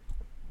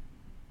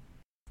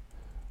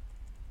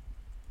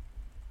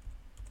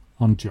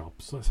on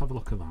jobs? Let's have a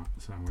look at that.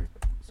 So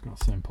it's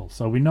got simple.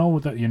 So we know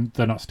that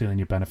they're not stealing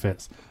your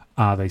benefits.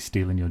 Are they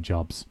stealing your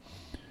jobs?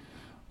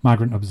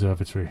 Migrant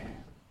Observatory.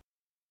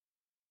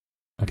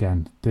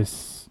 Again,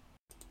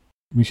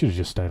 we should have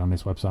just stayed on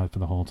this website for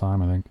the whole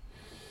time, I think.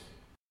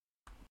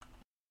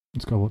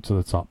 Let's go up to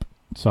the top.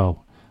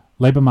 So,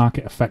 labour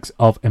market effects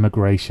of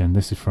immigration.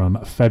 This is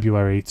from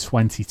February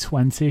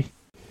 2020.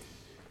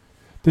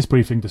 This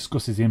briefing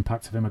discusses the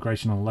impact of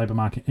immigration on the labour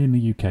market in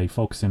the UK,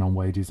 focusing on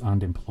wages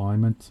and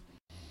employment.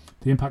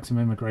 The impact of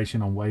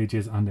immigration on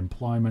wages and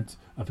employment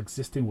of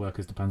existing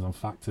workers depends on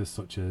factors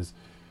such as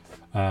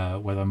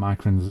whether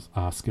migrants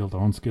are skilled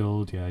or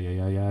unskilled.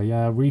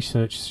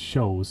 Research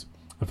shows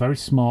a very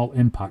small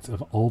impact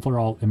of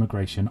overall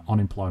immigration on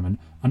employment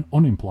and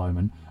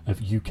unemployment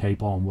of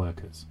UK-born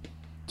workers.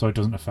 So it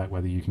doesn't affect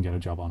whether you can get a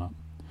job or not.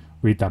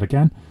 Read that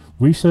again.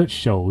 Research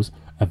shows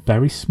a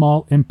very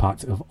small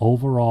impact of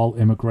overall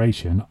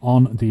immigration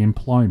on the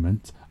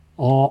employment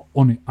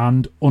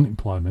and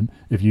unemployment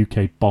of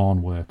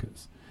UK-born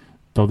workers,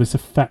 though this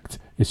effect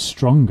is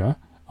stronger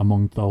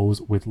among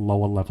those with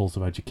lower levels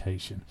of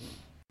education.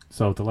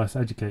 So the less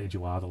educated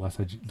you are, the less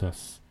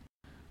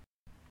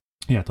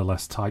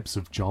types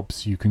of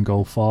jobs you can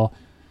go for.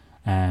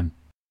 In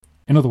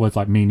other words,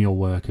 like menial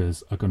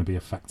workers are going to be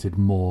affected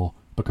more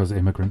because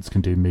immigrants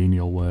can do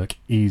menial work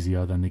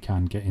easier than they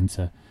can get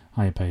into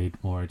higher paid,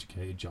 more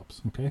educated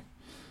jobs. Okay.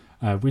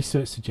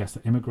 Research suggests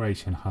that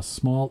immigration has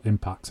small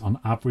impacts on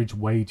average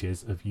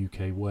wages of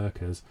UK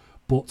workers,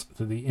 but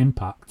that the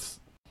impacts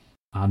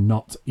are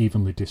not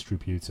evenly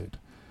distributed.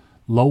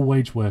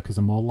 Low-wage workers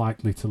are more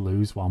likely to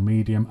lose, while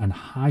medium and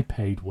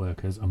high-paid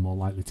workers are more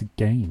likely to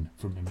gain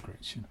from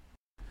immigration.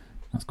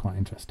 That's quite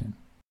interesting.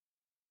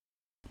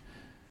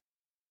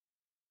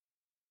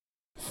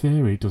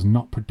 Theory does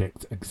not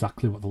predict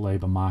exactly what the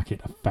labour market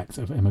effect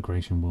of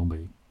immigration will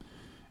be.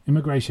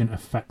 Immigration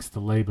affects the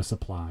labour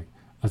supply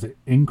as it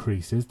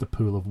increases the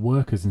pool of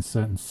workers in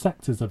certain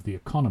sectors of the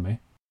economy.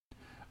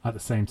 At the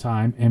same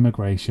time,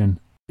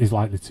 immigration is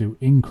likely to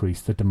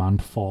increase the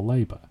demand for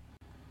labour,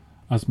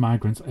 as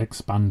migrants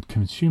expand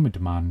consumer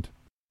demand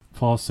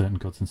for certain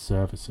goods and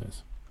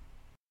services.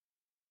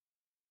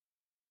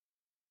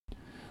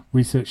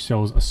 Research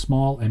shows a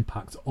small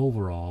impact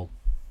overall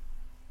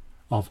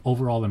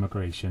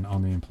immigration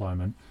on the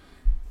employment.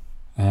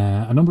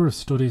 A number of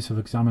studies have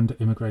examined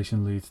whether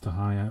immigration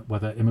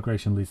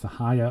leads to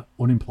higher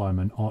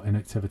unemployment or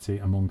inactivity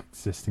among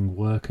existing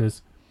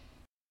workers,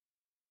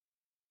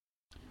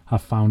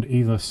 have found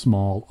either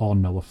small or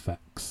no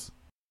effects.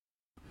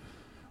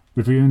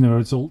 Reviewing the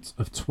results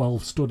of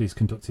 12 studies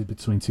conducted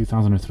between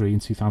 2003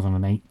 and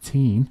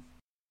 2018,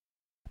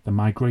 the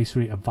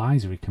Migratory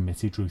Advisory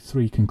Committee drew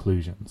 3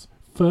 conclusions.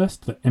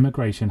 First, that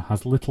immigration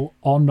has little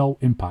or no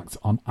impact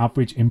on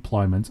average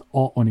employment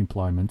or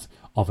unemployment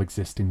of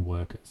existing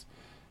workers.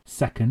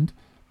 Second,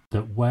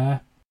 that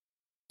where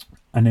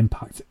an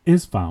impact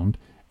is found,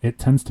 it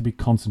tends to be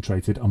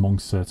concentrated among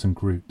certain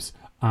groups,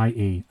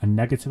 i.e. a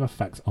negative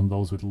effect on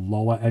those with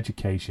lower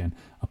education,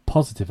 a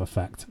positive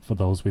effect for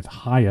those with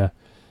higher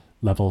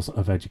levels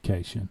of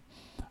education.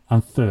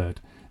 And third,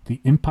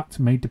 the impact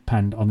may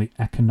depend on the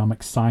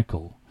economic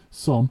cycle.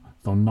 Some,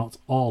 though not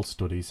all,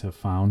 studies have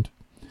found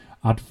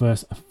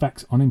adverse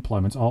effects on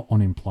employment or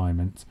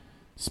unemployment,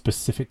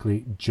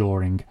 specifically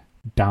during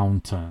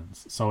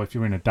downturns. So if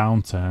you're in a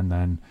downturn,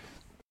 then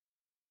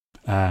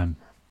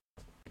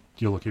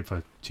you're looking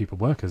for cheaper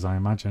workers, I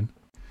imagine.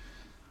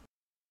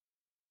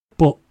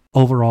 But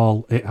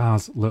overall, it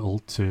has little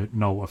to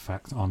no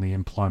effect on the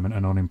employment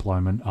and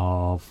unemployment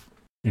of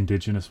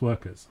Indigenous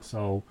workers.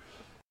 So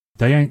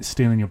they ain't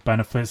stealing your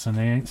benefits and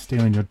they ain't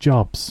stealing your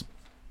jobs.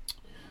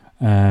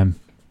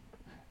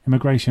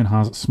 Immigration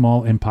has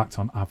small impact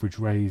on average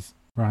rises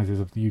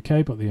of the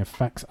UK, but the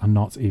effects are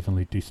not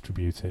evenly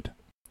distributed.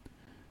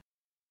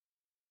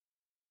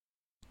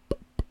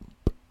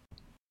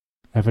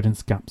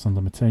 Evidence gaps and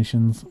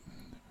limitations.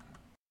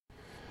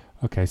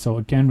 Okay, so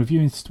again,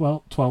 reviewing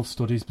 12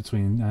 studies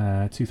between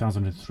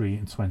 2003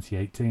 and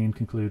 2018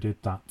 concluded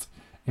that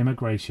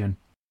immigration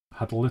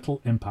had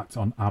little impact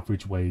on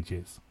average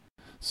wages.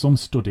 Some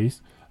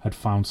studies had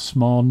found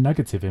small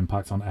negative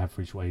impact on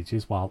average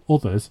wages, while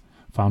others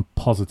found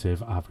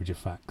positive average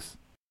effects.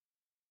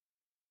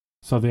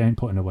 So they ain't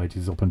putting the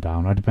wages up and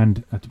down.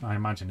 I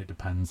imagine it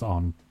depends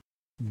on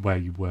where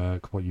you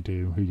work, what you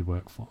do, who you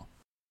work for.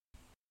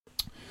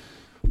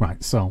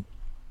 Right, so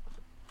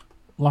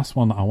last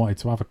one that I wanted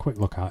to have a quick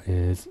look at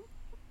is,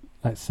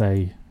 let's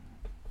say,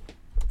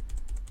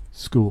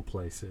 school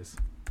places.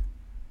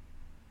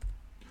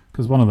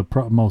 Because one of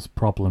the most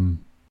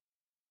problem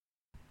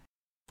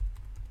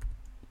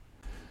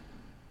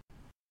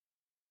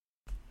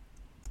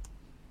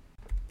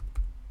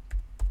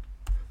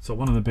So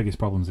one of the biggest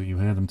problems that you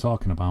hear them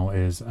talking about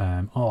is,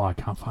 I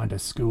can't find a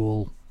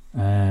school.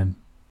 Here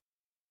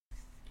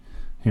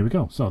we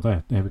go. So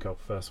there we go.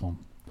 First one.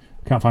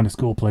 I can't find a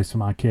school place for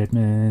my kid.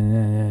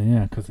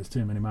 Yeah, because there's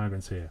too many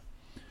migrants here.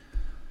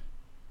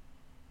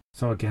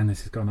 So again,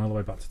 this is going all the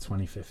way back to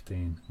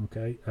 2015.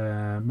 Okay,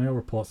 Mail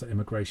reports that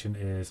immigration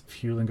is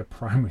fueling a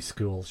primary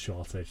school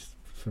shortage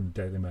from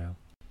Daily Mail.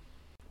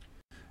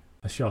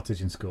 A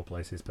shortage in school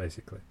places,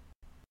 basically.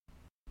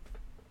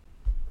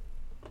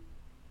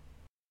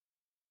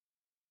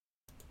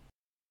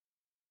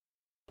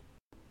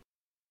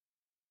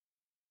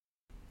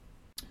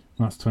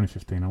 That's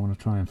 2015. I want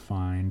to try and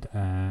find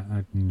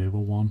a newer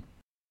one.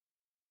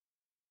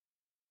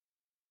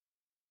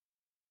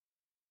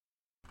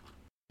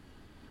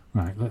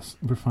 Right, let's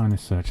refine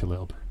this search a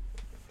little bit.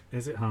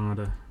 Is it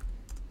harder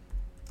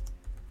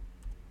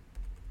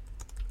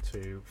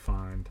to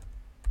find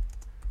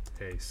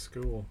a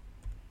school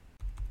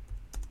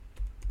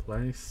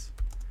place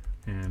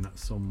in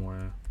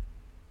somewhere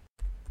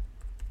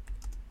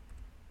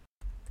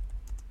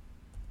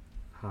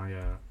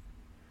higher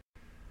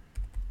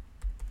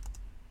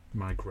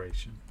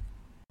migration?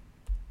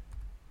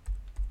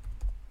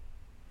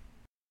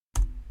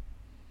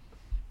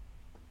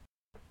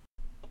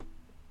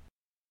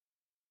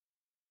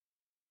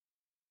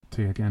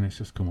 See, again, it's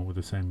just come up with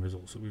the same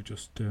results that we've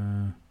just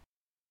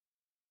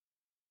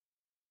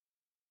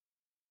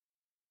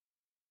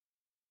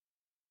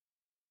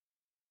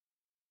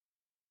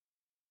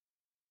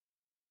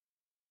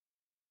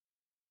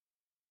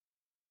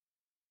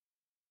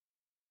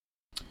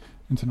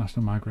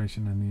international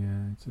migration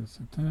in the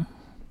sector.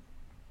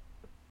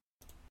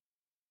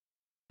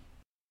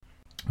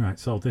 Right,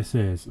 so this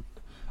is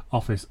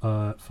Office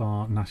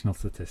for National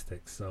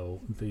Statistics.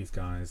 So these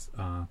guys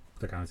are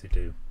the guys who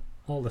do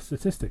all the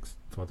statistics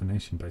for the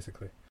nation,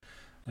 basically.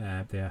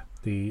 They're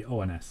the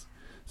ONS.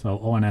 So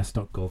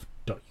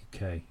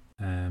ons.gov.uk.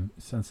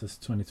 Census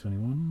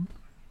 2021,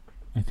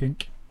 I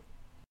think.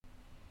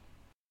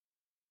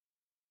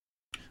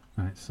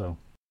 Right, so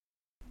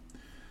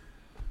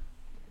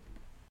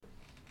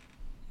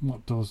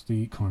what does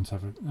the current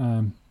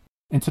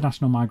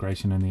international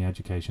migration in the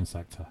education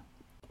sector?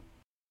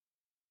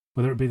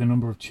 Whether it be the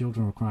number of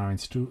children requiring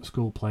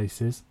school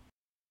places,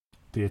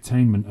 the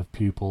attainment of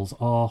pupils,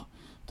 or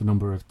the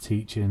number of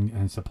teaching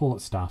and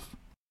support staff,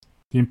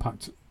 the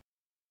impact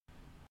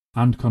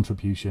and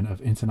contribution of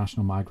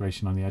international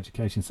migration on the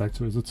education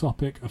sector is a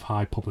topic of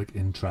high public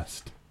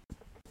interest.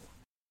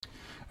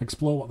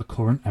 Explore what the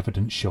current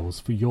evidence shows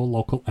for your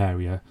local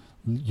area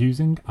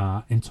using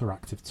our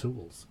interactive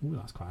tools. Ooh,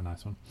 that's quite a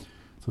nice one.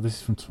 So this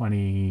is from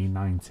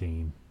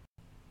 2019.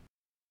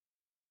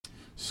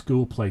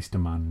 School place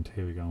demand.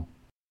 Here we go.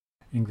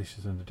 English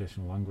as an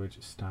additional language.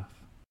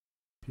 Staff.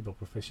 People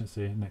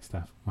proficiency. Next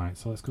step. Right,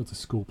 so let's go to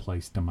school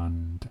place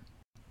demand.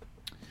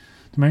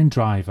 The main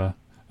driver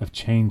of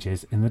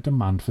changes in the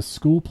demand for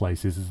school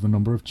places is the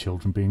number of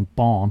children being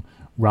born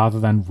rather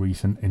than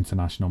recent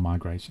international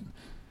migration.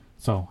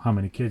 So how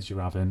many kids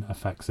you're having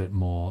affects it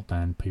more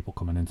than people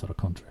coming into the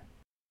country.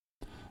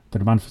 The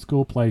demand for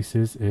school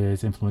places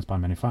is influenced by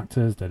many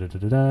factors.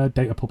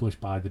 Data published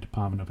by the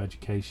Department of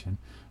Education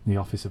and the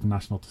Office of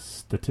National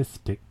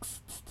Statistics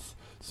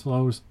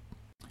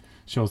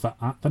shows that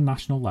at the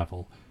national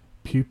level,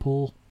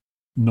 pupil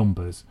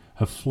numbers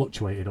have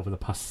fluctuated over the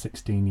past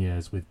 16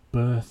 years, with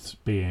births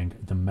being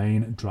the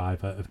main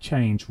driver of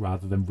change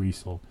rather than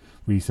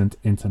recent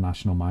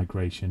international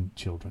migration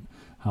children.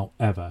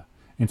 However,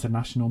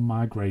 international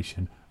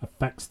migration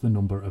affects the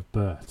number of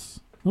births.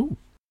 Ooh,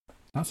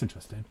 that's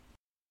interesting.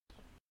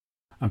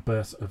 And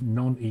births of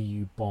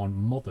non-EU born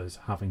mothers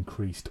have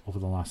increased over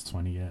the last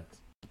 20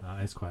 years.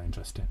 That is quite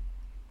interesting.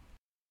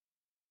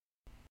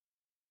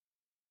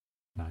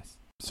 Nice.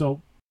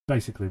 So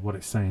basically what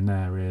it's saying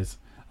there is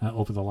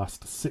over the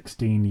last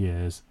 16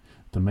 years,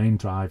 the main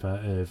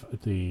driver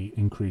of the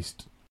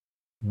increased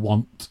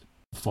want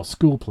for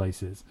school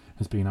places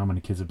has been how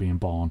many kids are being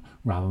born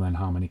rather than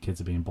how many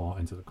kids are being brought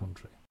into the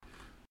country.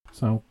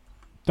 So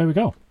there we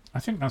go. I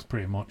think that's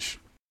pretty much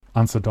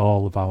answered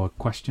all of our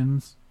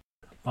questions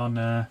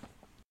on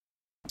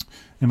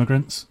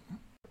immigrants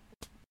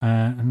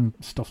and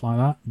stuff like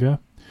that. Yeah,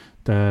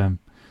 there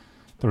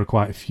are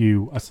quite a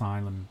few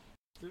asylum.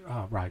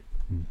 Oh, right.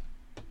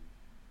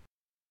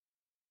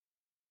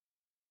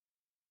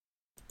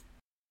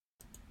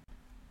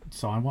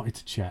 So I wanted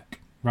to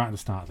check right at the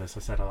start of this. I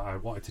said I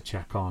wanted to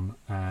check on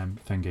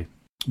thingy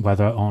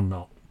whether or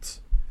not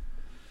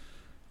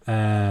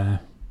I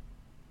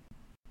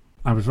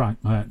was right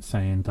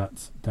saying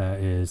that there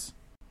is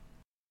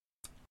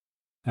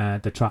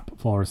the trap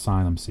for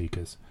asylum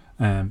seekers.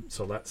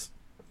 So let's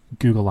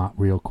Google that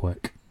real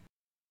quick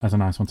as a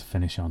nice one to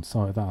finish on.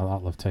 So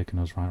that'll have taken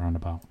us right around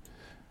about.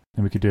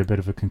 Then we could do a bit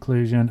of a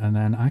conclusion, and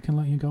then I can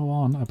let you go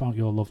on about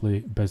your lovely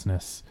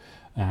business.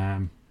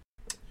 Do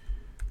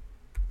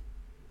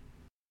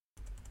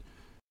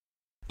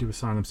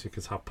asylum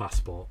seekers have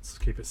passports?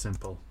 Keep it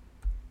simple.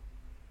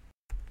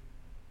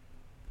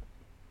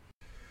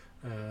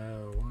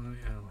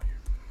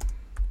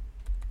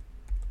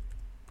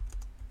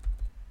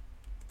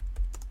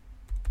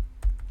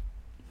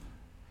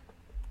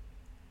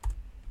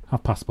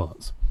 Have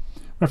passports.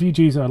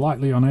 Refugees are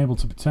likely unable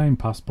to obtain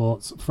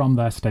passports from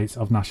their states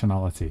of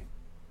nationality.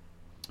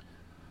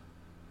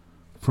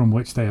 from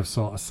which they have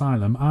sought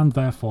asylum and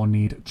therefore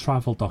need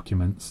travel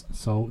documents,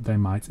 so they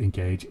might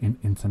engage in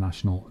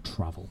international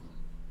travel.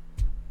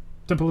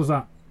 Simple as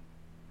that.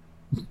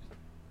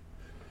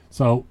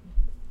 So,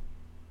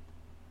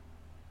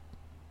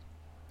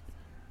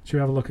 should we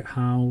have a look at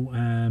how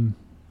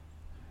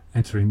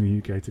entering the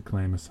UK to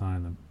claim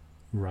asylum?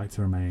 Right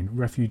to remain.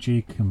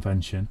 Refugee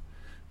Convention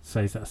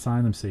says that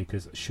asylum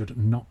seekers should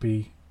not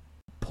be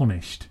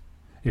punished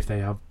if they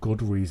have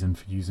good reason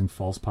for using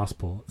false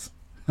passports.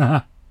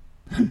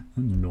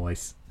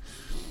 Nice.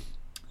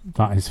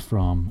 That is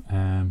from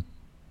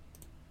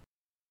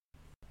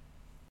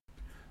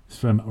it's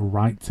from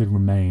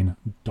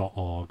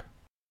righttoremain.org.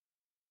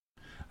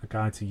 A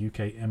guide to UK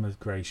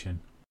immigration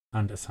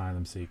and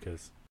asylum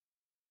seekers.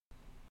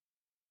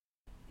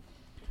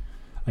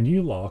 A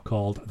new law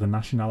called the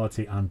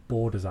Nationality and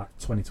Borders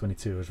Act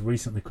 2022 has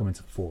recently come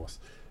into force.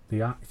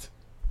 The Act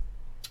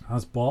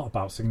has brought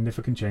about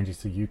significant changes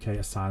to the UK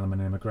asylum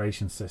and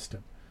immigration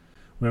system.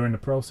 We're in the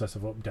process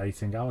of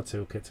updating our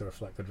toolkit to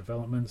reflect the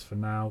developments. For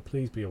now,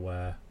 please be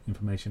aware,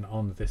 information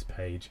on this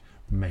page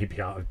may be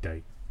out of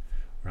date.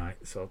 Right,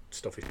 so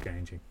stuff is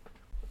changing.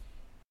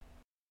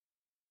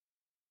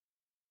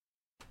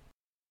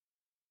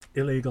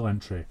 Illegal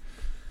entry.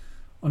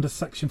 Under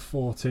Section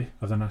 40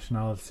 of the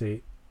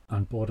Nationality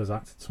and Borders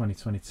Act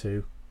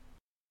 2022,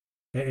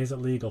 it is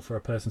illegal for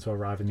a person to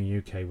arrive in the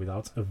UK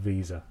without a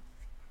visa.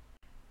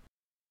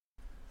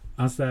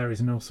 As there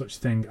is no such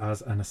thing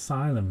as an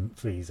asylum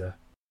visa,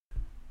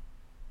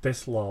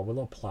 this law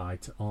will apply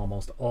to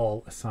almost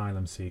all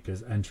asylum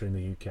seekers entering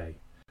the UK.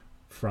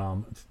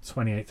 From the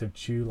 28th of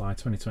July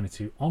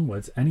 2022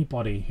 onwards,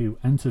 anybody who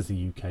enters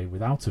the UK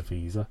without a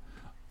visa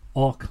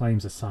or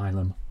claims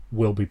asylum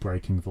will be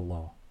breaking the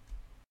law.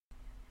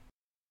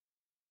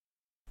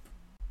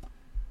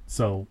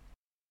 So,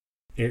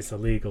 it's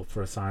illegal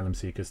for asylum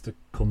seekers to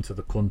come to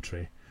the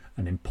country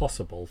and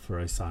impossible for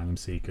asylum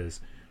seekers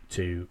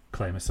to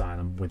claim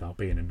asylum without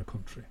being in the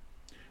country.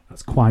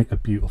 That's quite a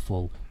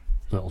beautiful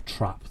little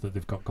trap that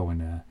they've got going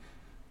there.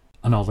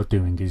 And all they're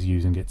doing is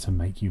using it to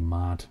make you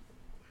mad.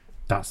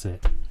 That's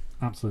it.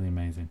 Absolutely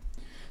amazing.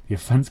 The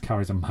offence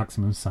carries a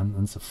maximum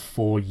sentence of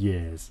 4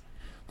 years.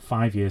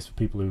 5 years for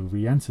people who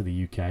re-enter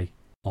the UK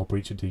or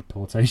breach a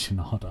deportation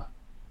order.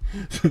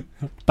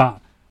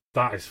 That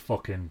is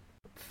fucking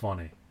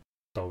funny.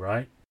 Though,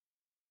 right?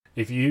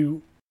 If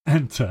you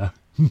enter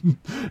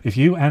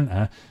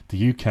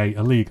the UK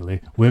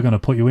illegally, we're going to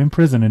put you in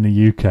prison in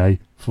the UK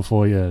for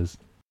 4 years.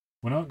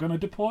 We're not going to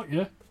deport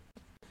you.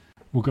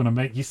 We're going to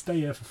make you stay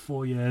here for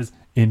 4 years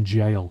in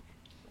jail.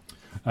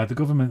 The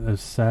government has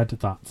said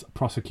that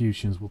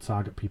prosecutions will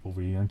target people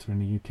re-entering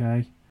the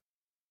UK.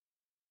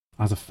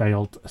 As a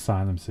failed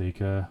asylum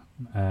seeker,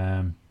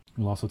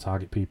 will also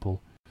target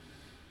people.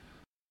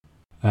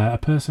 A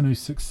person who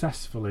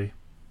successfully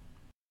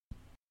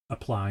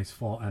applies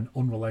for an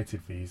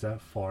unrelated visa,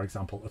 for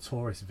example a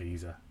tourist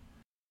visa,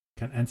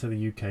 can enter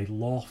the UK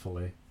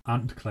lawfully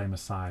and claim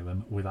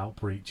asylum without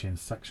breaching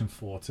Section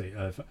 40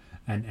 of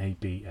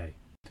NABA.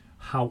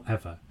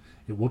 However,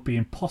 it would be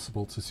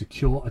impossible to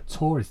secure a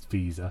tourist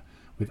visa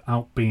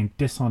without being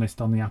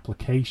dishonest on the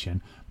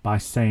application by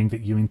saying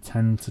that you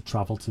intend to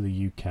travel to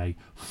the UK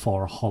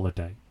for a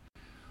holiday,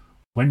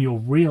 when your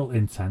real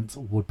intent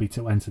would be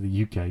to enter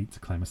the UK to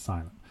claim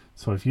asylum.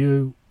 So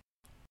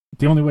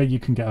the only way you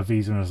can get a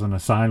visa as an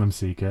asylum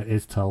seeker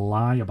is to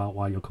lie about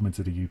why you're coming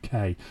to the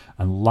UK,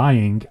 and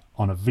lying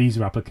on a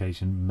visa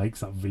application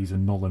makes that visa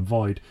null and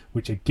void,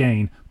 which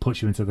again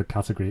puts you into the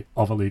category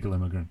of illegal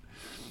immigrant.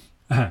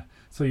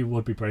 So you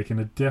would be breaking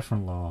a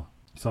different law.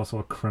 It's also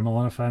a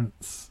criminal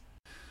offence.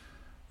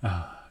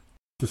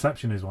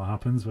 Deception is what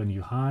happens when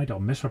you hide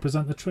or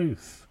misrepresent the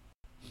truth.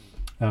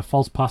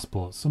 False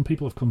passports. Some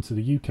people have come to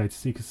the UK to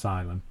seek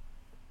asylum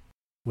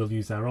will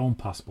use their own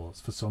passports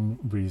for some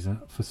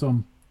reason. For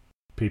some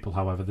people,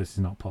 however, this is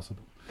not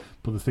possible.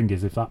 But the thing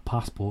is, if that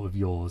passport of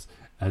yours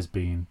has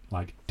been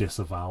like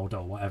disavowed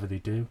or whatever they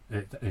do,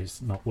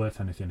 it's not worth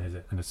anything, is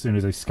it? And as soon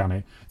as they scan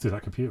it to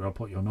that computer or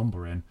put your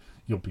number in,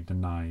 you'll be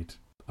denied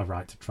a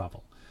right to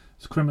travel.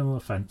 It's a criminal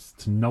offence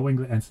to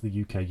knowingly enter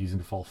the UK using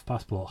a false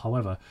passport.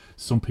 However,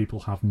 some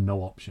people have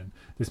no option.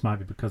 This might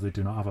be because they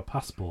do not have a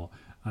passport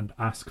and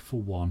ask for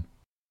one.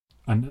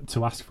 And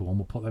to ask for one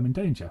will put them in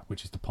danger,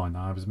 which is the point that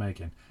I was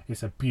making.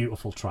 It's a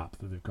beautiful trap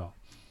that they've got.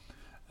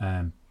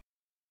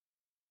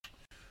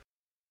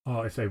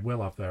 If they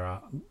will have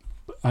their...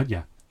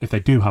 if they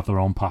do have their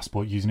own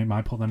passport, using it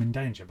might put them in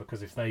danger,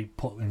 because if they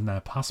put in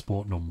their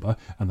passport number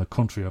and the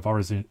country of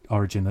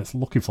origin that's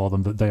looking for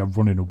them that they are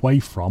running away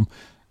from,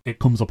 it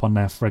comes up on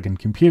their friggin'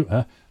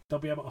 computer, they'll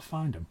be able to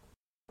find them.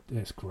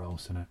 It's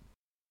gross, isn't it?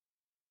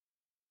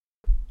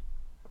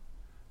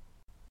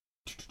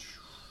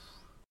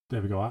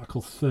 There we go.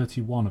 Article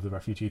 31 of the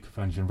Refugee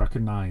Convention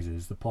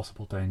recognises the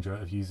possible danger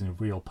of using a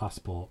real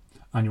passport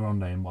and your own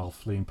name while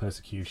fleeing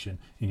persecution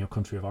in your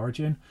country of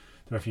origin.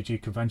 The Refugee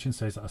Convention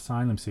says that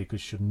asylum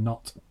seekers should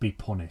not be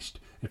punished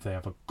if they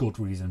have a good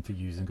reason for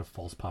using a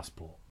false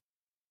passport.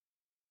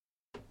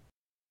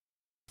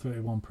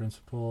 31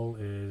 principle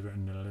is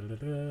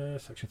written.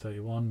 Section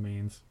 31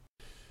 means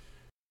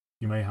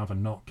you may have a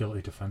not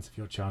guilty defence if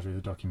you're charged with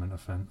a document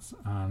offence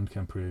and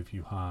can prove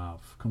you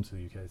have come to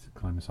the UK to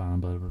claim asylum,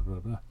 blah, blah, blah,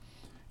 blah.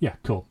 Yeah,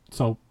 cool.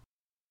 So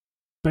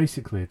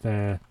basically, if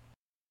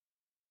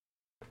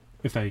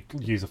they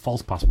use a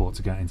false passport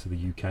to get into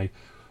the UK,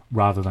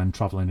 rather than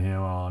travelling here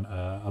on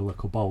a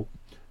local boat,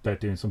 they're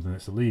doing something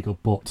that's illegal,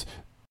 but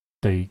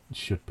they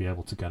should be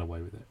able to get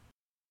away with it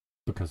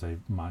because they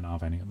might not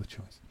have any other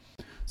choice.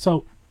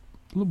 So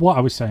what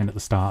I was saying at the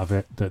start of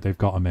it, that they've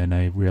got them in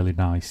a really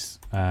nice,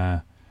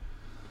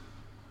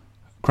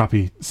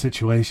 crappy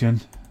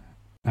situation,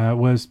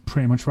 was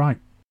pretty much right.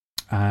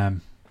 Yeah,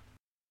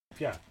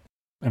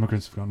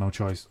 immigrants have got no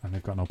choice and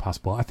they've got no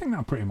passport. I think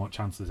that pretty much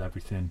answers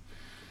everything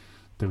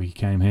that we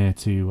came here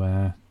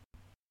to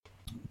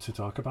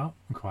talk about.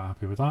 I'm quite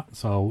happy with that.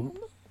 So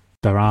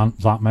there aren't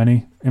that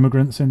many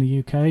immigrants in the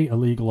UK,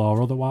 illegal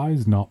or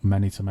otherwise, not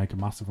many to make a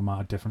massive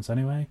amount of difference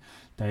anyway.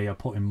 They are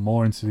putting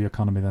more into the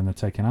economy than they're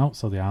taking out,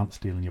 so they aren't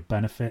stealing your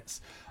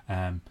benefits.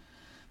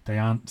 They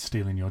aren't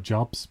stealing your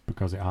jobs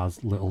because it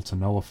has little to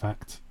no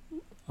effect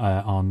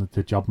on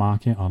the job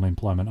market, on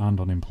employment and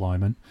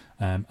unemployment.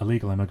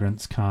 Illegal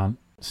immigrants can't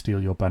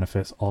steal your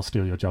benefits or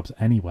steal your jobs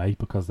anyway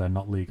because they're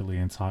not legally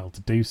entitled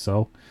to do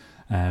so.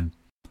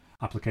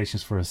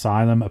 Applications for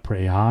asylum are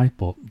pretty high,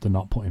 but they're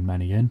not putting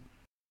many in.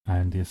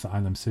 And the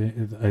asylum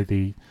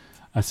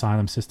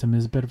system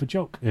is a bit of a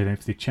joke. And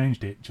if they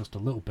changed it just a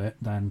little bit,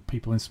 then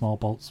people in small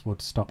boats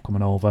would stop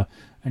coming over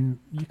and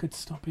you could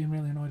stop being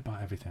really annoyed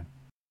about everything.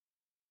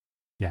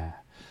 Yeah,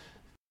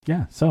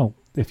 so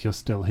if you're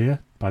still here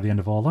by the end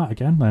of all that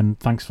again, then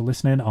thanks for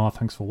listening or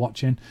thanks for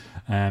watching.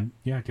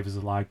 Give us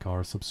a like or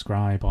a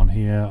subscribe on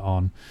here.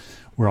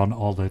 We're on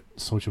all the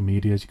social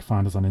medias. You can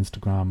find us on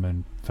Instagram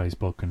and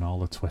Facebook and all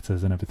the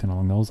Twitters and everything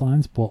along those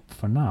lines. But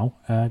for now,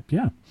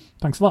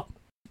 thanks a lot.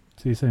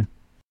 See you soon.